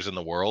soldiers in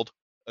the world,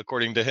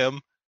 according to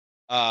him.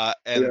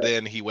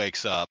 Then he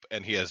wakes up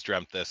and he has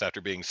dreamt this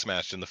after being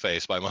smashed in the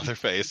face by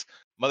Motherface.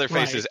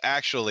 Motherface is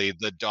actually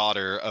the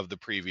daughter of the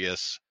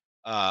previous,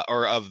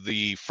 or of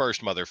the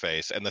first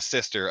Motherface and the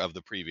sister of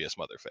the previous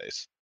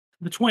Motherface.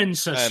 The twin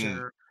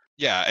sister.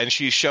 And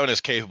she's shown as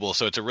capable,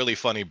 so it's a really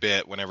funny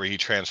bit whenever he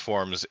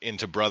transforms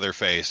into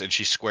Brotherface and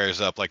she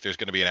squares up like there's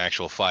going to be an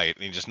actual fight,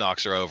 and he just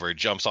knocks her over,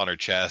 jumps on her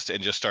chest,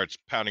 and just starts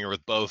pounding her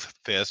with both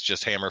fists,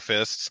 just hammer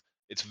fists.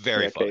 It's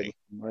very funny.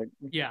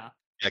 Yeah,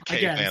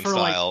 caveman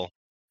style.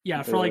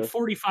 For like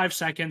 45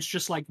 seconds,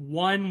 just like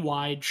one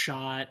wide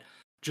shot,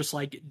 just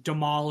like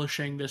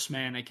demolishing this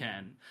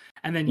mannequin.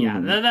 And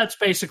then, that's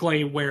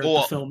basically where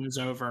the film is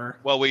over.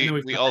 Well,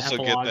 we also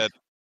get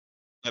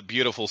that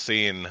beautiful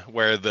scene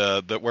where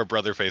where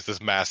Brotherface,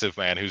 this massive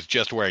man who's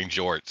just wearing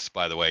jorts,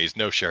 by the way, he's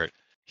no shirt.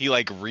 He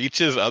like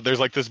reaches up, there's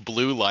like this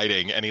blue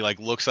lighting, and he like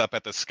looks up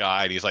at the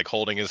sky, and he's like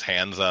holding his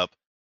hands up,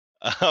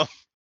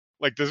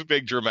 like this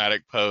big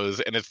dramatic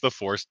pose, and it's the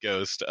Force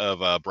ghost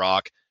of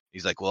Brock.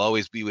 He's like, "We'll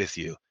always be with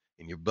you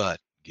in your butt,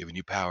 giving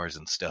you powers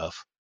and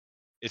stuff."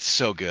 It's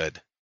so good.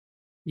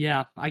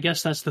 Yeah, I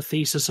guess that's the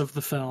thesis of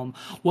the film.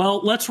 Well,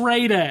 let's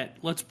rate it.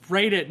 Let's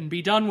rate it and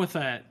be done with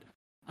it.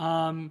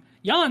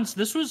 Jans,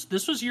 this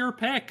was your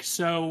pick,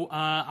 so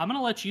I'm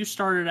gonna let you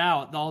start it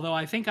out. Although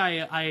I think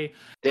I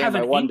have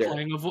an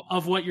inkling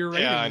of what your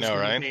rating is. Yeah, I know,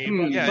 right?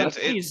 But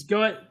please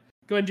go ahead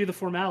and do the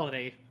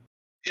formality.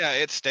 Yeah,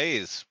 it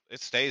stays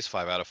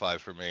 5 out of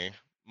 5 for me.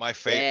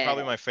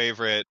 Probably my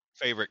favorite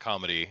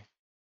comedy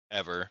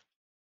ever.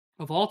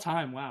 Of all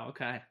time. Wow.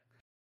 Okay.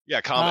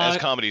 Yeah, as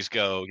comedies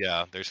go,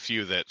 yeah, there's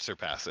few that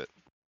surpass it.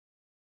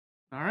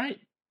 All right.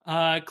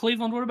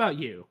 Cleveland, what about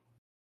you?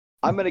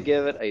 I'm gonna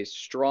give it a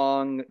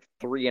strong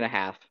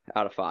 3.5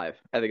 out of 5.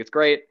 I think it's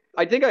great.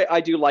 I think I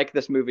do like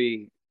this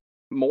movie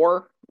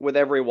more with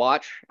every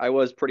watch. I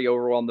was pretty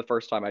overwhelmed the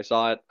first time I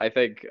saw it. I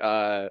think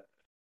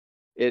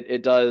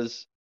it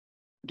does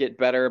get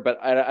better,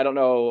 but I don't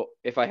know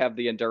if I have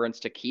the endurance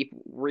to keep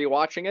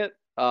rewatching it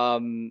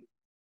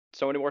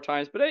so many more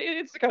times. But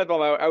it's the kind of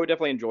film I would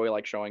definitely enjoy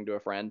like showing to a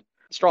friend.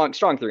 Strong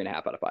 3.5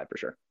 out of 5 for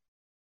sure.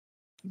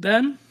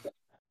 Ben?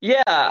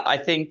 Yeah, I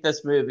think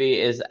this movie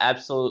is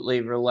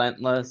absolutely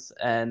relentless,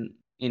 and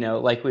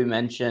like we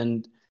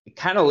mentioned, it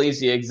kind of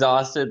leaves you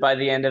exhausted by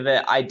the end of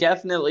it. I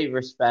definitely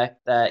respect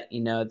that,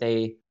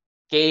 they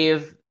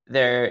gave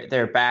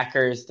their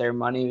backers their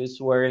money's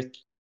worth.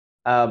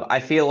 I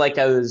feel like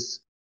I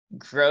was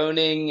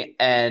groaning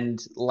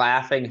and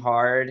laughing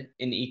hard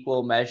in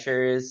equal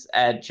measures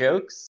at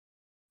jokes.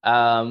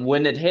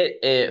 When it hit,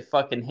 it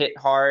fucking hit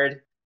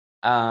hard.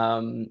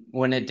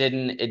 When it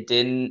didn't, it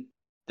didn't.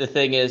 The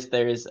thing is,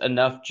 there's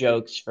enough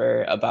jokes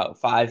for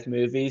about 5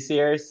 movies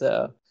here,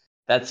 so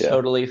that's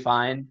totally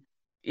fine.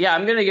 Yeah,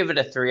 I'm gonna give it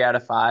a 3 out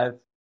of 5.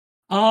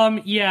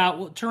 Yeah,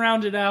 well, to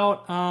round it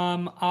out,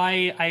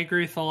 I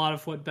agree with a lot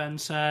of what Ben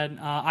said.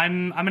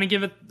 I'm gonna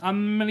give it a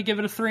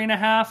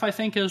 3.5, I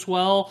think, as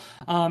well.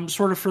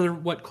 Sort of for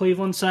what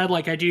Cleveland said.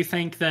 Like, I do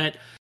think that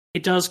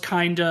it does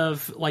kind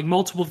of, like,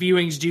 multiple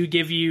viewings do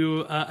give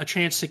you a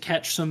chance to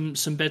catch some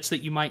bits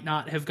that you might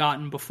not have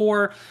gotten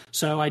before.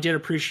 So I did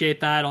appreciate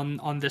that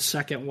on this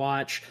second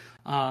watch.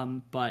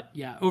 But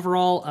yeah,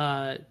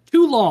 overall,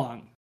 too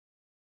long.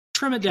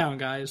 Trim it down,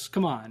 guys.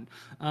 Come on.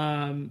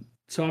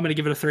 So I'm going to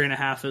give it a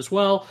 3.5 as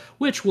well,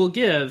 which will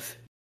give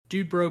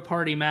Dude Bro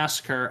Party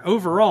Massacre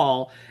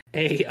overall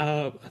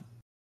a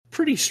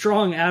pretty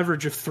strong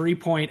average of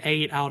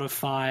 3.8 out of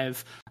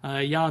 5.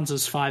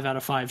 Jan's 5 out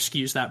of 5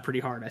 skews that pretty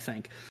hard, I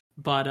think.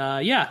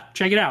 But yeah,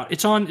 check it out.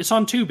 It's on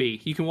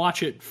Tubi. You can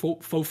watch it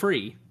for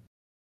free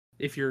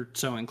if you're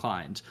so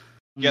inclined.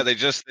 Yeah, they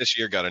just this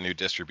year got a new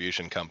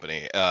distribution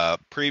company.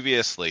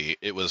 Previously,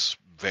 it was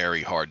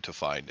very hard to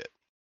find it.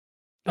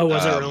 Oh,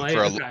 was it really?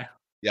 Okay.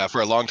 Yeah,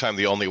 for a long time,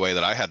 the only way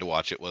that I had to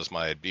watch it was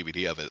my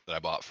DVD of it that I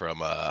bought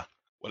from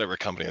whatever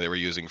company they were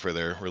using for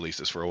their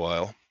releases for a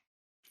while.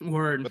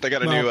 Word. But they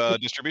got a new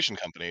distribution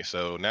company,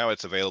 so now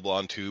it's available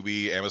on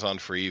Tubi, Amazon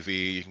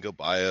Freevee. You can go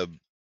buy a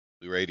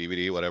Blu-ray,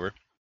 DVD, whatever.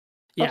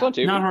 Yeah, it's on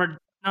Tubi. Not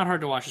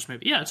hard to watch this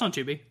movie. Yeah, it's on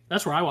Tubi.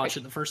 That's where I watched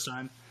it the first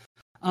time.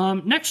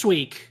 Next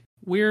week,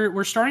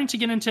 we're starting to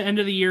get into end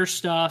of the year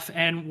stuff,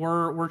 and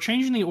we're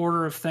changing the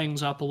order of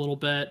things up a little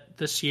bit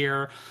this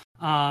year.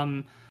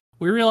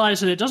 We realize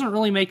that it doesn't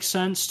really make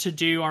sense to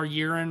do our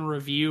year-end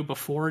review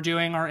before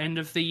doing our end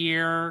of the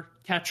year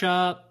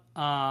catch-up.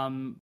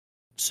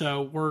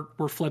 So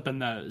we're flipping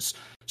those.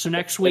 So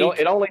next week,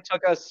 it only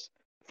took us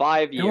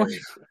 5 years.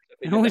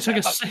 It only took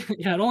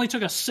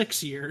us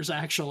 6 years,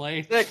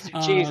 actually. 6,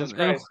 Jesus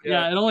Christ! It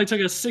only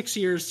took us 6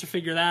 years to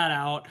figure that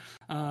out.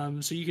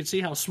 So you can see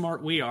how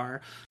smart we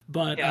are.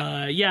 But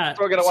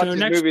we're gonna watch this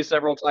movie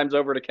several times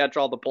over to catch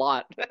all the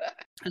plot.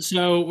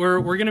 So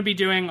we're gonna be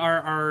doing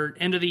our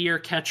end of the year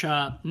catch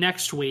up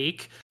next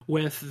week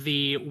with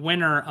the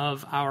winner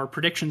of our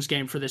predictions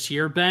game for this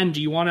year. Ben,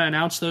 do you want to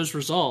announce those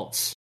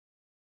results?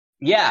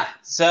 Yeah.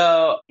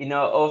 So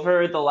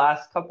over the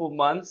last couple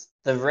months,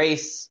 the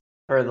race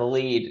for the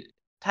lead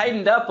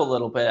tightened up a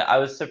little bit. I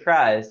was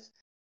surprised.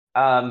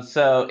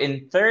 So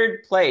in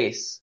third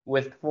place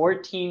with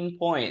 14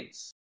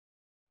 points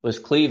was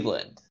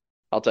Cleveland.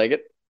 I'll take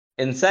it.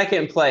 In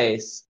second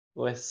place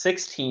with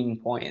 16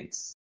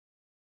 points,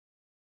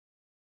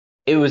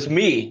 it was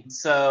me.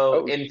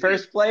 So in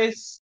first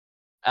place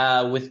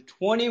with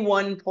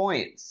 21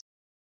 points.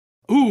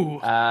 Ooh,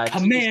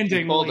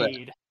 commanding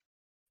lead.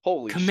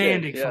 Holy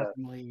commanding shit,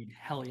 fucking lead.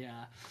 Hell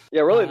yeah.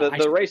 Yeah, really,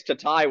 the race to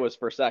tie was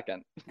for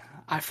second.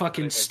 I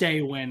fucking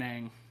stay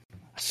winning.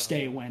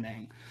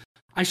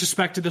 I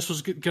suspected this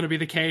was going to be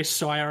the case,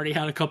 so I already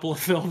had a couple of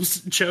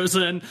films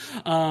chosen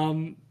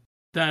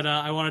that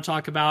I want to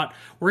talk about.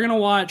 We're going to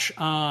watch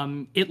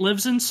It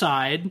Lives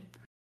Inside,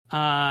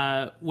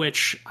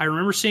 which I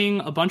remember seeing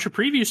a bunch of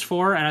previews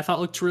for, and I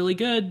thought looked really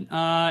good,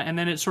 and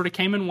then it sort of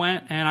came and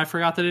went, and I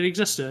forgot that it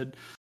existed.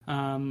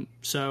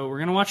 So we're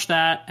gonna watch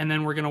that, and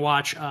then we're gonna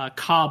watch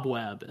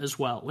Cobweb as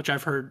well, which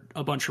I've heard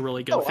a bunch of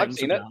really good things I've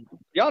seen about. It.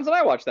 Jans and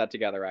I watched that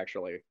together,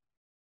 actually.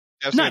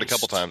 Yeah, I've seen it a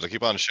couple times. I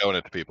keep on showing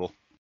it to people.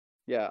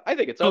 Yeah, I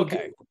think it's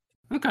okay.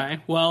 Okay,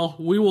 well,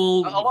 we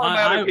will. A lot of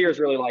my other peers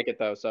really like it,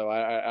 though, so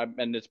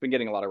and it's been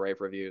getting a lot of rave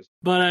reviews.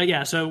 But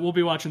yeah, so we'll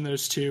be watching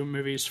those two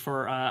movies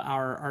for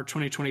our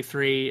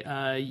 2023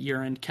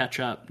 year-end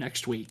catch-up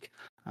next week.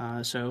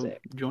 So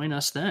join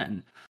us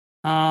then.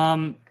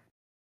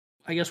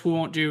 I guess we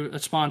won't do a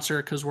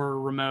sponsor because we're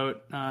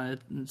remote.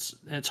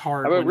 It's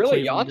hard. I mean,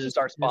 really, Jans is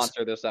our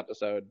sponsor this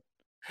episode.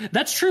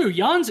 That's true.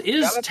 Jans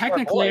is that's our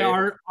technically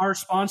boy. our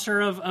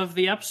sponsor of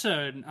the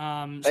episode.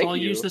 So Thank I'll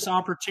use you. this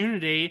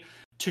opportunity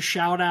to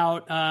shout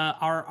out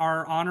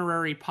our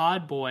honorary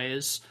pod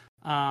boys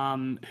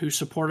who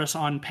support us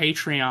on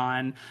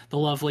Patreon, the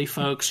lovely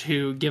folks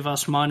who give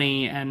us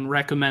money and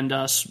recommend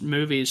us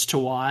movies to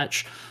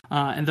watch.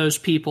 And those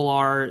people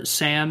are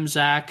Sam,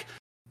 Zach,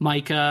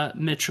 Micah,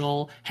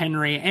 Mitchell,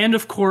 Henry, and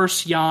of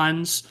course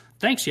Jans.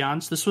 Thanks,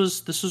 Jans. This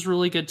was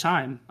really good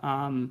time.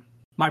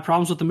 My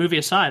problems with the movie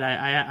aside,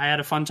 I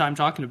had a fun time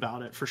talking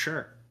about it for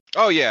sure.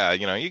 Oh yeah,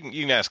 you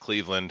can ask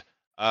Cleveland.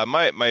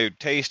 My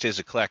taste is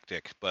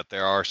eclectic, but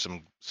there are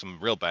some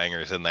real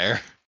bangers in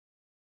there.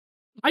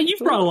 You've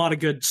brought a lot of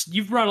good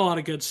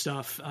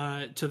stuff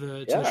to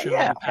the show in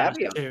the past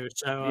too.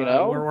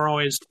 So we're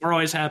always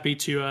happy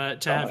to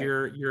have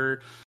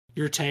your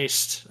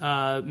taste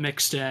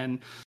mixed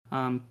in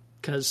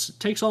because it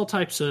takes all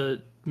types of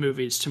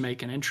movies to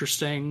make an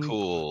interesting.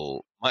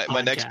 Cool.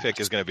 My next pick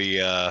is going to be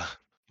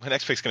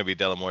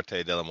Della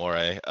Morte Della More,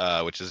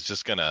 which is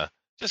just gonna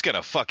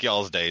fuck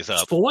y'all's days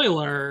up.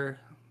 Spoiler.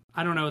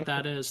 I don't know what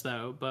that is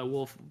though, but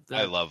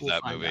I love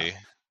that movie. Out.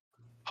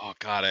 Oh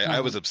god, I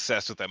was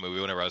obsessed with that movie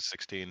whenever I was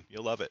 16.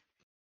 You'll love it.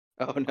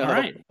 Oh no! All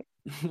right.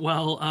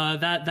 Well,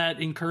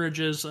 that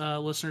encourages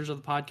listeners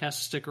of the podcast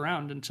to stick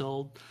around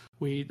until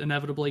we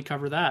inevitably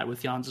cover that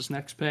with Jans'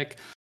 next pick.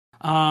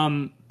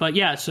 But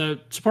yeah, so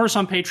support us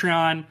on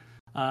Patreon.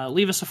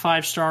 Leave us a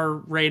 5-star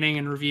rating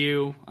and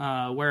review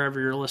wherever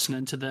you're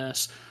listening to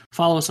this.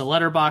 Follow us at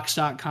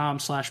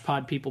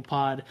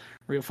letterboxd.com/podpeoplepod,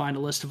 where you'll find a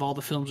list of all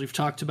the films we've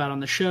talked about on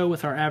the show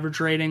with our average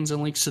ratings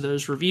and links to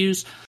those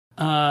reviews.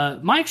 My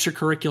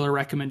extracurricular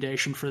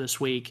recommendation for this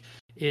week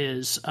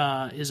is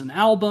an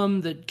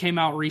album that came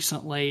out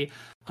recently.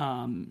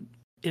 It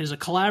is a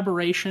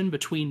collaboration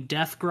between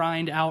Death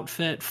Grind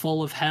outfit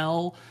Full of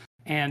Hell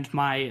and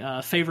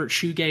my favorite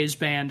shoegaze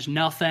band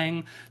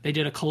Nothing. They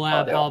did a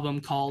collab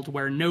album called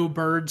Where No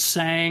Birds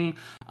Sang.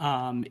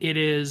 It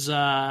is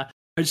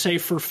I'd say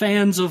for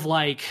fans of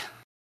like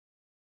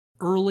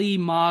early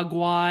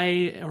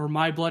Mogwai or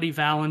My Bloody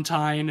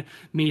Valentine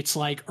meets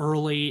like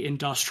early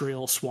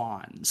Industrial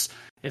Swans.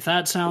 If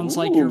that sounds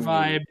like your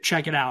vibe,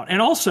 check it out.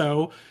 And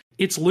also,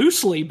 it's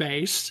loosely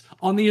based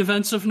on the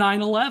events of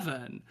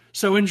 9/11.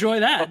 So enjoy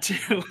that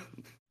too.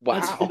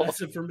 Wow.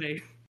 That's it for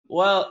me.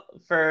 Well,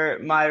 for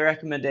my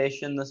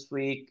recommendation this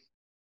week,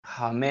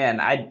 oh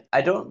man,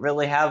 I don't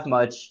really have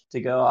much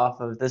to go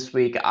off of this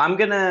week. I'm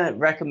gonna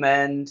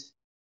recommend,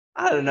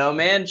 I don't know,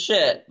 man,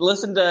 shit.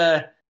 Listen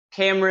to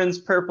Cameron's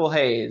Purple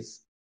Haze.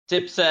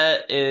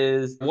 Dipset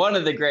is one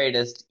of the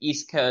greatest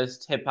East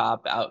Coast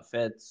hip-hop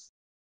outfits,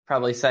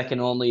 probably second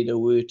only to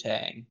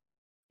Wu-Tang.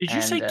 Did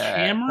you say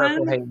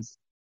Cameron? Purple Haze.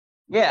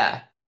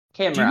 Yeah,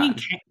 Cameron. Do you mean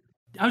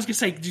I was gonna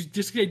say,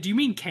 do you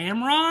mean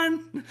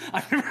Cameron?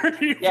 I've never heard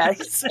you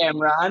Yes,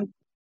 Cameron.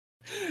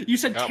 You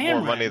said Got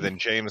Cameron. more money than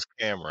James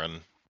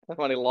Cameron.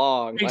 Money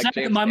long.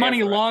 Exactly. Like my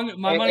money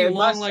long. My money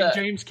long like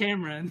James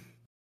Cameron.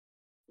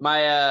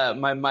 My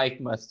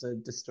mic must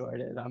have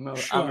distorted. I'm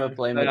gonna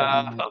blame it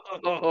on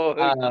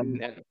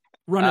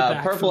Run it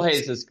back. Purple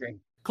Haze is great.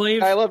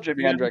 Cleve, I love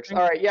Jimi Hendrix. All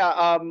right,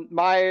 yeah.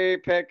 My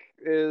pick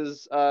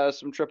is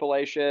some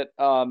AAA shit.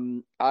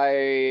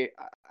 I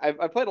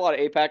played a lot of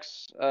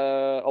Apex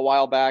a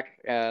while back,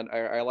 and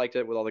I liked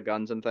it with all the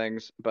guns and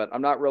things. But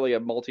I'm not really a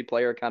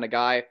multiplayer kind of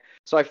guy,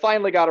 so I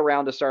finally got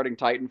around to starting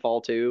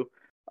Titanfall 2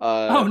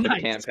 for the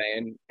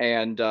campaign,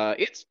 and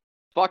it's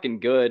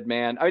fucking good,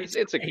 man. I mean,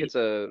 it's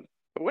a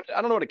I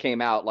don't know when it came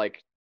out,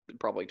 like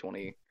probably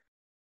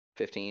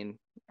 2015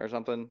 or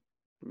something,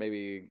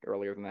 maybe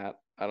earlier than that.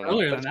 I don't know.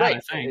 Earlier than that, I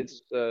think.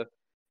 It's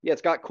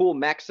it's got cool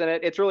mechs in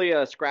it. It's really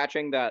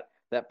scratching that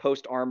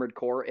post Armored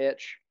Core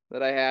itch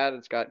that I had.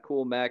 It's got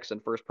cool mechs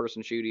and first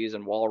person shooties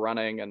and wall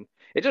running, and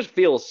it just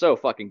feels so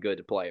fucking good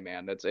to play,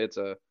 man. It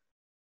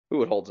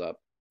holds up.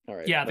 All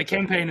right. Yeah, the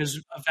campaign of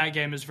that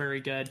game is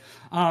very good.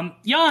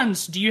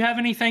 Jans, do you have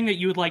anything that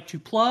you would like to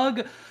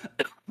plug,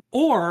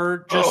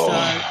 or just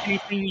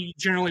anything you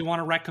generally want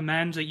to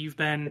recommend that you've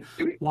been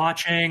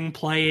watching,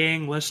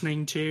 playing,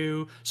 listening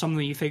to, something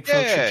that you think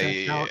folks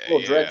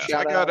should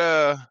check out?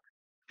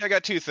 I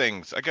got two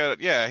things.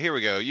 Here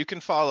we go. You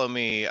can follow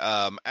me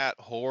at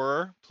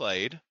Horror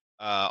Played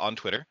on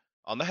Twitter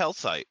on the Hell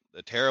site,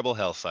 the terrible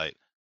Hell site.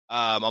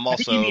 I'm also. I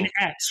think you mean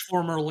X,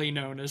 formerly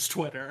known as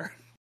Twitter.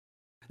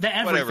 The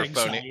everything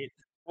site.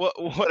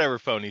 Whatever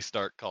Phony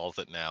Stark calls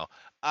it now.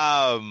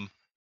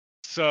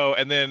 So,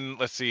 and then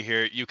let's see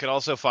here. You can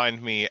also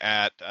find me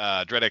at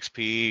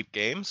DreadXP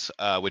Games,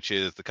 which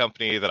is the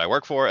company that I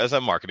work for as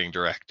a marketing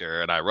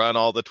director, and I run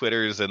all the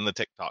Twitters and the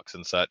TikToks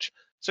and such.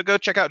 So go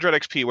check out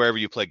DreadXP wherever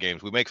you play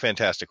games. We make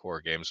fantastic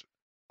horror games.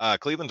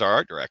 Cleveland's our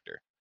art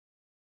director.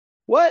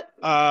 What?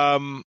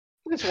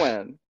 Since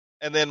when?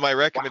 And then my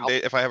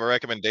if I have a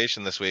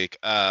recommendation this week,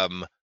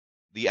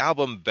 the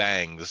album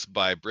Bangs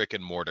by Brick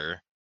and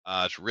Mortar.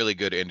 It's really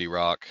good indie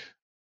rock,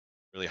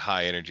 really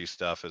high energy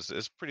stuff.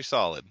 Is pretty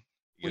solid.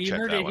 You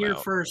heard it here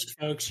first,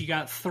 folks. You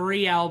got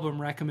 3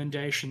 album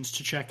recommendations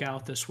to check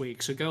out this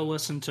week. So go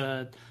listen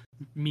to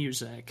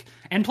music.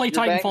 And play Your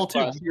Titanfall Bangs 2.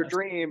 Bus, your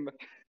dream.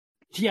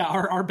 Yeah,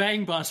 our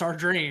Bang Bus, our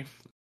dream.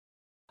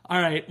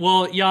 All right.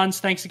 Well, Jans,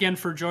 thanks again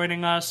for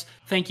joining us.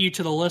 Thank you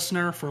to the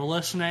listener for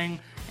listening,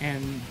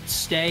 and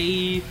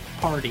stay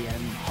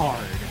partying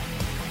hard.